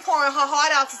she going to be pouring her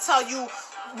heart out to tell you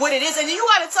what it is. And then you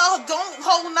got to tell her, don't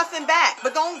hold nothing back.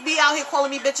 But don't be out here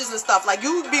calling me bitches and stuff. Like,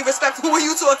 you be respectful when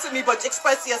you talk to me, but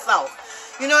express yourself.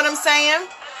 You know what I'm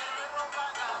saying?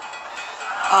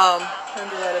 Turned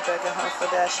the letter back at her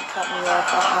for that. She cut me off.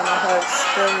 I honor her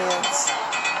experience.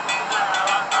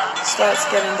 Starts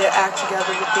getting their act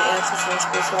together with the answers and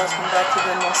spiritual has come back to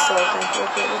them myself. Thank you.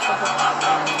 Okay, which one?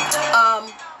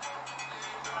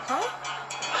 Huh?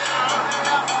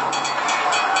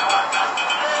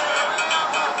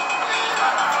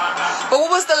 But what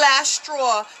was the last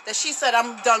straw far that she said,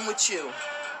 I'm done with you.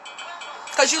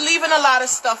 Because you're leaving a lot of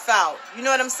stuff out. You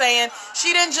know what I'm saying?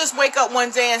 She didn't just wake up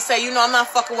one day and say, you know, I'm not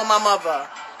fucking with my mother.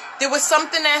 There was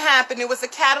something that happened. There was a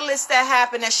catalyst that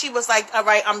happened that she was like, all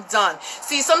right, I'm done.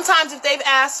 See, sometimes if they've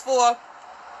asked for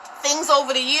things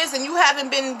over the years and you haven't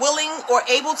been willing or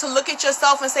able to look at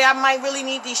yourself and say, I might really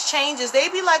need these changes, they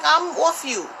be like, I'm off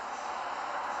you.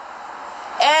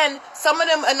 And some of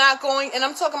them are not going, and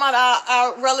I'm talking about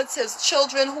our relatives,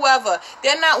 children, whoever.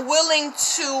 They're not willing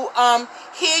to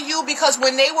hear you because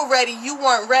when they were ready, you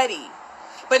weren't ready.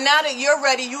 But now that you're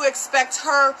ready, you expect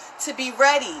her to be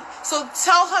ready. So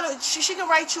tell her, she can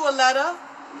write you a letter.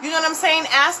 You know what I'm saying?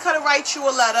 Ask her to write you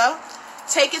a letter.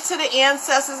 Take it to the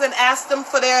ancestors and ask them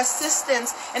for their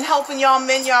assistance in helping y'all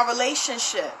mend your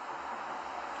relationship.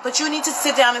 But you need to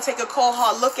sit down and take a cold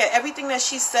hard look at everything that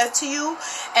she said to you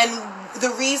and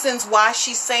the reasons why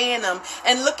she's saying them.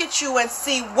 And look at you and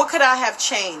see, what could I have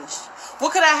changed?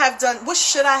 What could I have done? What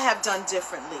should I have done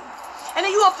differently? And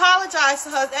then you apologize to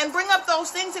her and bring up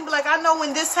those things and be like, I know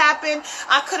when this happened,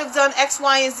 I could have done X,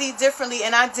 Y, and Z differently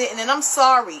and I didn't. And I'm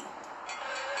sorry.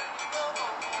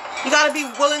 You got to be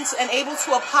willing to, and able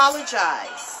to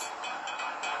apologize.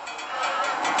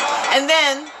 And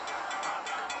then,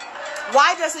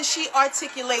 why doesn't she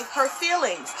articulate her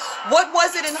feelings? What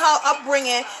was it in her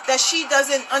upbringing that she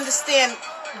doesn't understand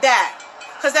that?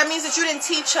 Because that means that you didn't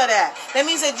teach her that. That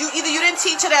means that either you didn't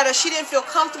teach her that, or she didn't feel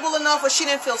comfortable enough, or she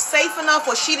didn't feel safe enough,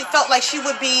 or she felt like she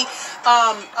would be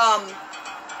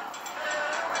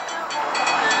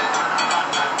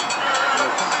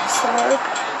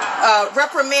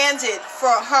reprimanded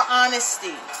for her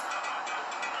honesty.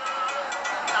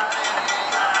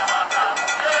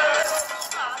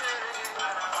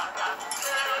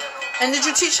 And did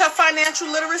you teach her financial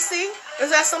literacy? Is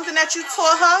that something that you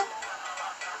taught her?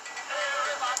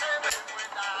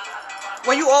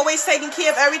 Were you always taking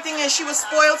care of everything and she was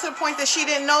spoiled to the point that she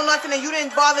didn't know nothing and you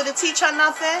didn't bother to teach her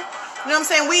nothing? You know what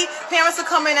I'm saying? Parents will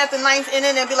come in at the 9th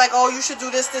inning and be like, oh, you should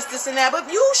do this, this, this, and that. But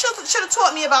you should have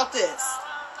taught me about this.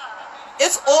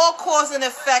 It's all cause and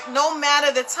effect, no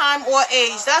matter the time or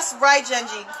age. That's right,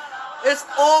 Genji. It's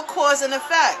all cause and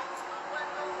effect.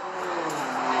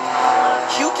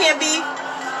 You can't be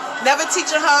never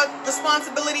teaching her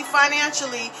responsibility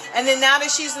financially, and then now that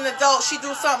she's an adult, she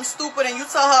do something stupid and you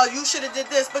tell her you should have did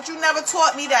this, but you never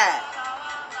taught me that.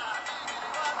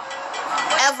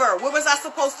 Ever. Where was I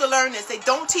supposed to learn this? They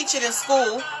don't teach it in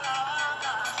school.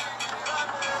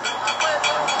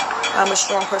 I'm a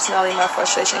strong personality. My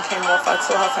frustration came off. I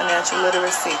taught her financial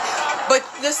literacy. But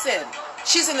listen,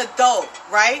 she's an adult,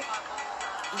 right?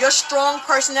 Your strong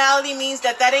personality means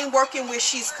that ain't working where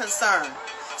she's concerned.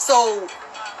 So,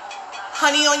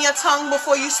 honey on your tongue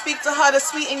before you speak to her to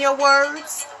sweeten your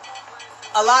words.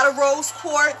 A lot of rose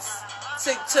quartz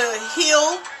to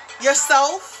heal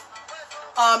yourself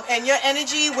and your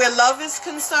energy where love is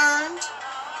concerned.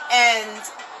 And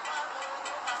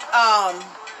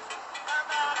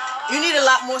you need a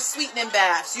lot more sweetening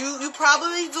baths. You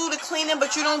probably do the cleaning,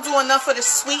 but you don't do enough of the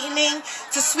sweetening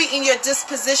to sweeten your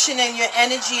disposition and your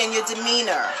energy and your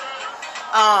demeanor.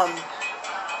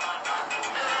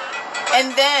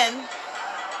 And then,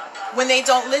 when they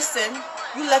don't listen,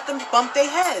 you let them bump their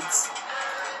heads.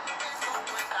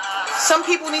 Some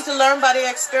people need to learn by their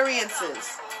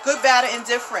experiences. Good, bad, or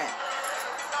indifferent.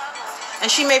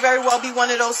 And she may very well be one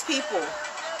of those people.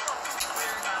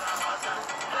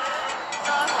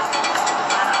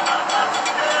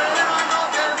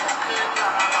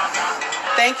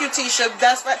 Thank you, Tisha.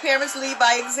 That's right. Parents lead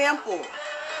by example.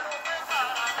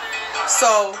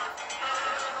 So,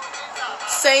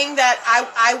 saying that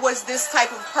I was this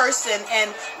type of person,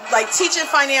 and like teaching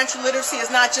financial literacy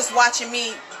is not just watching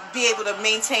me be able to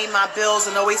maintain my bills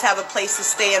and always have a place to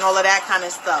stay and all of that kind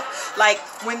of stuff. Like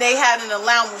when they had an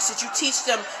allowance, did you teach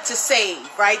them to save,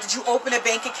 right? Did you open a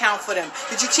bank account for them?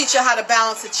 Did you teach her how to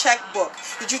balance a checkbook?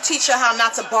 Did you teach her how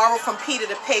not to borrow from Peter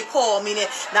to pay Paul? Meaning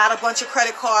not a bunch of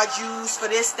credit cards used for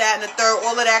this, that, and the third,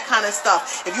 all of that kind of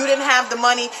stuff. If you didn't have the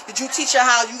money, did you teach her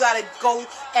how you got to go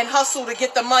and hustle to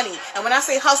get the money? And when I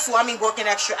say hustle, I mean working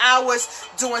extra hours,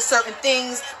 doing certain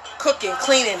things, cooking,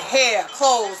 cleaning, hair,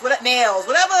 clothes, nails,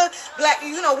 whatever black,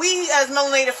 we as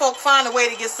melanated folk find a way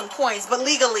to get some coins, but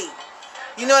legally.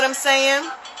 You know what I'm saying?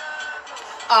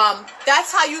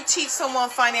 That's how you teach someone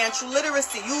financial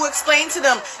literacy. You explain to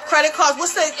them credit cards.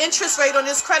 What's the interest rate on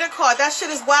this credit card? That shit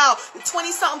is wild.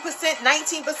 20-something%,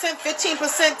 19%,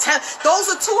 15%, 10. Those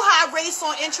are too high rates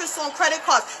on interest on credit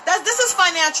cards. This is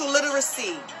financial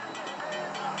literacy.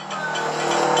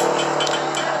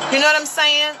 You know what I'm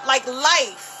saying? Like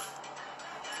life.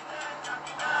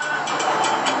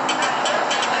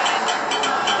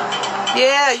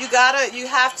 Yeah, you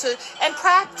have to, and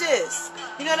practice.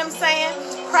 You know what I'm saying?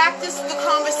 Practice the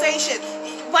conversation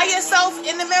by yourself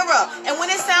in the mirror. And when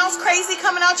it sounds crazy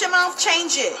coming out your mouth,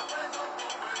 change it.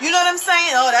 You know what I'm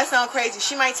saying? Oh, that sounds crazy.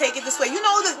 She might take it this way. You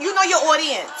know your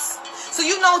audience. So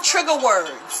you know trigger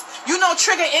words. You know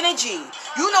trigger energy.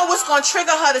 You know what's going to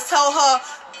trigger her to tell her,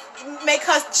 make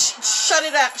her shut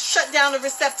down the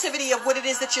receptivity of what it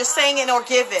is that you're saying or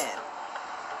giving.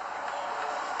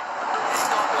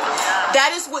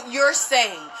 That is what you're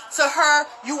saying. To her,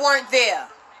 you weren't there.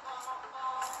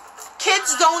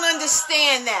 Kids don't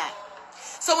understand that.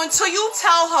 So until you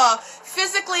tell her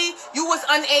physically you was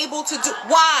unable to do,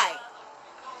 why?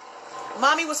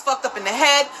 Mommy was fucked up in the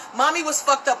head. Mommy was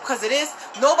fucked up because of this.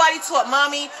 Nobody taught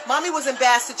mommy. Mommy was in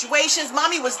bad situations.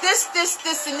 Mommy was this,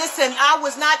 and this, and I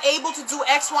was not able to do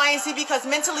X, Y, and Z because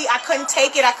mentally I couldn't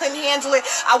take it. I couldn't handle it.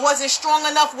 I wasn't strong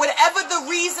enough. Whatever the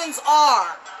reasons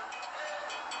are.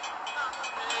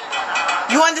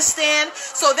 You understand?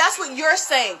 So that's what you're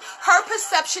saying. Her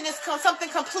perception is something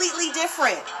completely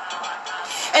different.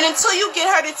 And until you get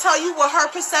her to tell you what her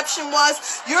perception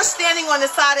was, you're standing on the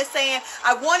side of saying,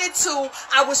 I wanted to,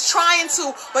 I was trying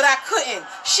to, but I couldn't.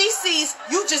 She sees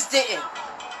you just didn't.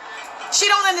 She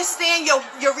don't understand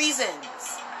your reasons.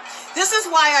 This is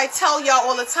why I tell y'all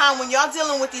all the time, when y'all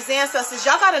dealing with these ancestors,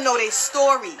 y'all got to know their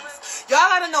stories. Y'all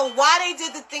got to know why they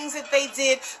did the things that they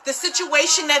did, the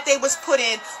situation that they was put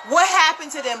in, what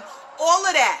happened to them, all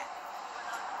of that.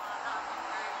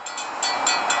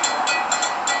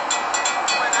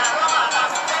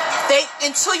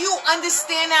 Until you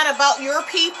understand that about your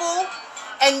people,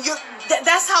 and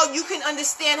that's how you can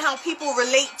understand how people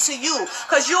relate to you.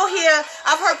 Because you'll hear,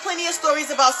 I've heard plenty of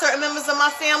stories about certain members of my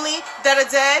family that are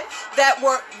dead that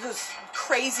were just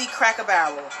crazy cracker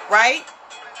barrel, right?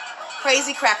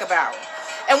 Crazy cracker barrel.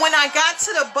 And when I got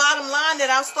to the bottom line,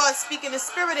 that I started speaking in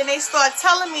spirit, and they start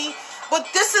telling me, but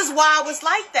this is why I was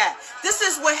like that. This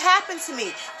is what happened to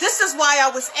me. This is why I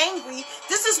was angry.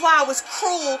 This is why I was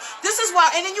cruel. This is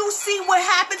why, and then you see what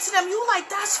happened to them. You like,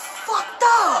 that's fucked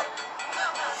up.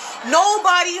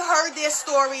 Nobody heard their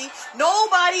story.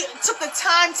 Nobody took the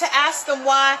time to ask them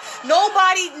why.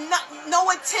 Nobody, no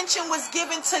attention was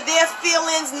given to their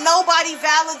feelings. Nobody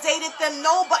validated them.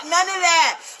 Nobody, none of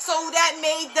that. So that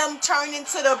made them turn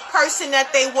into the person that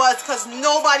they was, because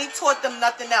nobody taught them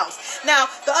nothing else. Now,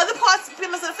 the other parts,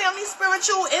 members of the family,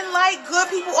 spiritual, in light, good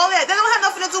people, all that, they don't have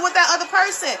nothing to do with that other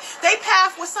person. Their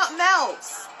path was something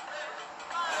else.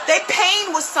 Their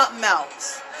pain was something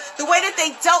else. The way that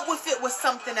they dealt with it was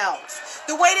something else.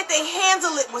 The way that they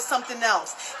handled it was something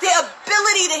else. Their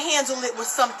ability to handle it was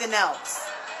something else.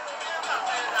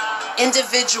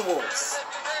 Individuals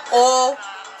all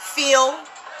feel,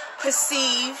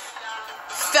 perceive,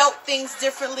 felt things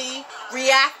differently,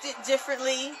 reacted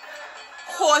differently,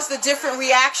 caused a different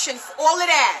reaction, all of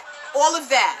that, all of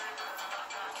that.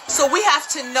 So we have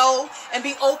to know and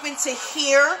be open to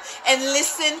hear and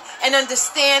listen and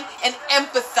understand and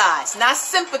empathize. Not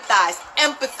sympathize,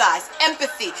 empathize,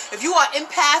 empathy. If you are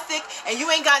empathic and you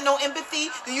ain't got no empathy,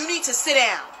 then you need to sit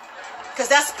down, because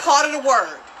that's part of the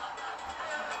word.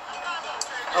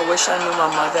 I wish I knew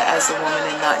my mother as a woman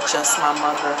and not just my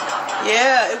mother.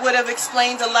 Yeah, it would have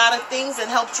explained a lot of things and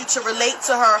helped you to relate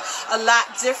to her a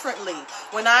lot differently.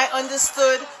 When I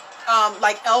understood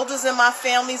like elders in my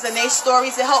families and their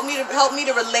stories, it helped me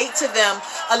to relate to them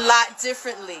a lot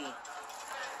differently.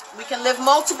 We can live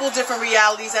multiple different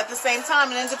realities at the same time,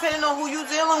 and then depending on who you're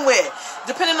dealing with,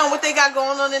 depending on what they got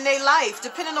going on in their life,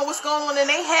 depending on what's going on in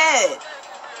their head,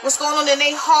 what's going on in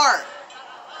their heart.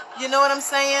 You know what I'm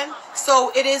saying?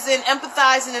 So it is in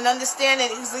empathizing and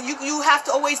understanding. You have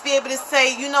to always be able to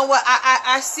say, you know what,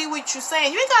 I see what you're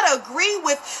saying. You ain't got to agree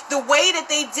with the way that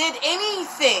they did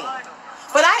anything.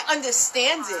 But I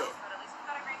understand it.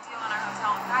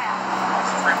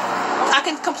 I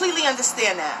can completely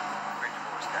understand that.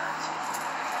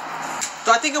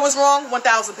 Do I think it was wrong?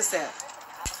 1,000%.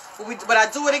 Would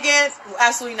I do it again?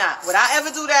 Absolutely not. Would I ever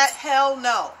do that? Hell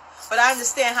no. But I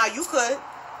understand how you could.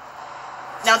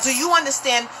 Now, do you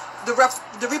understand the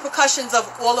repercussions of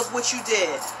all of what you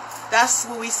did? That's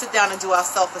when we sit down and do our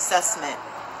self-assessment.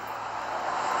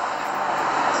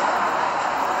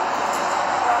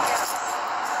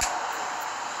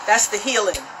 That's the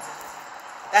healing.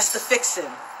 That's the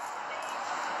fixing.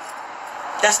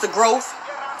 That's the growth.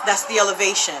 That's the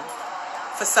elevation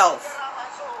for self.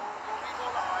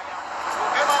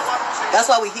 That's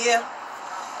why we're here.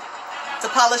 To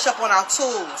polish up on our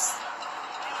tools.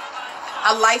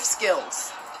 Our life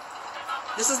skills.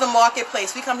 This is the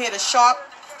marketplace. We come here to shop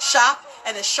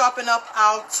and to sharpen up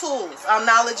our tools, our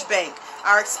knowledge bank,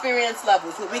 our experience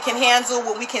levels, what we can handle,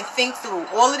 what we can think through.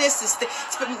 All of this is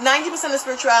 90% of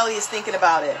spirituality is thinking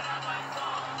about it.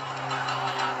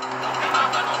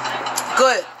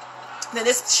 Good. Then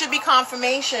this should be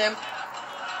confirmation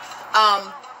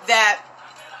that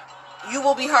you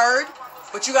will be heard,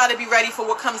 but you got to be ready for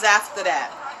what comes after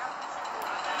that.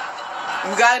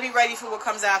 You got to be ready for what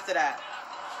comes after that.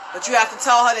 But you have to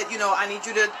tell her that, you know, I need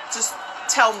you to just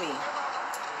tell me.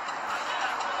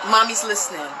 Mommy's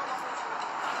listening.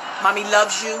 Mommy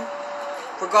loves you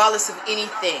regardless of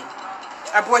anything.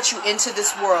 I brought you into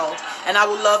this world, and I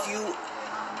will love you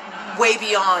way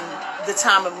beyond the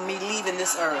time of me leaving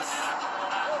this earth.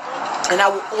 And I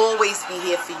will always be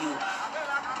here for you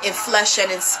in flesh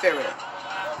and in spirit.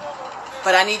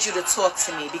 But I need you to talk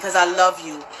to me because I love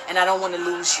you and I don't want to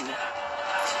lose you.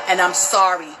 And I'm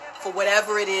sorry for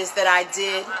whatever it is that I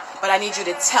did, but I need you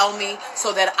to tell me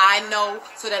so that I know,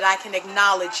 so that I can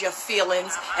acknowledge your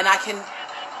feelings and I can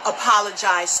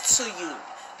apologize to you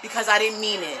because I didn't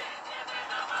mean it.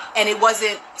 And it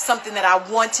wasn't something that I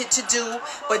wanted to do,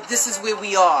 but this is where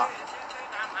we are.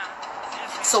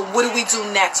 So what do we do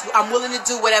next? I'm willing to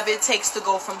do whatever it takes to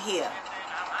go from here.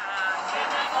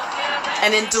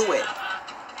 And then do it.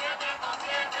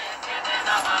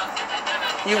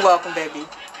 You're welcome, baby.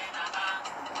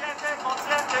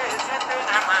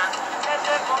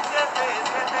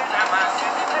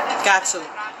 Got to.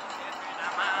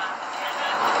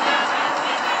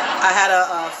 I had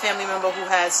a family member who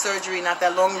had surgery not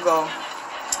that long ago,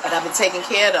 and I've been taking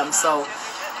care of them. So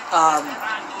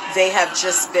they have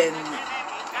just been,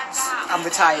 I'm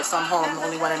retired, so I'm home. I'm the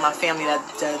only one in my family that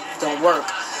don't work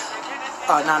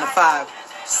 9 to 5.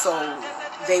 So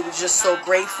they were just so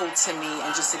grateful to me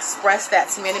and just expressed that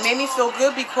to me. And it made me feel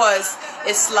good because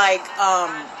it's like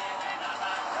I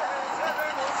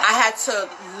had to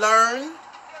learn,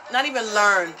 not even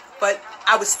learn, but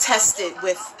I was tested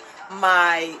with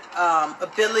my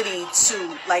ability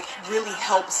to like really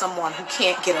help someone who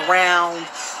can't get around,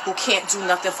 who can't do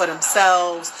nothing for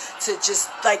themselves, to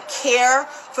just like care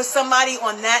for somebody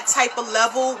on that type of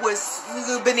level was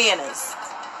bananas.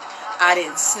 I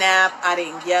didn't snap, I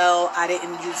didn't yell, I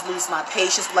didn't lose my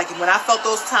patience. Like when I felt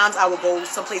those times, I would go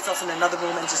someplace else in another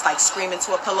room and just like scream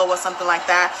into a pillow or something like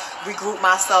that, regroup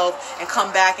myself and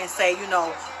come back and say, you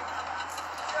know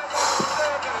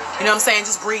what I'm saying?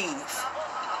 Just breathe.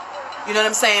 You know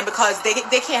what I'm saying? Because they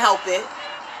can't help it.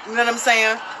 You know what I'm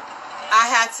saying? I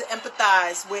had to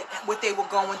empathize with what they were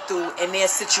going through and their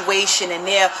situation and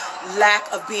their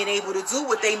lack of being able to do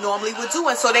what they normally would do.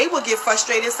 And so they would get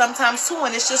frustrated sometimes too.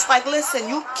 And it's just like, listen,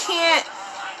 you can't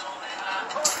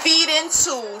feed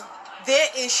into their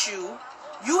issue.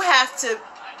 You have to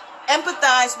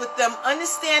empathize with them.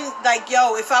 Understand, like,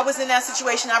 yo, if I was in that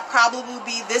situation, I'd probably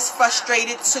be this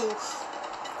frustrated to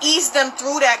ease them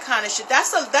through that kind of shit. That's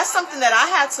something that I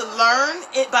had to learn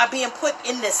it by being put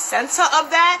in the center of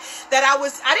that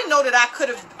I didn't know that I could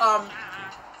have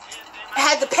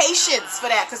had the patience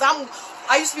for that, because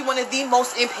I used to be one of the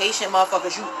most impatient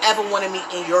motherfuckers you ever want to meet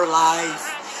in your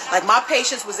life. Like my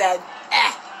patience was at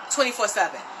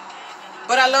 24/7.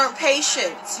 But I learned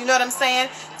patience. You know what I'm saying?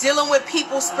 Dealing with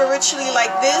people spiritually like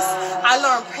this, I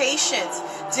learned patience.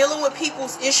 Dealing with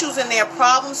people's issues and their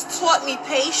problems taught me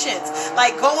patience.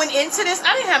 Like going into this,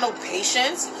 I didn't have no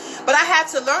patience. But I had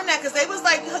to learn that because they was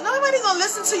like, nobody's going to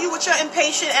listen to you with your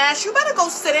impatient ass. You better go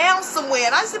sit down somewhere.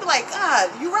 And I used to be like, God,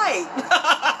 you're right.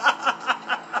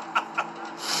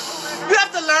 You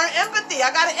have to learn empathy.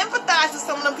 I got to empathize with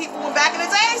some of them people when back in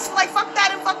the day, it's like, fuck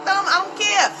that and fuck them. I don't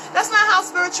care. That's not how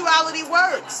spirituality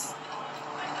works.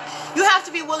 You have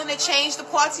to be willing to change the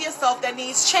parts of yourself that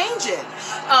needs changing.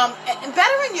 And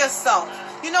bettering yourself.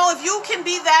 You know, if you can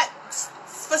be that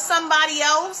for somebody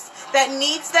else that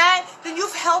needs that, then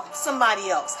you've helped somebody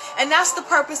else. And that's the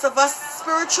purpose of us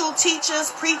spiritual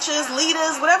teachers, preachers,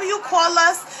 leaders, whatever you call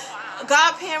us,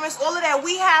 godparents, all of that.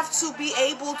 We have to be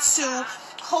able to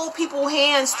hold people's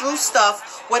hands through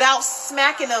stuff without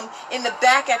smacking them in the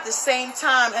back at the same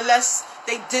time unless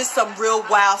they did some real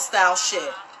wild style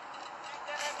shit.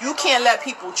 You can't let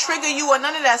people trigger you or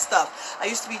none of that stuff. I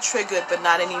used to be triggered, but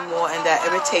not anymore, and that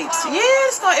irritates. Yeah,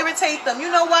 it's going to irritate them.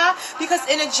 You know why? Because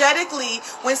energetically,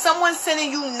 when someone's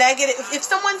sending you negative, if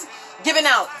someone's giving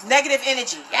out negative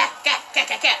energy,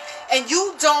 and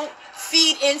you don't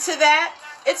feed into that,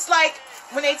 it's like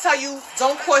when they tell you,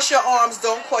 don't cross your arms,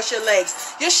 don't cross your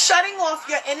legs. You're shutting off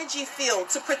your energy field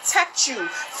to protect you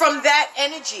from that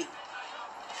energy.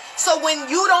 So when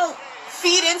you don't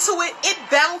feed into it, it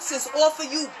bounces off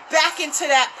of you back into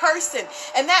that person.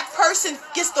 And that person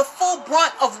gets the full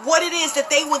brunt of what it is that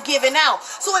they were giving out.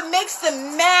 So it makes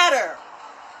them madder.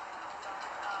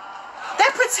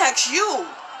 protects you.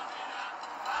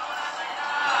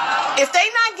 If they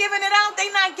not giving it out, they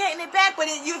not getting it back. But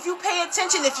if you pay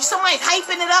attention, if somebody's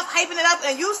hyping it up,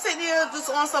 and you sitting here just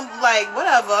on some like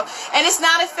whatever, and it's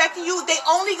not affecting you, they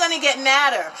only gonna get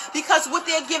madder because what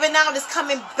they're giving out is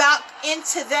coming back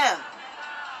into them.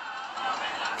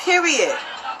 Period.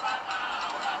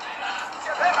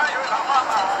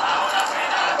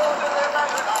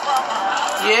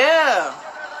 Yeah.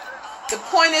 The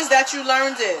point is that you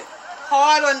learned it.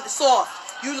 Hard or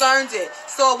soft. You learned it.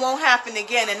 So it won't happen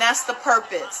again. And that's the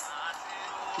purpose.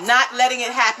 Not letting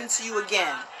it happen to you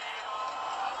again.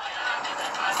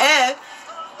 And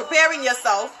preparing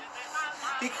yourself,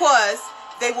 because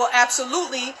they will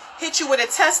absolutely hit you with a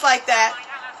test like that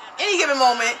any given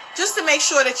moment, just to make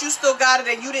sure that you still got it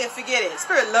and you didn't forget it.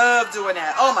 Spirit love doing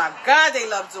that. Oh my God, they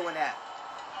love doing that.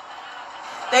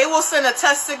 They will send a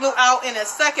test signal out in a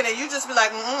second and you just be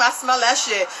like, I smell that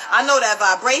shit. I know that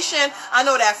vibration. I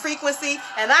know that frequency.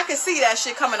 And I can see that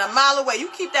shit coming a mile away. You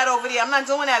keep that over there. I'm not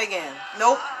doing that again.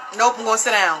 Nope. Nope. I'm going to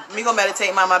sit down. Me going to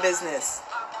meditate, mind my business.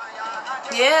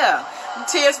 Yeah. Them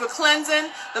tears were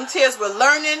cleansing. Them tears were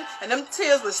learning. And them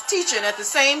tears was teaching at the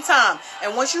same time.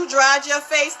 And once you dried your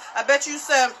face, I bet you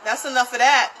said, that's enough of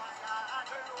that.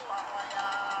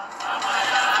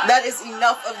 That is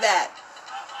enough of that.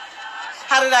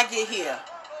 How did I get here?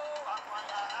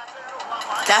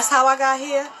 That's how I got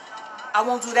here? I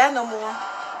won't do that no more.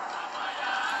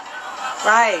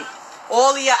 Right.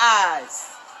 All of your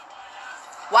eyes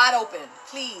wide open,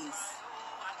 please.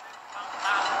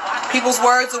 People's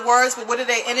words are words, but what are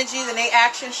their energies and their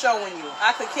actions showing you?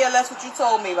 I could care less what you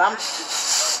told me, but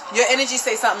your energy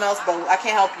say something else, bro. I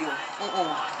can't help you.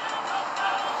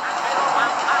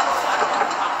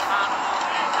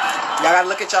 Y'all gotta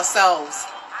look at yourselves.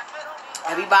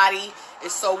 Everybody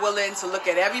is so willing to look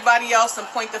at everybody else and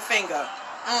point the finger.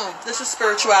 This is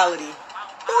spirituality.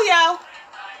 Ooh, y'all.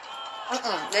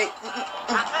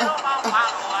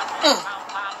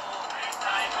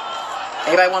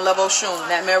 Everybody want to love Oshun.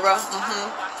 That mirror.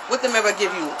 What the mirror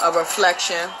give you? A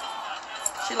reflection.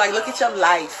 She like, look at your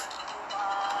life.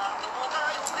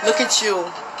 Look at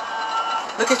you.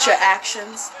 Look at your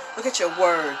actions. Look at your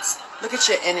words. Look at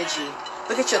your energy.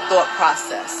 Look at your thought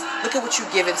process. Look at what you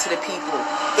give into the people.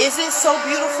 Is it so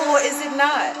beautiful or is it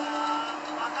not?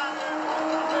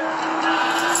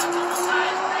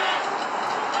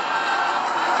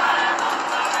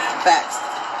 Facts.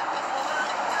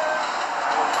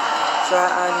 Dry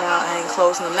eye now, I ain't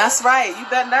closing them. That's right. You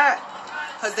bet not.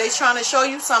 Because they trying to show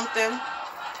you something.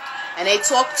 And they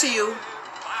talk to you.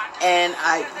 And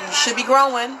you should be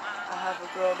growing. I have a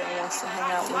girl that wants to hang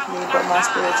out with me, but my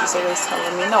spirit is always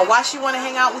telling me no. Why she want to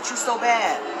hang out with you so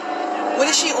bad? What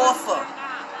does she offer?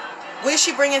 What is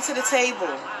she bringing to the table?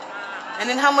 And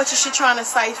then how much is she trying to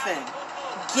siphon?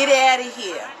 Get out of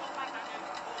here.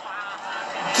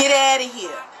 Get out of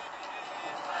here.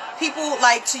 People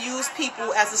like to use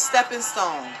people as a stepping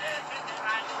stone.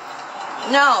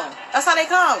 No, that's how they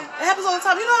come. It happens all the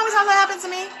time. You know how many times that happened to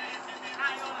me?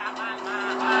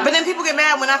 But then people get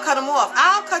mad when I cut them off.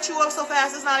 I'll cut you off so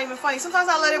fast, it's not even funny. Sometimes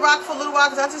I let it rock for a little while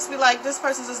because I just be like, this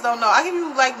person just don't know. I give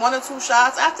you like 1 or 2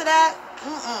 shots. After that,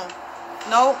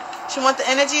 nope. She want the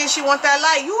energy and she want that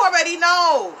light. You already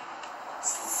know.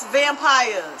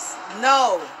 Vampires.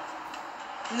 No.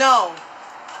 No.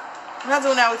 I'm not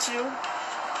doing that with you.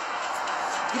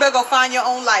 You better go find your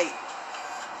own light.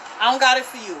 I don't got it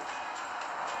for you.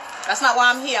 That's not why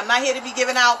I'm here. I'm not here to be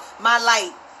giving out my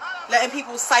light. Letting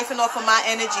people siphon off of my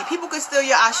energy. People can steal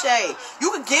your ashe.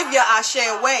 You could give your ashe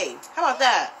away. How about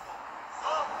that?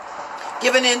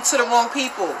 Giving in to the wrong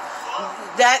people.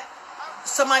 That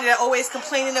somebody that always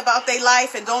complaining about their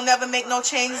life and don't never make no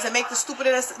changes and make the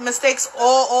stupidest mistakes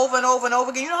all over and over and over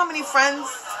again. You know how many friends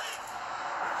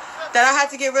that I had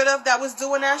to get rid of that was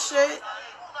doing that shit?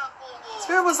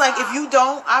 Spirit was like, if you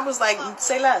don't, I was like,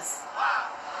 say less.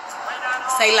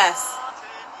 Say less.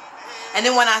 And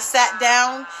then when I sat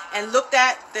down and looked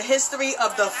at the history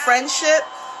of the friendship,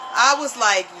 I was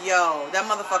like, yo, that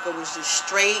motherfucker was just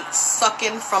straight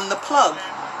sucking from the plug.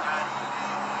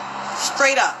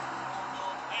 Straight up.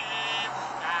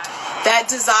 That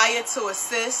desire to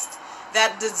assist,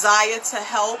 that desire to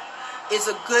help is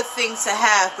a good thing to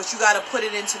have, but you got to put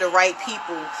it into the right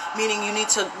people, meaning you need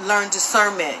to learn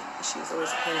discernment. She's always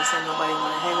saying nobody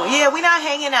want to hang out. Yeah, we're not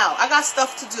hanging out. I got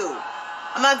stuff to do.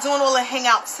 I'm not doing all the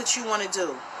hangouts that you want to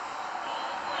do.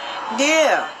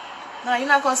 Yeah. No, you're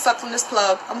not going to suck from this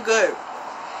plug. I'm good. You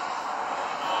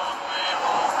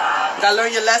got to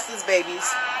learn your lessons, babies.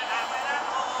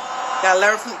 You got to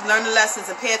learn the lessons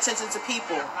and pay attention to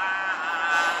people.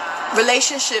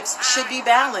 Relationships should be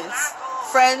balanced.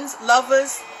 Friends,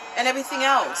 lovers, and everything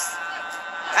else.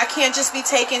 I can't just be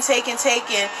taking,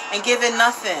 and giving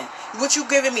nothing. What you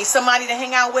giving me? Somebody to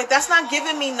hang out with? That's not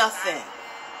giving me nothing.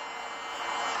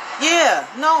 Yeah,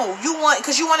 no,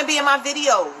 because you want to be in my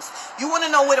videos. You want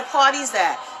to know where the party's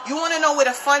at. You want to know where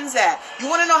the fun's at. You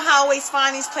want to know how I always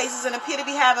find these places and appear to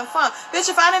be having fun. Bitch,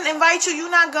 if I didn't invite you, you're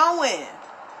not going.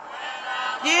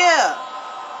 Yeah.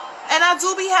 And I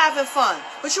do be having fun.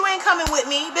 But you ain't coming with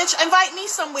me. Bitch, invite me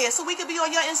somewhere so we could be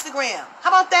on your Instagram.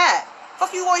 How about that?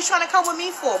 Fuck you always trying to come with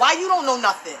me for? Why you don't know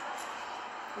nothing?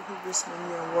 You listening,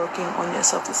 you're working on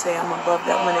yourself to say I'm above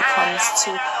that when it comes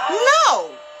to... No!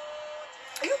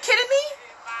 Are you kidding me?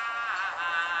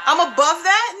 I'm above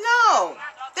that? No.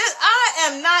 I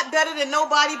am not better than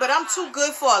nobody, but I'm too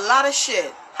good for a lot of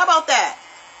shit. How about that?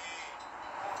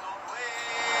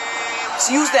 Let's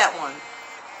use that one.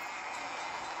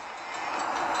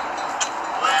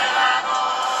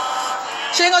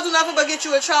 She ain't gonna do nothing but get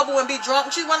you in trouble and be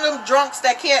drunk. She's one of them drunks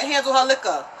that can't handle her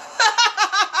liquor.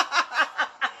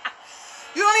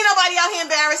 You don't need nobody out here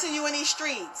embarrassing you in these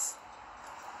streets.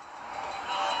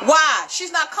 Why?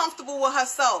 She's not comfortable with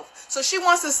herself. So she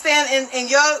wants to stand in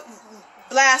your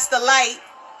blast of light,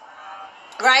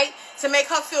 right? To make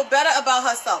her feel better about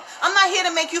herself. I'm not here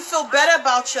to make you feel better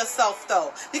about yourself,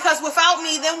 though. Because without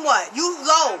me, then what? You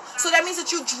low. So that means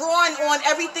that you're drawing on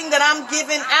everything that I'm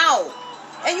giving out.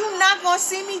 And you're not going to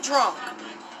see me drunk.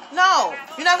 No.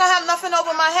 You're not going to have nothing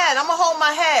over my head. I'm going to hold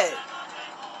my head.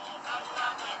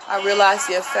 I realize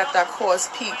the effect I cause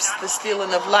peeps, the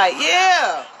stealing of light.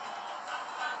 Yeah.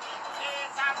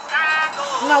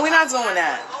 No, we're not doing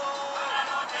that.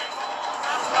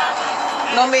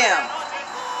 No, ma'am.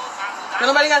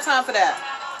 Nobody got time for that.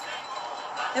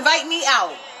 Invite me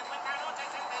out.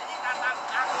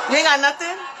 You ain't got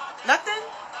nothing? Nothing?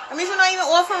 That means you're not even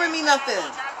offering me nothing.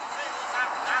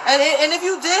 And if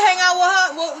you did hang out with her,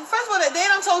 well, first of all, they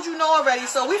done told you no already,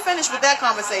 so we finished with that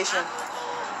conversation.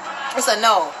 It's a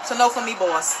no. It's a no for me,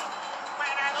 boss.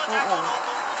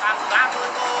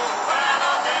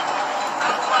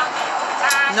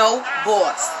 No,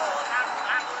 boss.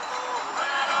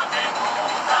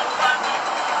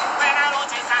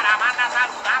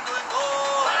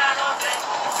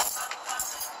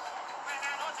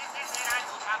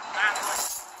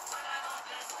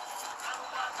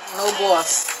 No,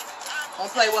 boss.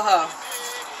 Don't play with her.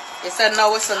 It said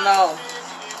no, it's a no.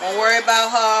 Don't worry about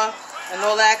her and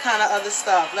all that kind of other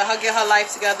stuff. Let her get her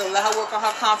life together. Let her work on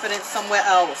her confidence somewhere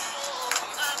else.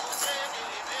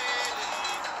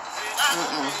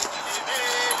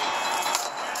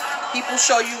 People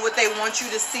show you what they want you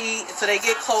to see until they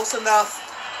get close enough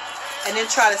and then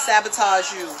try to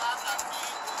sabotage you.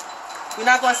 You're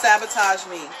not going to sabotage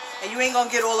me. And you ain't going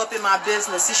to get all up in my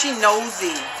business. See, she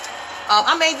nosy.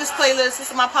 I made this playlist.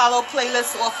 This is my Palo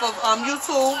playlist off of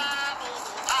YouTube.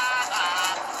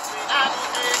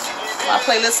 My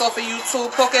playlist off of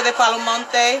YouTube. Coque de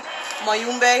Palomonte,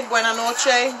 Mayumbe, Buena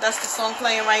Noche. That's the song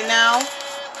playing right now.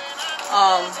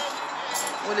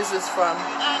 What is this from?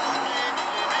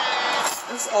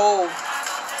 It's old.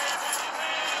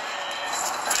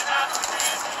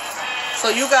 So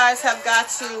you guys have got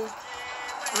to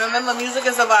remember, music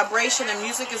is a vibration and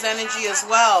music is energy as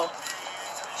well.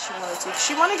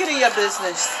 She want to get in your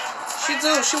business. She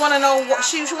do. She want to know what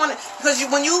she want, because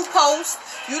when you post,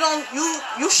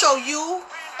 you show you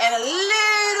and a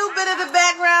little bit of the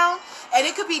background, and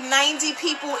it could be 90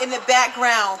 people in the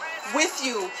background with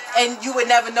you, and you would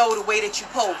never know the way that you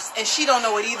post. And she don't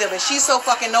know it either, but she's so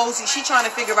fucking nosy. She's trying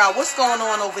to figure out what's going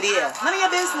on over there. None of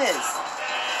your business.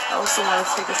 I also want to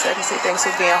take a second and say thanks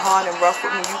for being hard and rough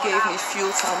with me. You gave me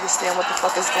fuel to understand what the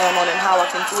fuck is going on and how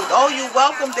I can do it. Oh, you're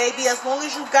welcome, baby. As long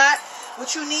as you got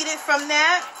what you needed from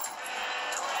that.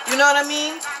 You know what I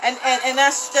mean? And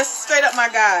that's just straight up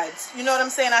my guides. You know what I'm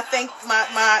saying? I thank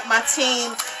my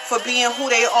team for being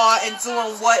who they are and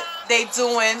doing what they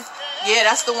doing. Yeah,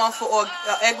 that's the one for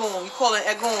Egun. We call it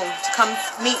Egun to come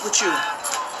meet with you.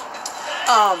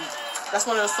 That's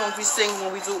one of the songs we sing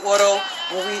when we do auto,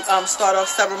 when we start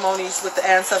off ceremonies with the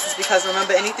ancestors. Because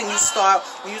remember, anything you start,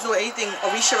 when you do anything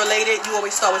Orisha related, you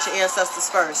always start with your ancestors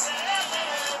first.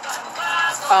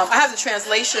 I have the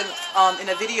translation in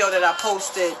a video that I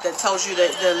posted that tells you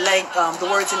the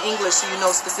words in English, so you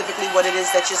know specifically what it is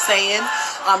that you're saying,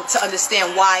 to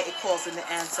understand why it calls in the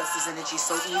ancestors' energy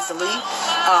so easily.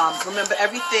 Remember,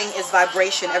 everything is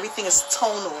vibration. Everything is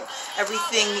tonal.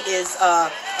 Everything is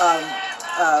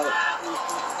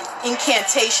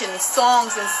incantations.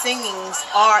 Songs and singings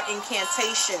are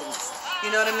incantations. You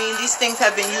know what I mean? These things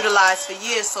have been utilized for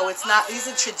years, so it's not, these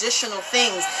are traditional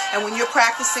things. And when you're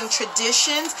practicing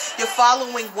traditions, you're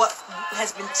following what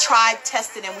has been tried,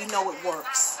 tested, and we know it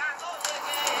works.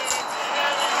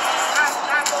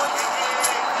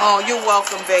 Oh, you're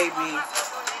welcome, baby.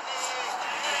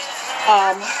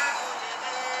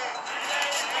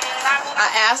 I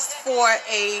asked for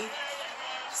a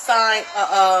sign,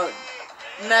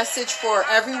 message for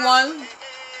everyone.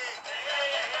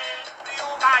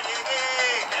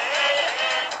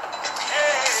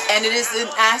 And it is in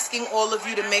asking all of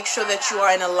you to make sure that you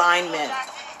are in alignment.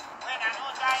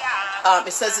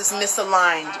 It says it's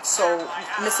misaligned. So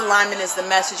misalignment is the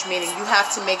message, meaning you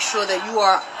have to make sure that you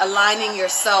are aligning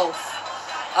yourself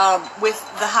with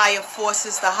the higher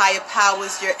forces, the higher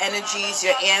powers, your energies,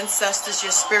 your ancestors,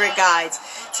 your spirit guides,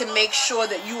 to make sure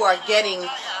that you are getting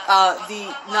the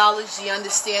knowledge, the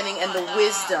understanding, and the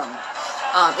wisdom.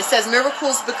 It says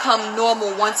miracles become normal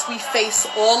once we face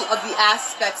all of the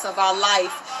aspects of our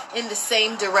life in the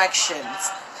same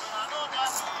directions.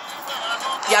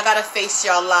 Y'all gotta face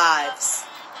your lives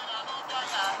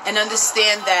and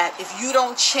understand that if you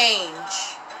don't change,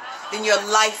 then your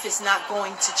life is not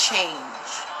going to change.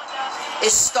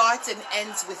 It starts and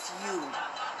ends with you.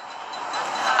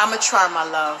 I'ma try, my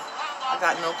love. I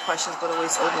got no questions, but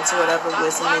always open to whatever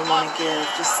wisdom they want to give.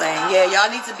 Just saying, yeah,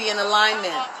 y'all need to be in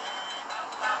alignment.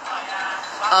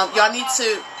 Y'all need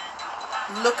to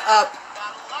look up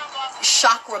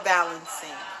chakra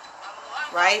balancing,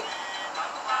 right?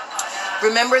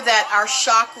 Remember that our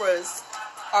chakras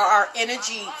are our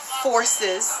energy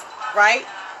forces, right?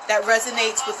 That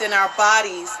resonates within our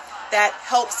bodies, that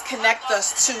helps connect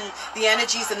us to the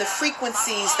energies and the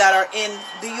frequencies that are in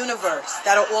the universe,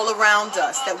 that are all around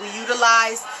us, that we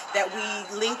utilize, that we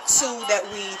link to, that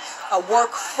we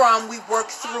work from, we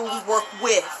work through, we work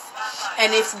with.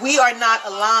 And if we are not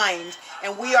aligned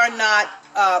and we are not,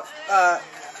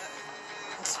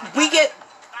 we get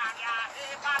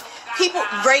people,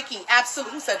 Reiki,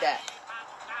 absolutely, who said that?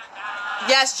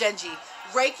 Yes, Genji.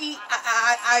 Reiki,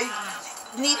 I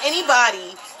need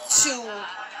anybody to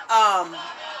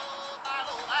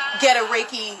get a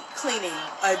Reiki cleaning,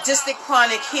 a distant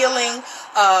chronic healing,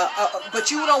 but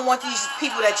you don't want these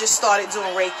people that just started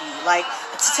doing Reiki, like,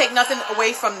 to take nothing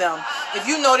away from them. If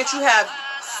you know that you have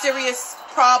serious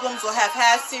problems or have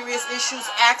had serious issues,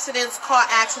 accidents, car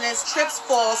accidents, trips,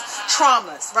 falls,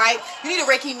 traumas, right? You need a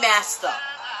Reiki master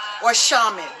or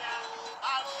shaman.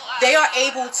 They are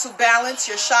able to balance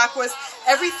your chakras.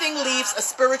 Everything leaves a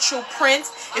spiritual print.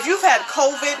 If you've had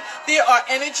COVID, there are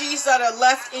energies that are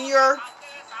left in your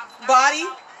body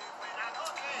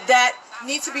that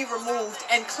need to be removed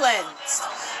and cleansed.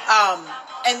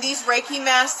 And these Reiki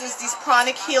masters, these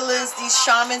pranic healers, these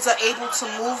shamans are able to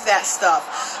move that stuff.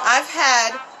 I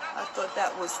thought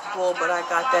that was bull, but I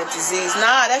got that disease.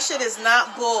 Nah, that shit is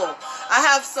not bull. I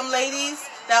have some ladies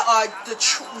that are the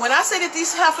truth. When I say that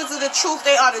these heifers are the truth,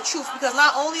 they are the truth, because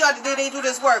not only do they do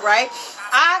this work, right?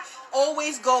 I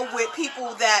always go with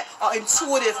people that are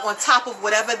intuitive on top of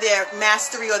whatever their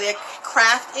mastery or their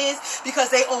craft is, because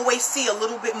they always see a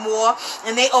little bit more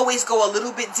and they always go a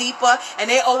little bit deeper, and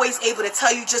they're always able to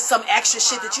tell you just some extra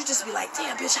shit that you just be like,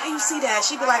 damn, bitch, how you see that?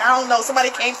 She'd be like, I don't know,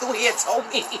 somebody came through here and told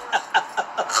me.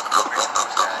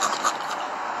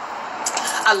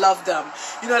 I love them.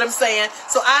 You know what I'm saying?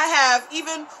 So I have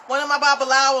even one of my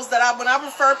babalawos that when I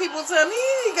refer people to him,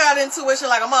 he got intuition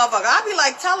like a motherfucker. I be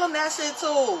like, tell him that shit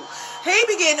too. He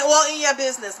be getting all in your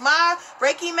business. My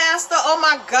Reiki master, oh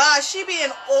my God, she be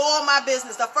in all my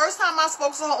business. The first time I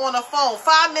spoke to her on the phone,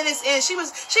 5 minutes in, she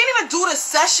didn't even do the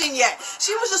session yet.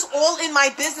 She was just all in my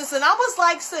business, and I was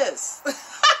like, sis,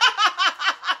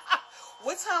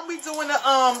 what time we doing the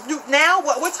now?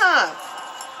 What time?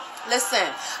 Listen,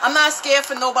 I'm not scared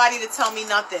for nobody to tell me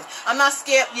nothing. I'm not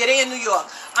scared. Yeah, they in New York.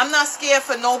 I'm not scared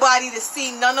for nobody to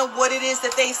see none of what it is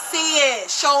that they see it.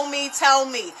 Show me, tell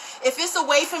me. If it's a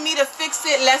way for me to fix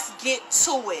it, let's get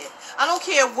to it. I don't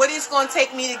care what it's going to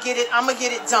take me to get it. I'm going to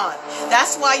get it done.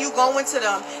 That's why you go into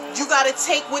them. You got to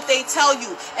take what they tell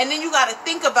you. And then you got to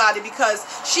think about it, because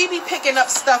she be picking up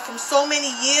stuff from so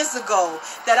many years ago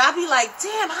that I be like,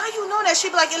 damn, how you know that? She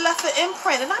be like, it left an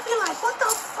imprint. And I be like, what the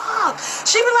fuck?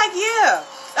 She be like, yeah.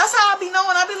 That's how I be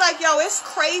knowing. I be like, yo, it's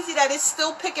crazy that it's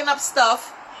still picking up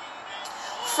stuff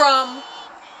from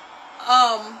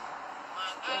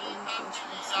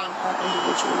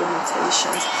individual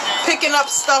limitations. Picking up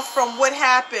stuff from what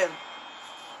happened.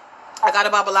 I got a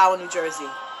Babalawo, New Jersey.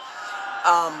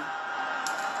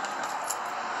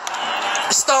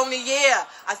 Stony, yeah.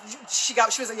 She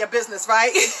was in your business,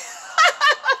 right?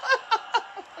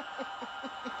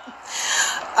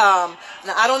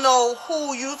 Now I don't know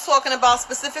who you talking about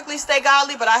specifically, Stay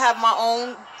Godly, but I have my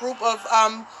own group of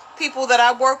people that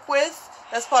I work with.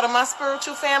 That's part of my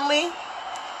spiritual family.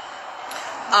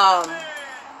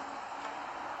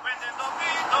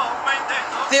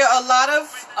 There are a lot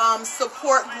of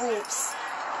support groups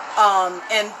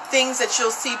and things that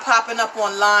you'll see popping up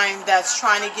online that's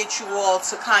trying to get you all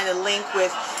to kind of link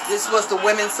with. This was the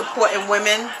Women Supporting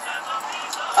Women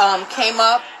came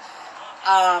up.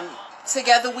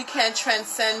 Together we can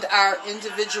transcend our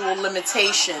individual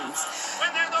limitations.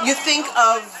 You think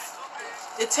of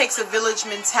it takes a village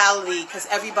mentality because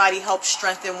everybody helps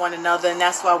strengthen one another, and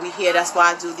that's why we're here. That's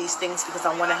why I do these things, because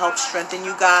I want to help strengthen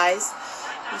you guys.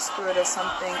 The spirit of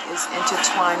something is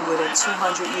intertwined with a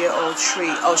 200-year-old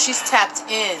tree. Oh, she's tapped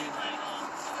in.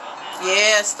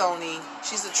 Yeah, Stony.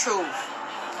 She's the truth.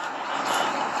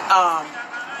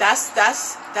 That's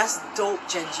dope,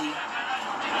 Genji.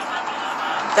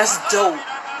 That's dope.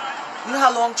 You know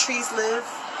how long trees live?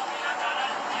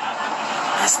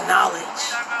 That's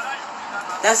knowledge.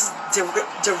 That's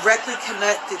directly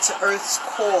connected to Earth's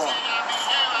core.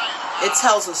 It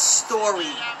tells a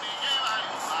story.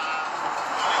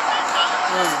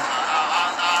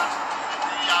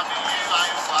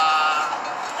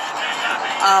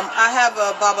 I have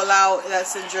a Babalao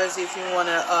that's in Jersey if you want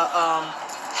to,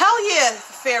 hell yeah,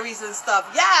 fairies and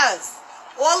stuff. Yes,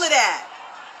 all of that.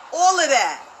 All of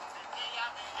that.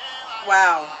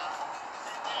 Wow.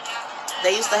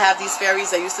 They used to have these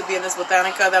fairies that used to be in this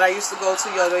botanica that I used to go to.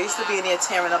 Yo, they used to be in there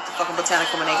tearing up the fucking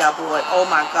botanica when they got bored. Oh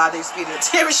my God, they used to be there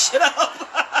tearing shit up.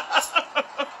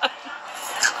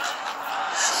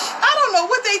 I don't know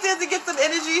what they did to get some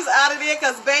energies out of there,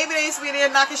 because baby, they used to be there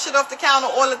knocking shit off the counter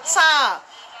all the time.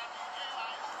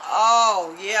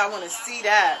 Oh yeah, I want to see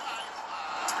that.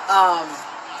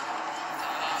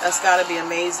 That's gotta be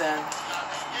amazing.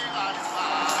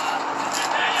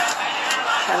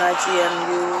 Can I DM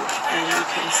you and you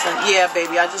can send? Yeah,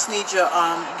 baby. I just need your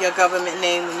government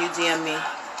name when you DM me.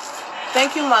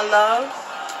 Thank you, my love.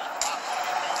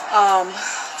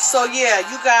 So yeah,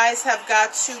 you guys have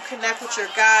got to connect with your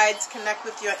guides, connect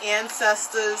with your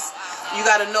ancestors. You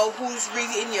got to know who's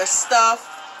reading your stuff.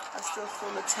 I still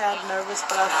feel a tad nervous,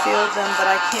 but I feel them, but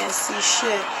I can't see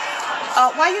shit.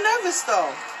 Why are you nervous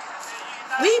though?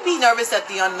 We be nervous at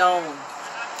the unknown.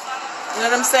 You know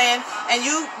what I'm saying? And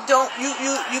you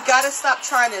gotta stop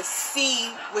trying to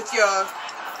see with your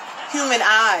human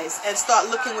eyes and start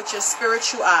looking with your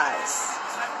spiritual eyes.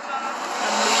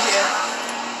 I'm new here.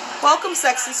 Welcome,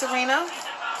 Sexy Serena.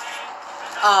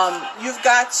 You've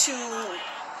got to,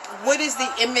 what is the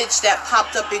image that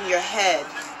popped up in your head?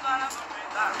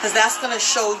 Because that's gonna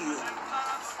show you.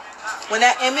 When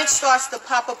that image starts to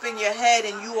pop up in your head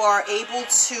and you are able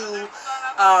to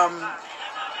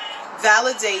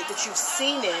validate that you've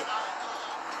seen it,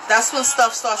 that's when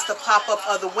stuff starts to pop up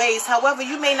other ways. However,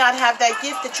 you may not have that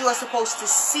gift that you are supposed to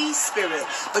see spirit,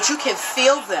 but you can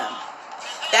feel them.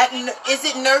 That is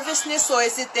it nervousness, or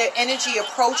is it their energy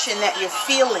approaching that you're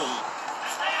feeling?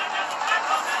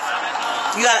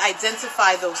 You got to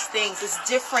identify those things. It's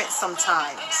different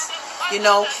sometimes. You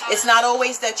know, it's not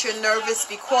always that you're nervous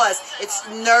because it's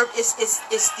the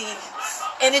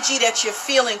energy that you're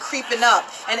feeling creeping up,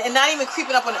 and not even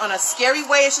creeping up on a scary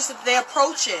way. It's just that they're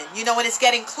approaching, you know, and it's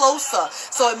getting closer.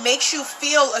 So it makes you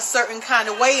feel a certain kind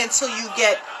of way until you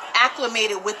get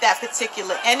acclimated with that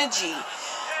particular energy,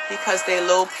 because they're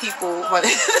little people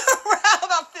running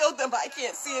around. I feel them, but I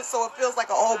can't see it, so it feels like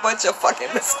a whole bunch of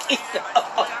fucking mosquitoes.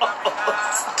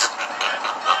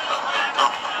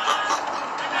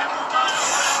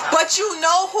 But you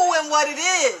know who and what it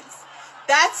is.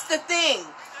 That's the thing.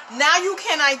 Now you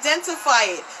can identify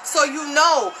it, so you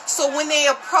know. So when they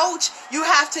approach, you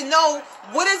have to know,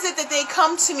 what is it that they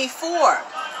come to me for?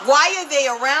 Why are they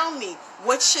around me?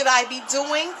 What should I be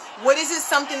doing? What is it,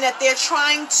 something that they're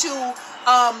trying to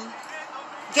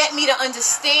get me to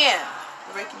understand?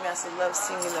 The Reiki Master loves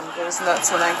seeing them goes nuts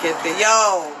when I get there.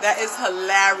 Yo, that is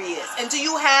hilarious. And do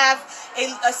you have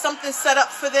a something set up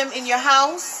for them in your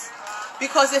house?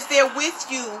 Because if they're with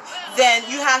you, then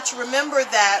you have to remember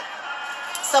that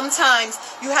sometimes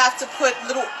you have to put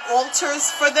little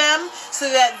altars for them so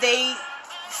that they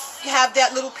have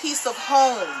that little piece of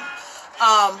home.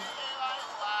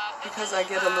 Because I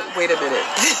get a little, wait a minute.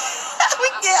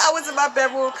 I was in my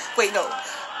bedroom. Wait, no.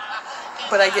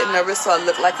 But I get nervous, so I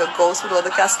look like a ghost with all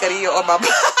the cascarilla on my body.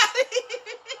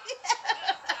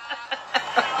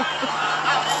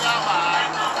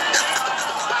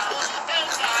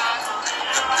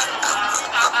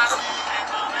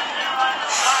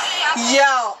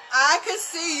 Yo, I could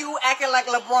see you acting like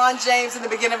LeBron James in the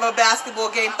beginning of a basketball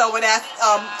game, throwing that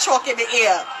chalk in the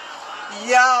air.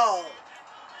 Yo.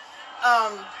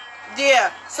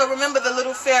 Yeah, so remember the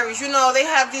little fairies. You know, they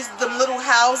have the little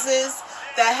houses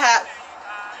that have,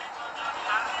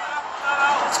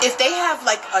 if they have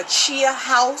like a chia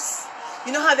house,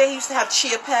 you know how they used to have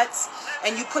chia pets?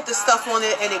 and you put the stuff on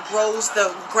it and it grows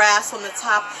the grass on the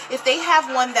top. If they have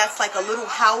one that's like a little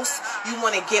house, you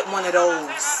want to get one of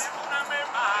those.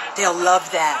 They'll love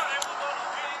that.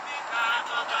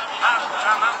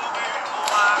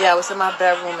 Yeah, I was in my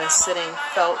bedroom and sitting,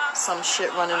 felt some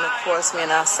shit running across me, and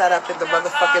I sat up in the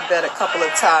motherfucking bed a couple of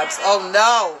times. Oh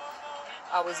no!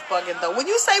 I was bugging though. When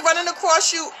you say running across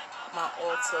you, my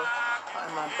altar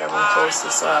in my bedroom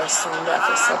closer, so I assumed that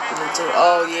was something to do.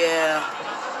 Oh yeah.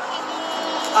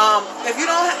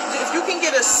 If you can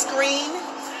get a screen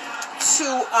to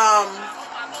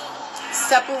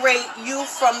separate you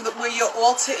from where your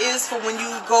altar is for when you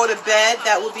go to bed,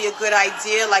 that would be a good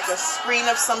idea. Like a screen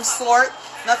of some sort.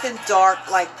 Nothing dark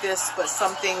like this, but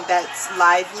something that's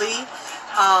lively.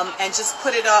 And just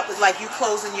put it up like you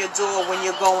closing your door when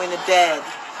you're going to bed,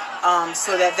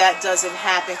 so that doesn't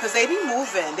happen. Because they be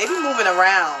moving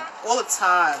around all the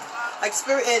time. Like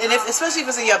spirit, and especially if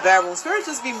it's in your bedroom, spirit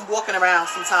just be walking around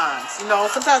sometimes. You know,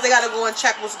 sometimes they gotta go and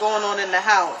check what's going on in the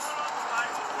house.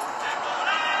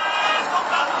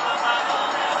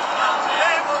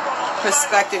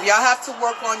 Perspective. Y'all have to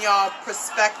work on y'all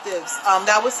perspectives.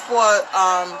 That was for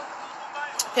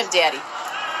Pimp Daddy.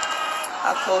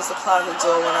 I close the closet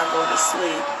door when I go to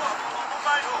sleep.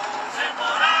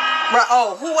 Right.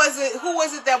 Oh, who was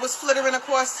it that was flittering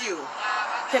across you?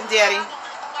 Pimp Daddy.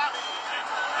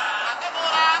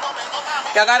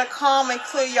 Y'all gotta calm and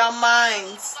clear your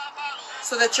minds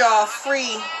so that y'all are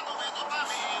free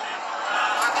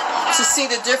to see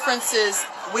the differences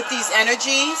with these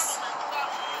energies.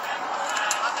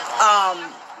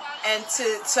 And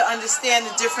to understand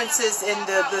the differences in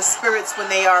the spirits when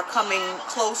they are coming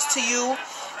close to you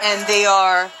and they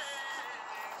are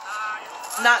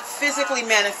not physically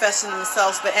manifesting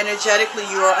themselves, but energetically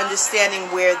you are understanding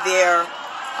where their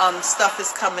stuff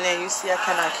is coming in. You see, I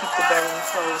cannot keep the bedroom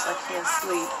closed. I can't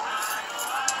sleep.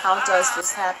 How does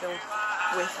this happen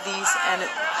with these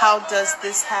energies?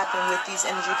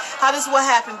 How does what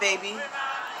happen, baby?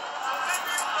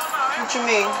 What you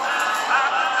mean?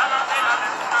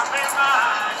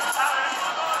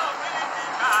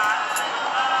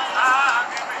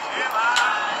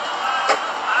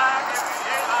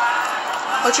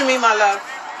 What you mean, my love?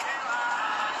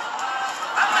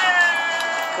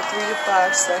 The 3 to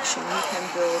 5 section, you can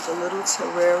build a little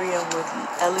terrarium with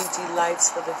LED lights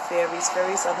for the fairies.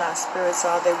 Fairies are not spirits,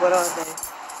 are they? What are they?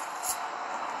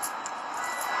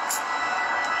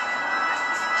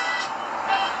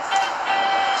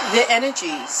 They're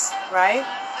energies, right?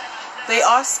 They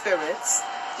are spirits.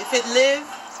 If it lives,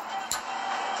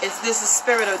 there's a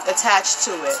spirit attached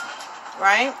to it,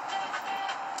 right?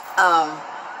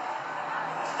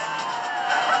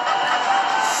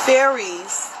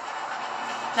 Fairies.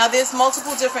 Now there's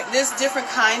different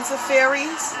kinds of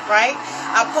fairies, right?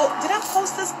 Did I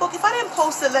post this book? If I didn't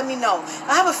post it, let me know.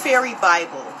 I have a fairy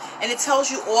Bible, and it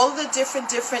tells you all the different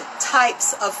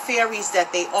types of fairies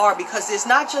that they are, because there's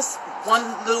not just one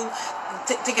little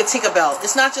Tinkerbell.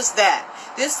 It's not just that.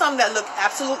 There's some that look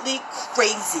absolutely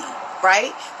crazy,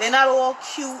 right? They're not all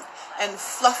cute and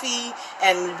fluffy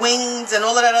and wings and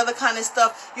all of that other kind of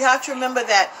stuff. You have to remember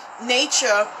that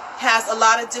nature has a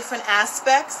lot of different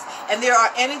aspects, and there are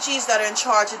energies that are in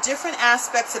charge of different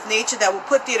aspects of nature that will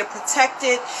put there to protect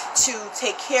it, to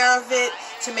take care of it,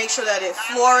 to make sure that it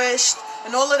flourished,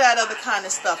 and all of that other kind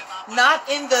of stuff. Not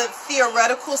in the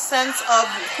theoretical sense of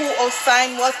who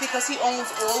Osine was, because he owns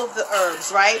all of the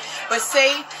herbs, right? But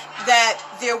say that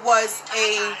there was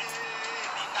a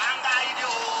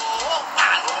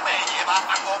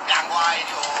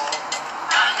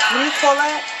what do you call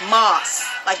that? Moss.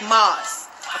 Like moss.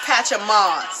 A patch of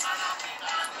moss.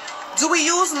 Do we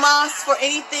use moss for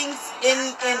anything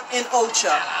in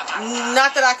Ocha?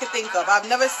 Not that I could think of. I've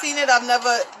never seen it. I've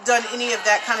never done any of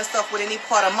that kind of stuff with any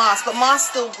part of moss. But moss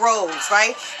still grows,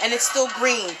 right? And it's still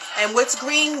green. And what's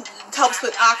green helps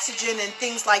with oxygen and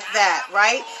things like that,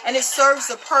 right? And it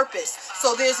serves a purpose.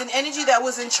 So there's an energy that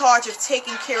was in charge of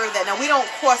taking care of that. Now, we don't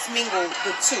cross-mingle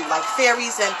the two. Like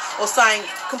fairies and Osine,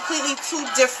 completely two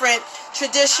different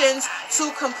traditions,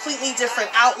 two completely different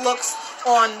outlooks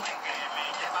on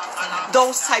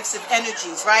those types of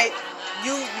energies, right?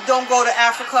 You don't go to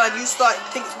Africa and you start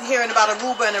hearing about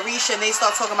Aruba and Orisha and they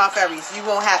start talking about fairies. You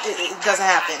won't have it doesn't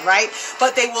happen, right?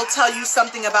 But they will tell you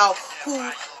something about who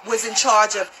was in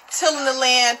charge of tilling the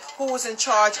land, who was in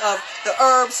charge of the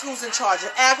herbs, who's in charge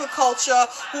of agriculture,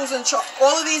 who's in charge,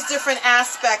 all of these different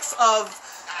aspects of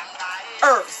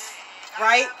earth,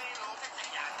 right?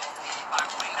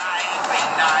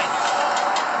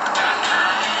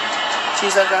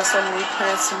 Jeez, I got so many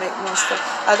plans to make more stuff.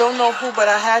 I don't know who, but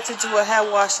I had to do a hair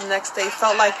wash the next day.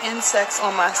 Felt like insects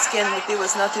on my skin, but there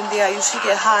was nothing there. I usually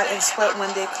get hot and sweat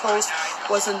when they close.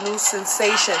 Was a new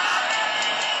sensation.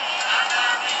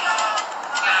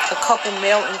 A couple,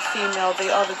 male and female, they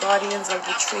are the guardians of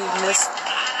the tree. Mist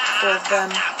for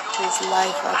them is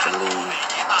life, I believe.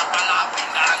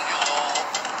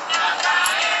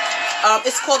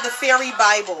 It's called the Fairy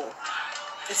Bible.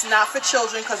 It's not for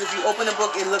children because if you open the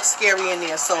book, it looks scary in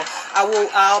there. So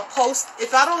I'll post.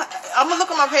 If I don't, I'm gonna look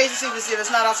on my page to see if it's there. If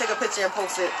it's not, I'll take a picture and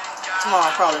post it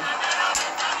tomorrow, probably.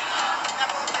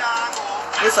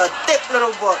 It's a thick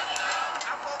little book,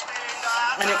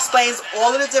 and it explains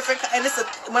all of the different. And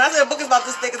when I say a book is about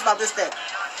this thick, it's about this thick.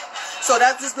 So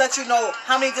that just lets you know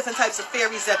how many different types of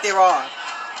fairies that there are.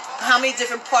 How many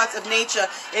different parts of nature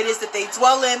it is that they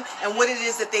dwell in, and what it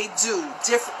is that they do.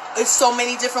 There's so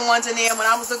many different ones in there. When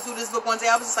I was looking through this book one day,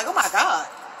 I was just like, oh my God.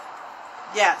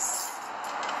 Yes.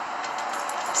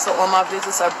 So on my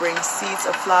visits, I bring seeds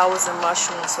of flowers and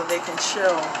mushrooms so they can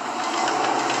chill.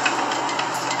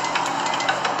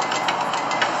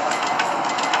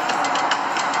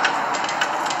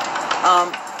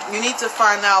 You need to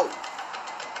find out.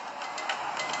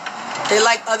 They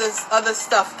like other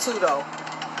stuff too, though.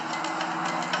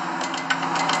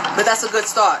 But that's a good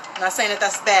start. I'm not saying that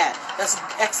that's bad. That's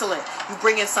excellent. You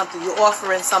bring in something. You're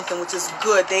offering something, which is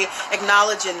good. They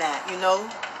acknowledging that, you know.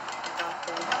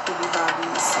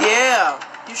 Yeah,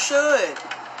 you should.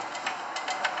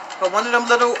 But one of them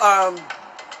little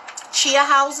chia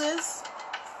houses,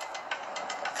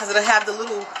 because it'll have the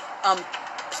little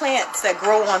plants that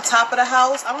grow on top of the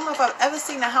house. I don't know if I've ever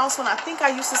seen a house one. I think I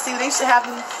used to see. They used to have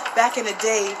them back in the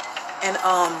day, and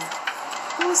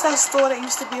who was that store that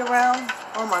used to be around?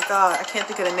 Oh my God, I can't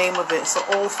think of the name of it. It's an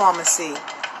old pharmacy.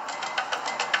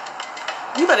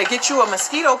 You better get you a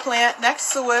mosquito plant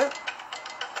next to it.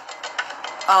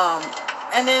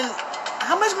 And then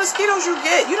how much mosquitoes you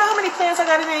get? You know how many plants I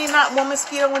got in there? Not one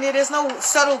mosquito in there. There's no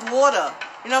settled water.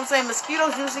 You know what I'm saying?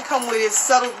 Mosquitoes usually come with this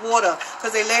settled water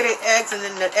because they lay their eggs and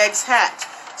then the eggs hatch.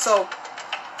 So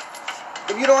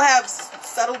if you don't have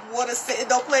settled water sitting in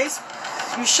no place,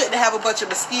 you shouldn't have a bunch of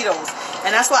mosquitoes.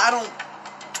 And that's why I don't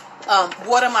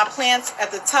water my plants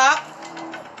at the top.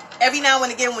 Every now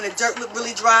and again when the dirt look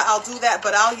really dry, I'll do that,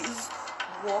 but I'll use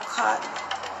Walcott.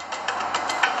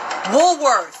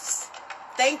 Woolworths.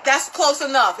 That's close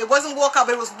enough. It wasn't Walcott,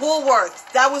 but it was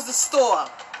Woolworths. That was the store.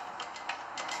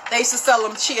 They used to sell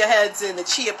them chia heads and the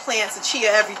chia plants, the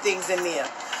chia everything's in there.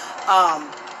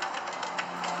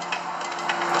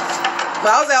 But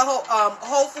I was at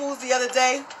Whole Foods the other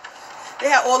day. They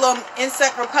had all them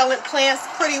insect repellent plants,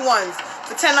 pretty ones,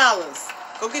 for $10.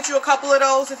 Go get you a couple of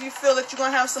those if you feel that you're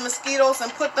going to have some mosquitoes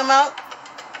and put them out.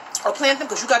 Or plant them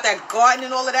because you got that garden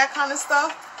and all of that kind of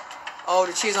stuff. Oh,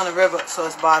 the tree's on the river, so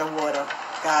it's bottled water.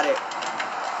 Got it.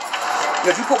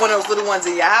 If you put one of those little ones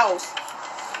in your house,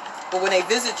 but when they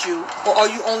visit you, or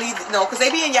you only, no, because they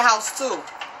be in your house too.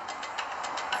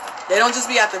 They don't just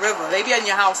be at the river. They be in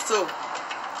your house too.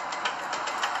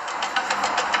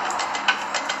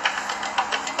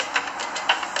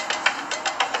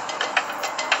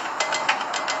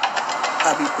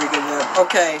 I'll be bringing them.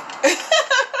 Okay.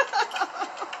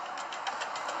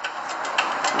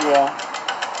 Yeah.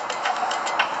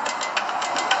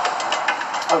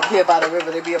 Up here by the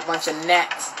river, there be a bunch of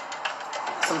gnats.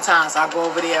 Sometimes I'll go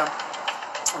over there.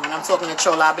 And when I'm talking to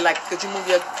Chola, I'll be like, could you move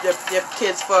your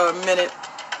kids for a minute?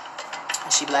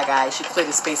 And she'd be like, all right, she clear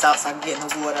the space out so I can get in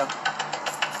the water.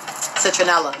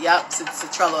 Citronella, yep,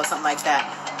 Citrella or something like that.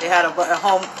 They had a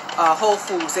Whole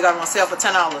Foods. They got them on sale for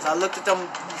 $10. I looked at them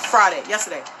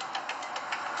yesterday.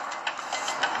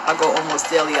 I go almost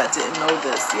daily. I didn't know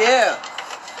this. Yeah.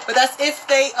 But that's if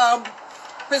they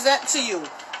present to you.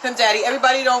 Pimp Daddy.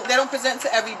 They don't present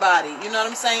to everybody. You know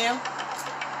what I'm saying?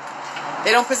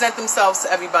 They don't present themselves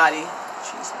to everybody.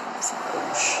 Jeez, man, this is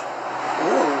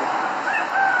ooh.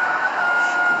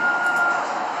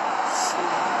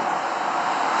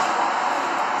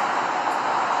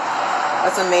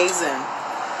 That's amazing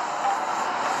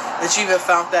that you even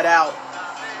found that out.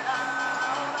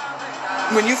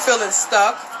 When you're feeling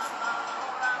stuck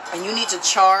and you need to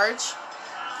charge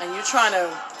and you're trying to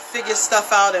figure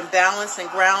stuff out and balance and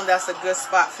ground, that's a good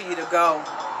spot for you to go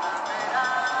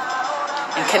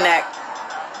and connect.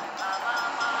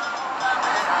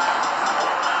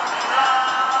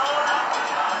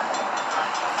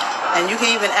 And you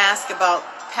can even ask about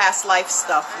past life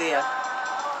stuff there,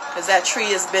 because that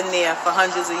tree has been there for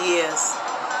hundreds of years.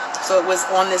 So it was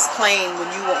on this plane when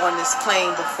you were on this plane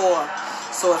before.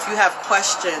 So if you have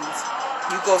questions,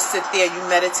 you go sit there, you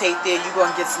meditate there, you go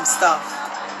and get some stuff.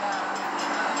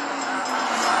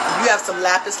 You have some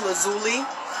lapis lazuli.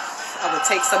 I would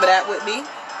take some of that with me.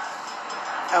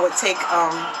 I would take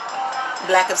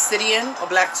black obsidian or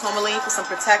black tourmaline for some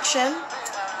protection.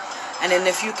 And then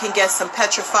if you can get some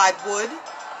petrified wood,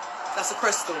 that's a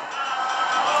crystal.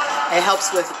 It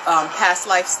helps with past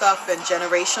life stuff and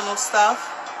generational stuff.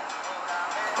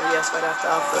 Oh yes, right after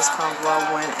our first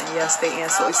convo went, and yes, they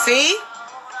answered. See?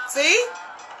 See?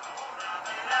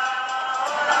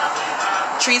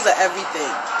 Trees are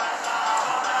everything.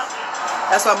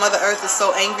 That's why Mother Earth is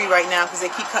so angry right now, because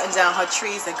they keep cutting down her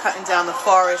trees and cutting down the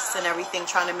forests and everything,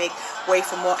 trying to make way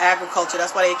for more agriculture.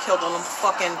 That's why they killed all them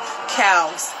fucking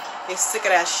cows. They're sick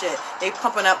of that shit. They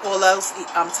pumping up all those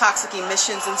toxic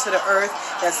emissions into the earth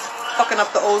that's fucking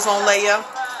up the ozone layer.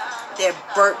 Their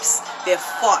burps, their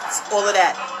farts, all of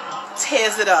that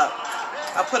tears it up.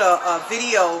 I put a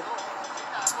video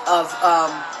of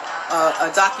a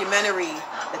documentary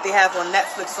that they have on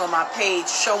Netflix on my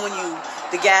page showing you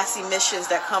the gas emissions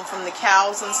that come from the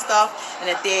cows and stuff, and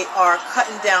that they are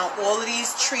cutting down all of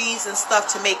these trees and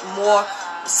stuff to make more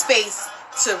space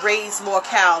to raise more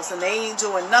cows, and they ain't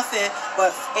doing nothing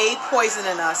but A,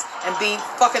 poisoning us, and B,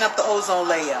 fucking up the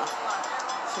ozone layer.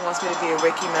 She wants me to be a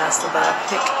Reiki master, but I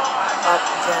pick up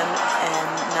them and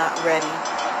not ready.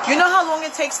 You know how long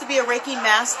it takes to be a Reiki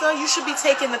master? You should be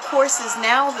taking the courses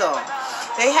now, though.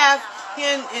 They have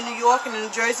here in New York and in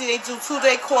New Jersey, they do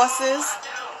 2-day courses.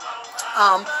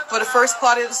 For the first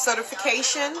part of the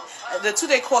certification. The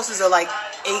 2-day courses are like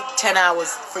 8-10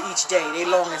 hours for each day. They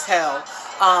long as hell.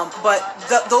 But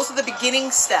those are the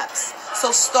beginning steps.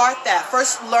 So start that.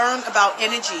 First learn about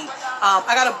energy.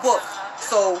 I got a book.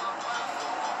 So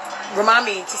remind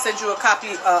me to send you a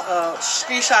copy, a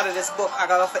screenshot of this book I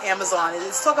got off of Amazon.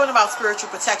 It's talking about spiritual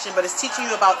protection, but it's teaching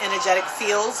you about energetic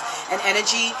fields and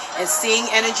energy and seeing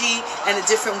energy and the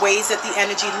different ways that the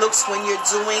energy looks when you're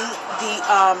doing the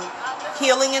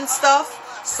healing and stuff.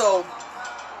 So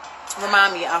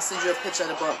remind me, I'll send you a picture of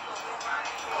the book.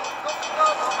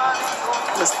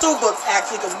 There's 2 books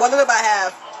actually, because one of them I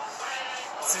have,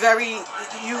 it's very,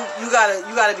 you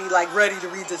gotta be like ready to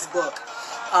read this book.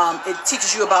 It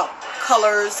teaches you about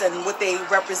colors and what they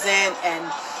represent and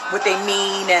what they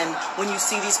mean, and when you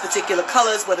see these particular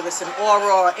colors, whether it's an aura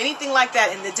or anything like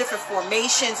that, and the different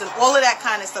formations and all of that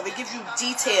kind of stuff. It gives you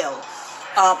detail.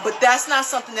 But that's not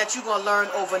something that you're going to learn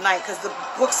overnight, because the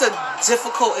books are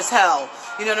difficult as hell.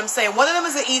 You know what I'm saying? One of them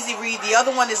is an easy read. The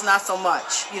other one is not so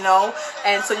much, you know?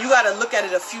 And so you got to look at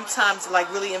it a few times to like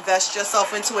really invest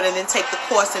yourself into it, and then take the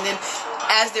course. And then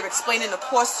as they're explaining the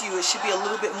course to you, it should be a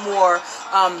little bit more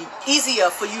easier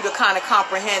for you to kind of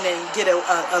comprehend and get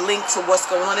a link to what's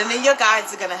going on. And then your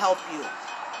guides are going to help you.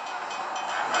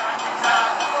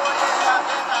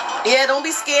 Yeah, don't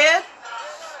be scared.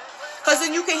 Because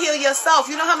then you can heal yourself.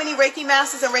 You know how many Reiki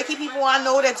masters and Reiki people I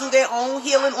know that do their own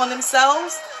healing on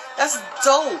themselves? That's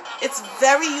dope. It's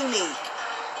very unique.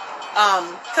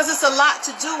 Because it's a lot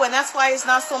to do, and that's why it's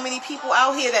not so many people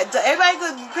out here that everybody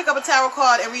could pick up a tarot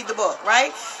card and read the book, right?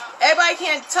 Everybody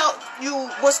can't tell you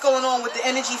what's going on with the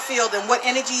energy field and what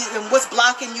energy and what's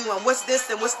blocking you and what's this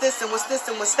and what's this and what's this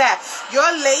and what's that. Your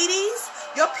ladies,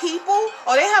 your people,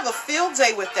 oh, they have a field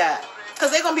day with that. Because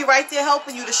they're going to be right there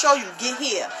helping you to show you, get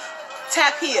here.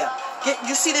 Tap here.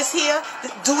 You see this here?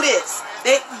 Do this.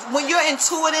 When you're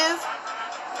intuitive,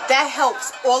 that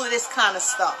helps all of this kind of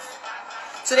stuff.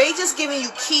 So they just giving you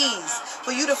keys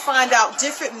for you to find out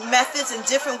different methods and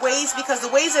different ways, because the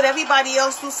ways that everybody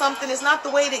else do something is not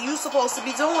the way that you're supposed to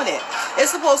be doing it.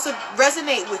 It's supposed to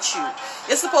resonate with you.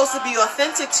 It's supposed to be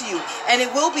authentic to you. And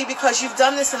it will be, because you've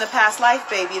done this in a past life,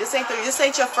 baby. This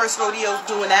ain't your first rodeo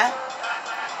doing that.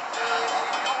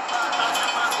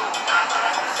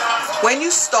 When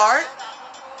you start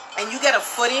and you get a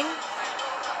footing,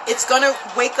 it's going to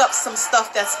wake up some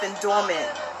stuff that's been dormant.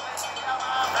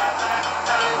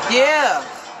 Yeah.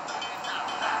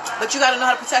 But you got to know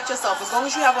how to protect yourself. As long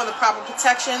as you have all the proper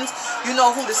protections, you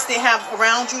know who to have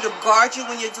around you to guard you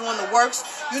when you're doing the works.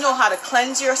 You know how to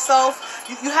cleanse yourself.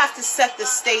 You have to set the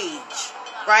stage,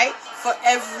 right, for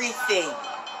everything.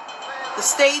 The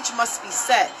stage must be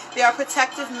set. There are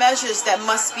protective measures that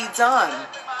must be done.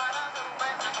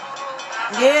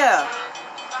 Yeah.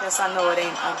 Yes, I know it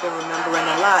ain't. I've been remembering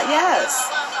a lot. Yes.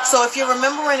 So if you're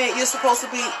remembering it, you're supposed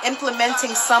to be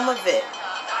implementing some of it.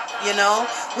 You know?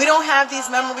 We don't have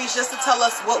these memories just to tell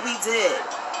us what we did.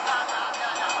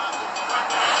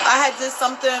 I had did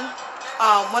something.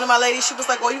 One of my ladies, she was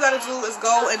like, all you got to do is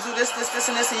go and do this, this, this,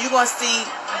 and this, and you're going to see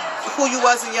who you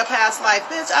was in your past life.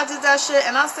 Bitch, I did that shit,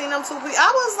 and I seen them 2 people.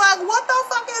 I was like, what the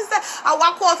fuck is that? I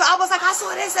called her. I was like, I saw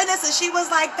this and this, and she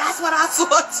was like, that's what I saw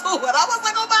too. And I was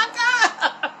like, oh my God.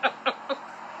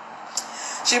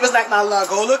 She was like, now look,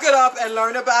 go look it up and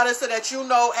learn about it so that you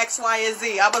know X, Y, and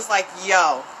Z. I was like,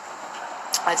 yo,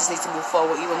 I just need to move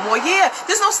forward even more. Yeah,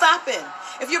 there's no stopping.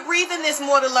 If you're breathing, there's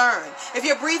more to learn. If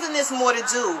you're breathing, there's more to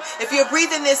do. If you're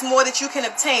breathing, there's more that you can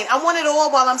obtain. I want it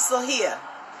all while I'm still here.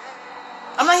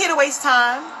 I'm not here to waste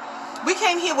time. We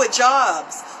came here with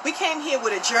jobs. We came here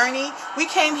with a journey. We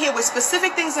came here with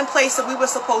specific things in place that we were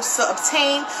supposed to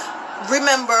obtain,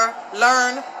 remember,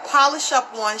 learn, polish up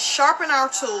on, sharpen our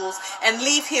tools, and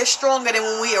leave here stronger than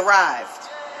when we arrived.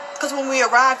 Because when we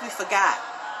arrived, we forgot.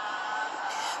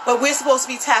 But we're supposed to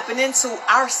be tapping into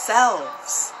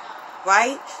ourselves,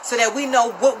 right? So that we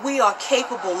know what we are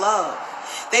capable of.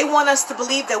 They want us to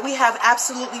believe that we have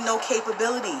absolutely no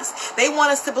capabilities. They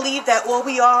want us to believe that all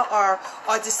we are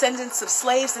descendants of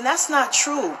slaves, and that's not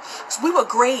true. We were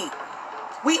great.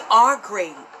 We are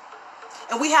great.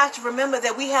 And we have to remember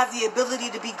that we have the ability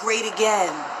to be great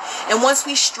again. And once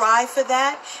we strive for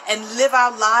that and live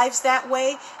our lives that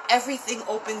way, everything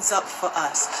opens up for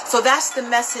us. So that's the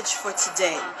message for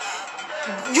today.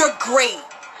 You're great.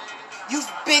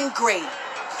 You've been great.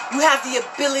 You have the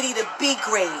ability to be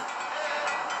great.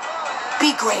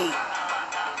 Be great.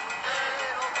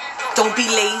 Don't be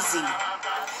lazy.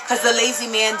 Because the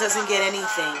lazy man doesn't get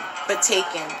anything but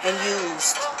taken and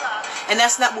used. And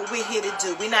that's not what we're here to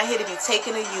do. We're not here to be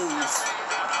taken or used.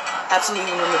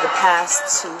 Absolutely remember the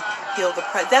past to heal the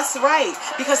present. That's right.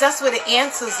 Because that's where the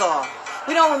answers are.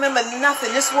 We don't remember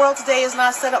nothing. This world today is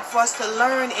not set up for us to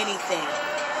learn anything.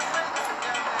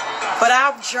 But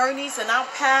our journeys and our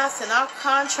paths and our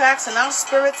contracts and our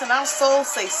spirits and our souls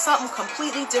say something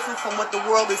completely different from what the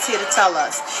world is here to tell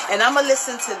us. And I'm going to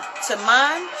listen to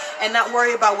mine and not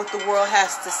worry about what the world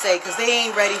has to say, because they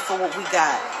ain't ready for what we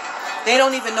got. They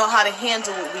don't even know how to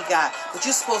handle what we got. But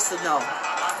you're supposed to know.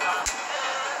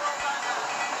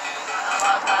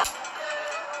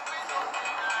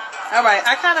 All right.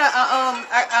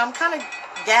 I'm kind of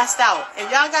gassed out. If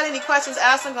y'all got any questions,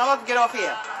 ask them. I'm about to get off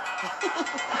here.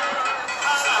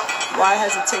 Why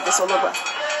has it taken so long?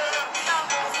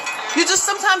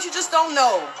 Sometimes you just don't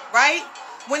know, right?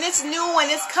 When it's new and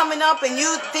it's coming up and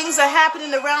things are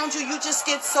happening around you, you just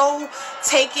get so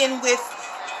taken with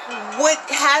what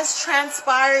has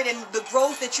transpired and the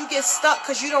growth that you get stuck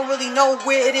because you don't really know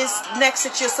where it is next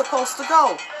that you're supposed to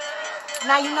go.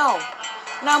 Now you know.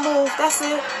 Now move. That's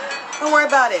it. Don't worry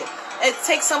about it. It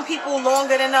takes some people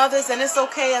longer than others, and it's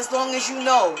okay as long as you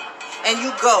know and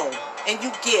you go and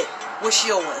you get what's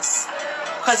yours,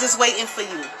 because it's waiting for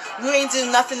you. You ain't do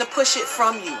nothing to push it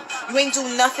from you. You ain't do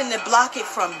nothing to block it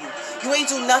from you. You ain't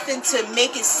do nothing to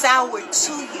make it sour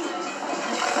to you.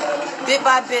 Bit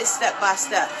by bit, step by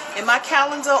step. In my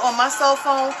calendar on my cell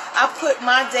phone, I put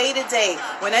my day to day.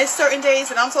 When there's certain days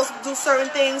that I'm supposed to do certain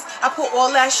things, I put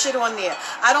all that shit on there.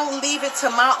 I don't leave it to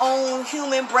my own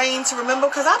human brain to remember,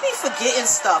 because I be forgetting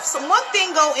stuff. So one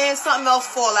thing go in, something else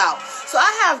fall out. So I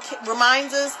have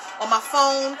reminders on my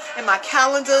phone and my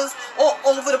calendars all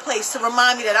over the place to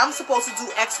remind me that I'm supposed to do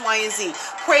X, Y, and Z.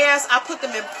 Prayers, I put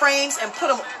them in frames and put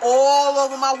them all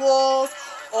over my walls,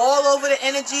 all over the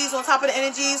energies, on top of the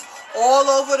energies, all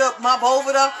over my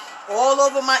Boveda, all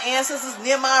over my ancestors,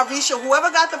 near my Arisha,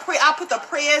 whoever got the prayer, I put the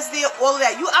prayers there, all of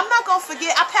that. I'm not going to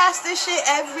forget. I pass this shit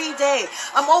every day.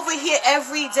 I'm over here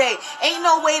every day. Ain't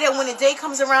no way that when the day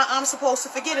comes around, I'm supposed to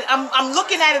forget it. I'm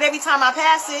looking at it every time I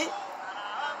pass it.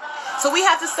 So we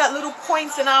have to set little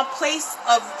points in our place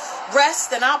of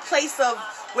rest and our place of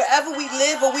wherever we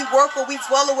live or we work or we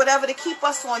dwell or whatever to keep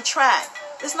us on track.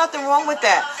 There's nothing wrong with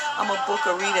that. I'm going to book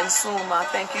a reading soon, Ma.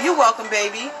 Thank you. You're welcome,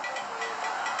 baby.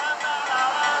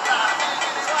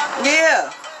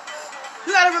 Yeah.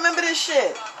 You got to remember this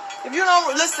shit. If you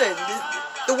don't, listen,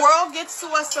 the world gets to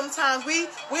us sometimes.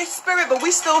 We're spirit, but we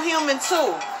still human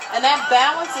too. And that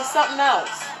balance is something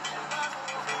else.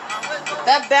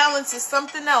 That balance is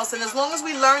something else. And as long as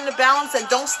we learn the balance and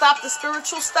don't stop the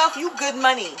spiritual stuff, you good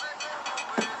money.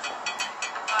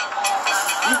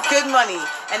 You good money.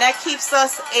 And that keeps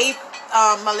us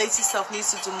my lazy self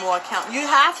needs to do more account. You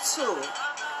have to.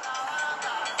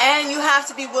 And you have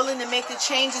to be willing to make the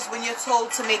changes when you're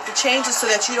told to make the changes so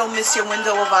that you don't miss your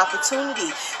window of opportunity.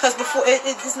 Because before,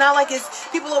 it's not like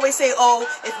people always say, oh,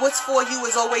 if what's for you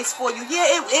is always for you. Yeah,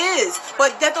 it is.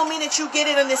 But that don't mean that you get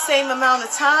it in the same amount of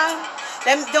time.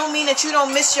 That don't mean that you don't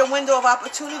miss your window of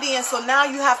opportunity. And so now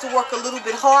you have to work a little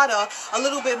bit harder, a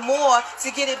little bit more to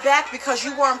get it back because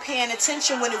you weren't paying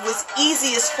attention when it was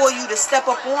easiest for you to step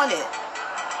up on it.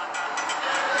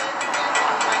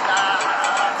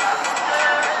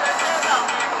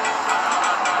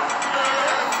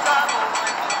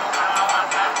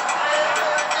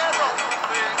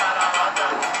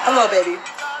 Hello, baby.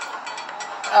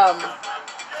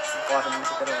 father and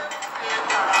took it over.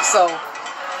 So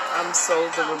I'm so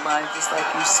the reminder, just like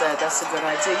you said, that's a good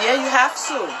idea. Yeah, you have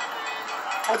to.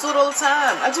 I do it all the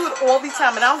time. I do it all the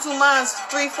time, and I don't do mine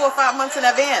 3, 4, 5 months in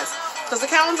advance. Because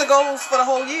the calendar goes for the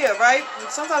whole year, right? And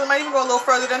sometimes it might even go a little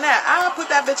further than that. I put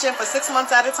that bitch in for 6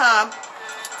 months at a time.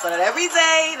 So that every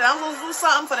day that I'm going to do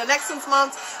something for the next 6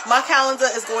 months, my calendar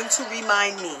is going to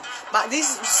remind me. These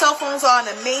cell phones are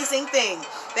an amazing thing.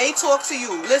 They talk to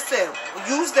you. Listen,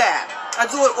 use that. I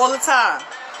do it all the time.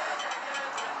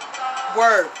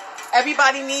 Word.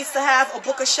 Everybody needs to have a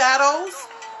book of shadows.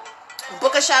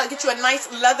 Book of shadows. Get you a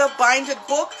nice leather binded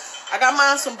book. I got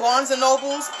mine from Barnes &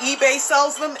 Nobles. eBay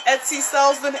sells them. Etsy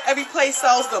sells them. Every place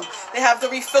sells them. They have the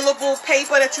refillable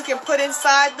paper that you can put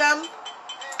inside them.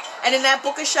 And in that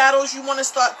book of shadows, you want to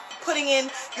start putting in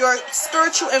your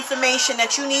spiritual information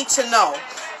that you need to know.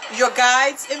 Your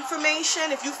guide's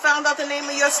information. If you found out the name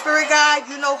of your spirit guide,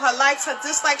 you know her likes, her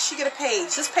dislikes, she get a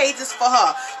page. This page is for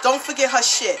her. Don't forget her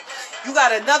shit. You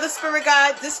got another spirit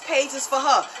guide. This page is for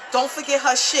her. Don't forget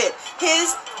her shit.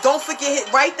 Don't forget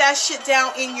it. Write that shit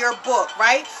down in your book,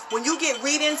 right? When you get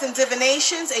readings and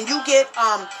divinations and you get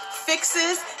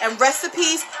fixes and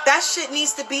recipes, that shit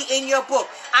needs to be in your book.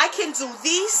 I can do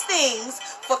these things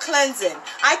for cleansing.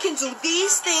 I can do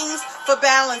these things for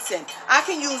balancing. I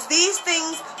can use these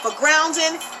things for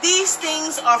grounding. These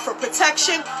things are for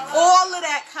protection. All of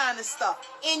that kind of stuff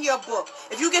in your book.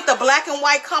 If you get the black and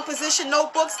white composition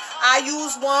notebooks, I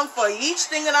use one for each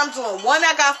thing that I'm doing. One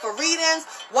I got for readings,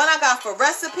 one I got for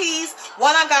recipes,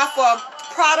 one I got for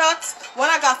products, one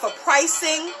I got for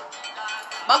pricing.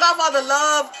 My godfather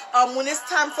loved when it's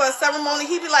time for a ceremony,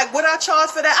 he'd be like, what I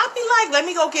charge for that? I'd be like, let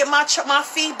me go get my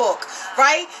fee book,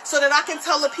 right? So that I can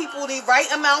tell the people the right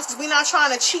amounts, because we're not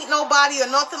trying to cheat nobody or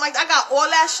nothing like that. I got all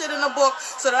that shit in the book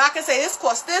so that I can say this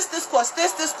costs this costs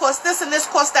this, this costs this, and this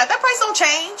costs that. That price don't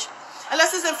change.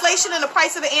 Unless it's inflation in the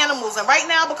price of the animals. And right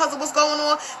now, because of what's going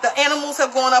on, the animals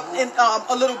have gone up in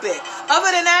a little bit.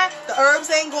 Other than that, the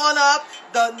herbs ain't going up.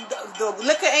 The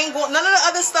liquor ain't going. None of the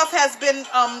other stuff has been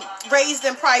raised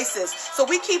in prices. So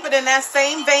we keep it in that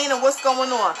same vein of what's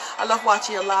going on. I love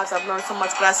watching your lives. I've learned so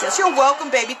much. Gracias. You're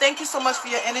welcome, baby. Thank you so much for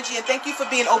your energy, and thank you for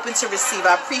being open to receive.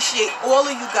 I appreciate all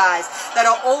of you guys that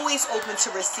are always open to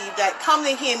receive, that come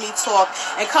to hear me talk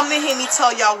and come to hear me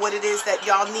tell y'all what it is that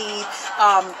y'all need,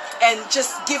 and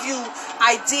just give you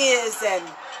ideas and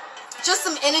just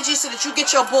some energy so that you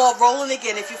get your ball rolling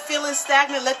again. If you're feeling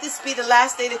stagnant, let this be the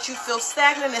last day that you feel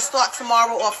stagnant and start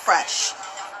tomorrow off fresh.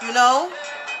 You know?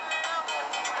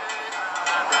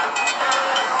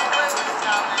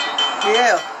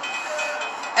 Yeah.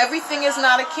 Everything is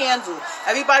not a candle.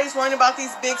 Everybody's worrying about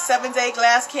these big 7-day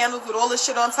glass candles with all this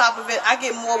shit on top of it. I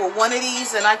get more with one of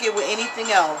these than I get with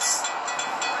anything else.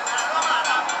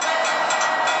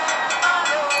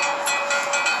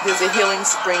 There's a healing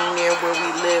spring near where we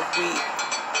live. We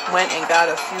went and got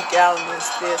a few gallons.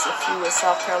 There's a few in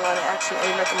South Carolina. Actually,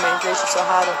 any recommendations on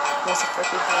how to most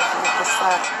effectively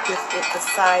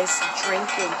besides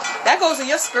drinking? That goes in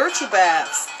your spiritual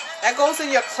baths. That goes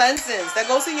in your cleansings. That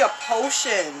goes in your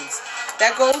potions.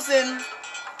 That goes in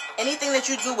anything that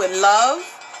you do with love,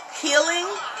 healing.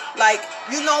 Like,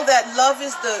 you know that love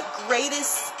is the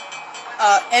greatest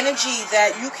energy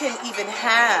that you can even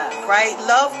have, right?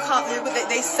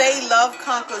 They say love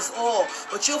conquers all,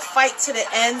 but you'll fight to the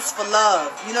ends for love.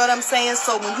 You know what I'm saying?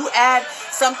 So when you add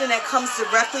something that comes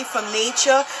directly from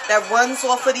nature, that runs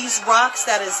off of these rocks,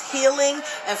 that is healing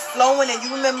and flowing, and you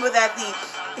remember that the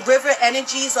river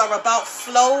energies are about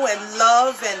flow and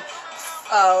love and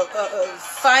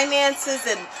finances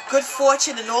and good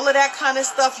fortune and all of that kind of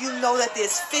stuff, you know that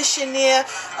there's fish in there,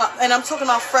 and I'm talking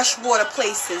about freshwater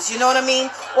places, you know what I mean?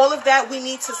 All of that we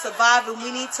need to survive and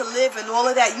we need to live, and all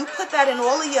of that, you put that in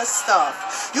all of your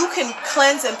stuff. You can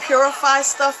cleanse and purify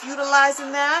stuff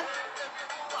utilizing that.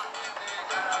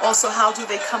 Also, how do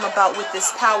they come about with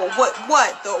this power? What?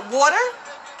 The water?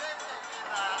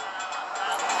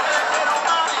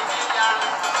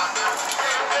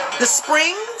 The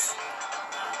springs?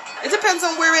 It depends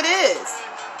on where it is.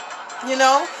 You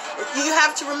know, you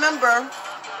have to remember,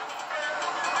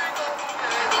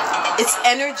 it's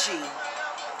energy.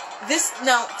 This,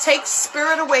 now, take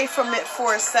spirit away from it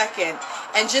for a second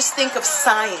and just think of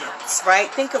science, right?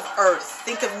 Think of earth,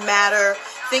 think of matter,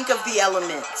 think of the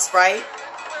elements, right?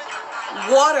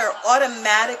 Water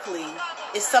automatically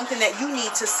is something that you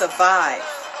need to survive.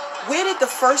 Where did the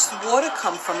first water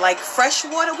come from? Like fresh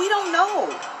water? We don't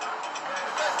know.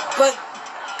 But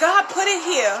God put it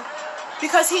here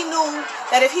because he knew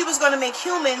that if he was going to make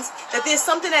humans, that there's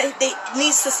something that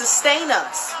needs to sustain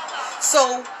us.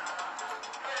 So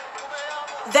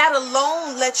that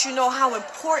alone lets you know how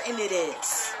important it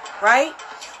is. right?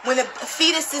 When a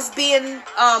fetus is being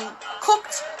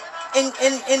cooked in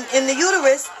the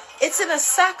uterus, it's in a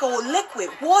sack of liquid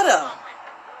water,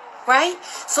 right?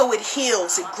 So it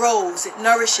heals, it grows, it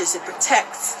nourishes, it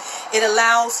protects. It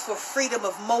allows for freedom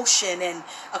of motion and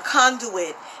a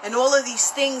conduit and all of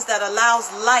these things that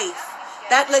allows life.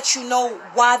 That lets you know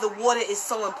why the water is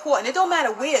so important. It don't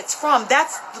matter where it's from.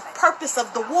 That's the purpose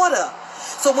of the water.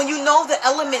 So when you know the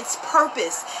element's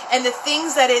purpose and the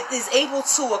things that it is able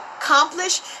to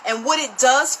accomplish and what it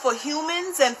does for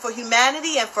humans and for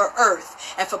humanity and for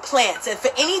earth and for plants and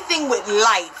for anything with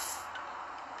life,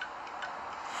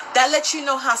 that lets you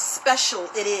know how special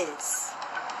it is.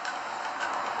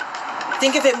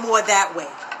 Think of it more that way.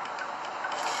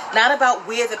 Not about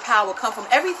where the power comes from.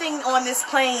 Everything on this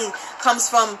plane comes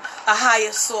from a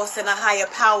higher source and a higher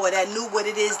power that knew what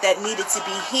it is that needed to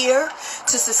be here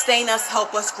to sustain us,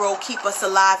 help us grow, keep us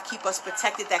alive, keep us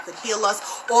protected, that could heal us,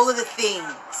 all of the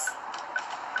things.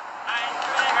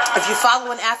 If you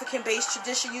follow an African-based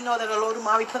tradition, you know that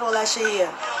Olodumare put all that shit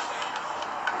here.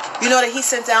 You know that he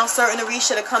sent down certain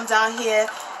Orisha to come down here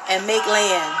and make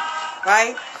land,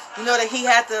 right? You know that he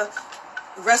had to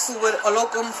wrestle with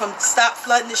Olokum from stop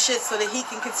flooding the shit so that he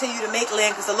can continue to make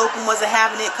land, because Olokum wasn't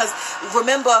having it. Because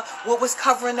remember what was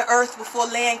covering the earth before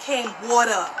land came?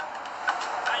 Water.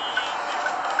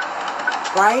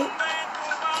 Right?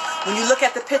 When you look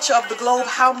at the picture of the globe,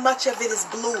 how much of it is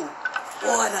blue?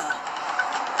 Water.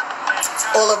 It's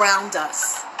all around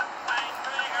us.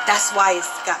 That's why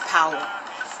it's got power.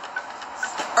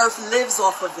 The earth lives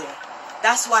off of it.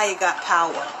 That's why it got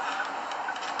power.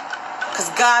 Because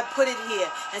God put it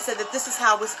here and said that this is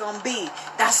how it's going to be.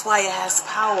 That's why it has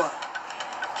power.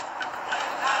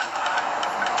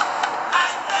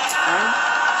 Right?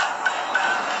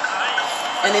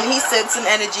 And then he sent some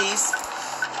energies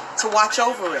to watch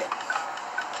over it.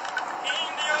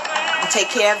 And take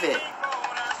care of it.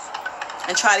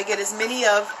 And try to get as many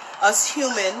of us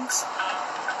humans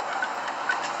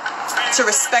to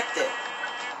respect it.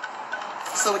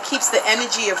 So it keeps the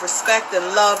energy of respect and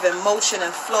love and motion and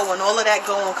flow and all of that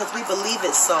going, because we believe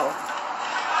it so.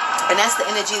 And that's the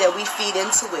energy that we feed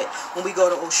into it when we go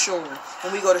to Oshun,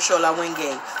 when we go to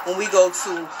Sholawenge, when we go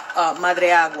to Madre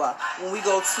Agua, when we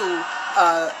go to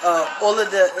all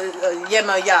of the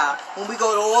Yemaya, when we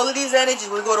go to all of these energies,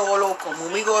 when we go to Olokum,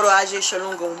 when we go to Aje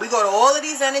Shalunga, when we go to all of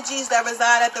these energies that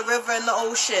reside at the river and the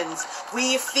oceans,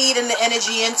 we feed in the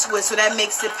energy into it, so that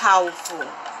makes it powerful.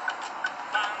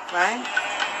 Right?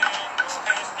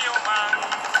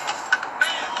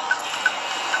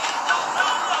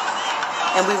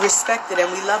 And we respect it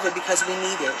and we love it because we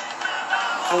need it.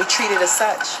 And we treat it as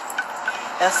such.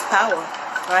 That's power,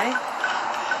 right?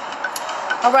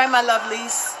 All right, my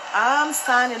lovelies. I'm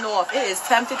signing off. It is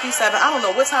 10:57. I don't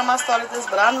know what time I started this,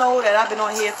 but I know that I've been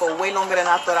on here for way longer than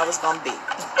I thought I was going to be.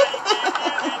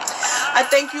 I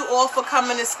thank you all for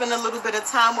coming and spending a little bit of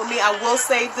time with me. I will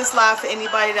save this live for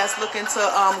anybody that's looking to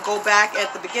go back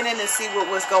at the beginning and see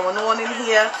what was going on in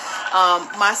here.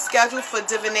 My schedule for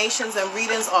divinations and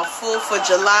readings are full for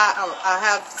July. I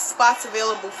have spots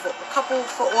available for a couple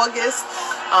for August.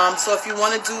 So if you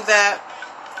want to do that,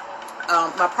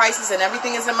 my prices and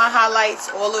everything is in my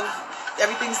highlights.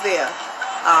 Everything's there.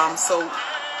 So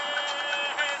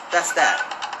that's that.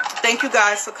 Thank you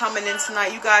guys for coming in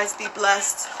tonight. You guys be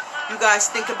blessed. You guys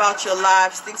think about your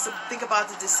lives. Think about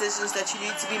the decisions that you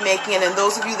need to be making. And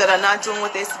those of you that are not doing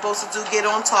what they're supposed to do, get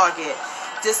on target.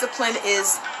 Discipline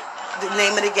is the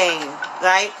name of the game,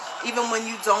 right? Even when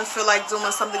you don't feel like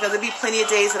doing something, because there'll be plenty of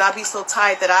days that I'll be so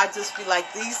tired that I just be like,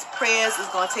 these prayers is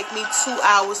going to take me 2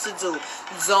 hours to do.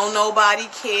 Don't nobody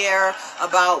care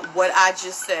about what I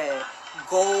just said.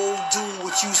 Go do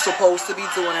what you're supposed to be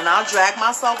doing. And I'll drag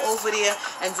myself over there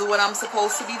and do what I'm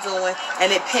supposed to be doing,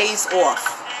 and it pays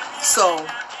off. So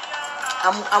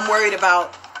I'm worried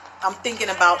about, I'm thinking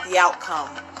about the outcome.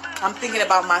 I'm thinking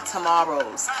about my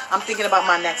tomorrows. I'm thinking about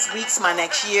my next weeks, my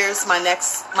next years, my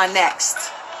next.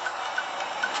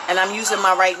 And I'm using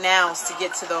my right nows to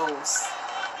get to those.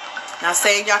 Not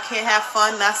saying y'all can't have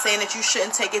fun. Not saying that you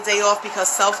shouldn't take a day off, because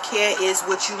self-care is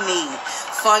what you need.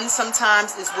 Fun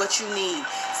sometimes is what you need.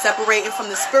 Separating from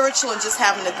the spiritual and just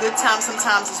having a good time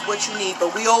sometimes is what you need.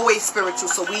 But we always spiritual,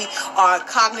 so we are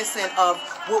cognizant of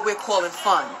what we're calling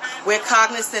fun. We're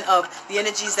cognizant of the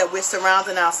energies that we're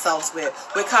surrounding ourselves with.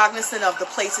 We're cognizant of the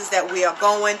places that we are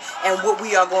going and what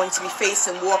we are going to be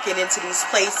facing walking into these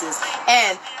places.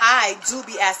 And I do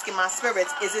be asking my spirits,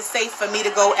 is it safe for me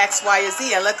to go X, Y, or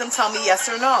Z? And let them tell me yes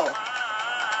or no.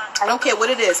 I don't care what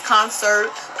it is,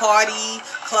 concert, party,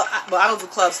 club. Well, I don't do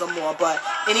clubs no more, but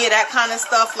any of that kind of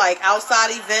stuff, like outside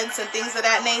events and things of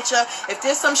that nature. If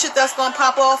there's some shit that's gonna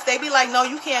pop off, they be like, no,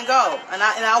 you can't go. And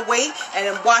I'll wait and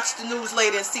then watch the news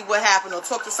later and see what happened, or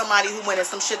talk to somebody who went and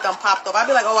some shit done popped off. I'll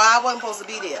be like, oh, I wasn't supposed to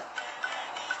be there.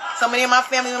 So many of my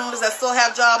family members that still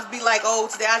have jobs be like, oh,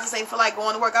 today I just ain't feel like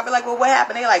going to work. I'll be like, well, what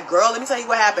happened? They like, girl, let me tell you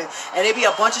what happened. And they be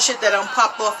a bunch of shit that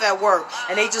popped off at work.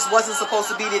 And they just wasn't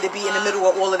supposed to be there to be in the middle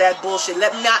of all of that bullshit.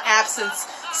 Let my absence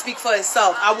speak for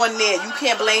itself. I wasn't there. You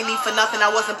can't blame me for nothing.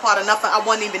 I wasn't part of nothing. I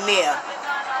wasn't even there.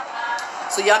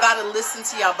 So y'all got to listen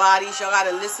to your bodies. Y'all got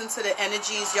to listen to the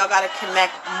energies. Y'all got to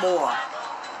connect more.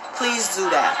 Please do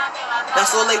that.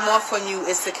 That's all they want from you,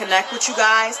 is to connect with you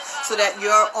guys so that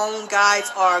your own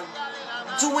guides are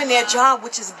doing their job,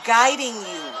 which is guiding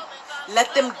you.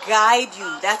 Let them guide you.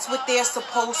 That's what they're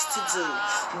supposed to do.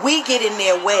 We get in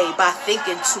their way by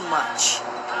thinking too much.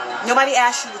 Nobody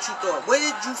asked you what you thought. What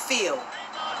did you feel?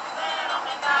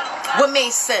 What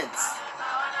made sense?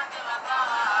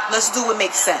 Let's do what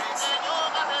makes sense.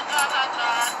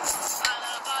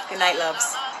 Good night,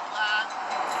 loves.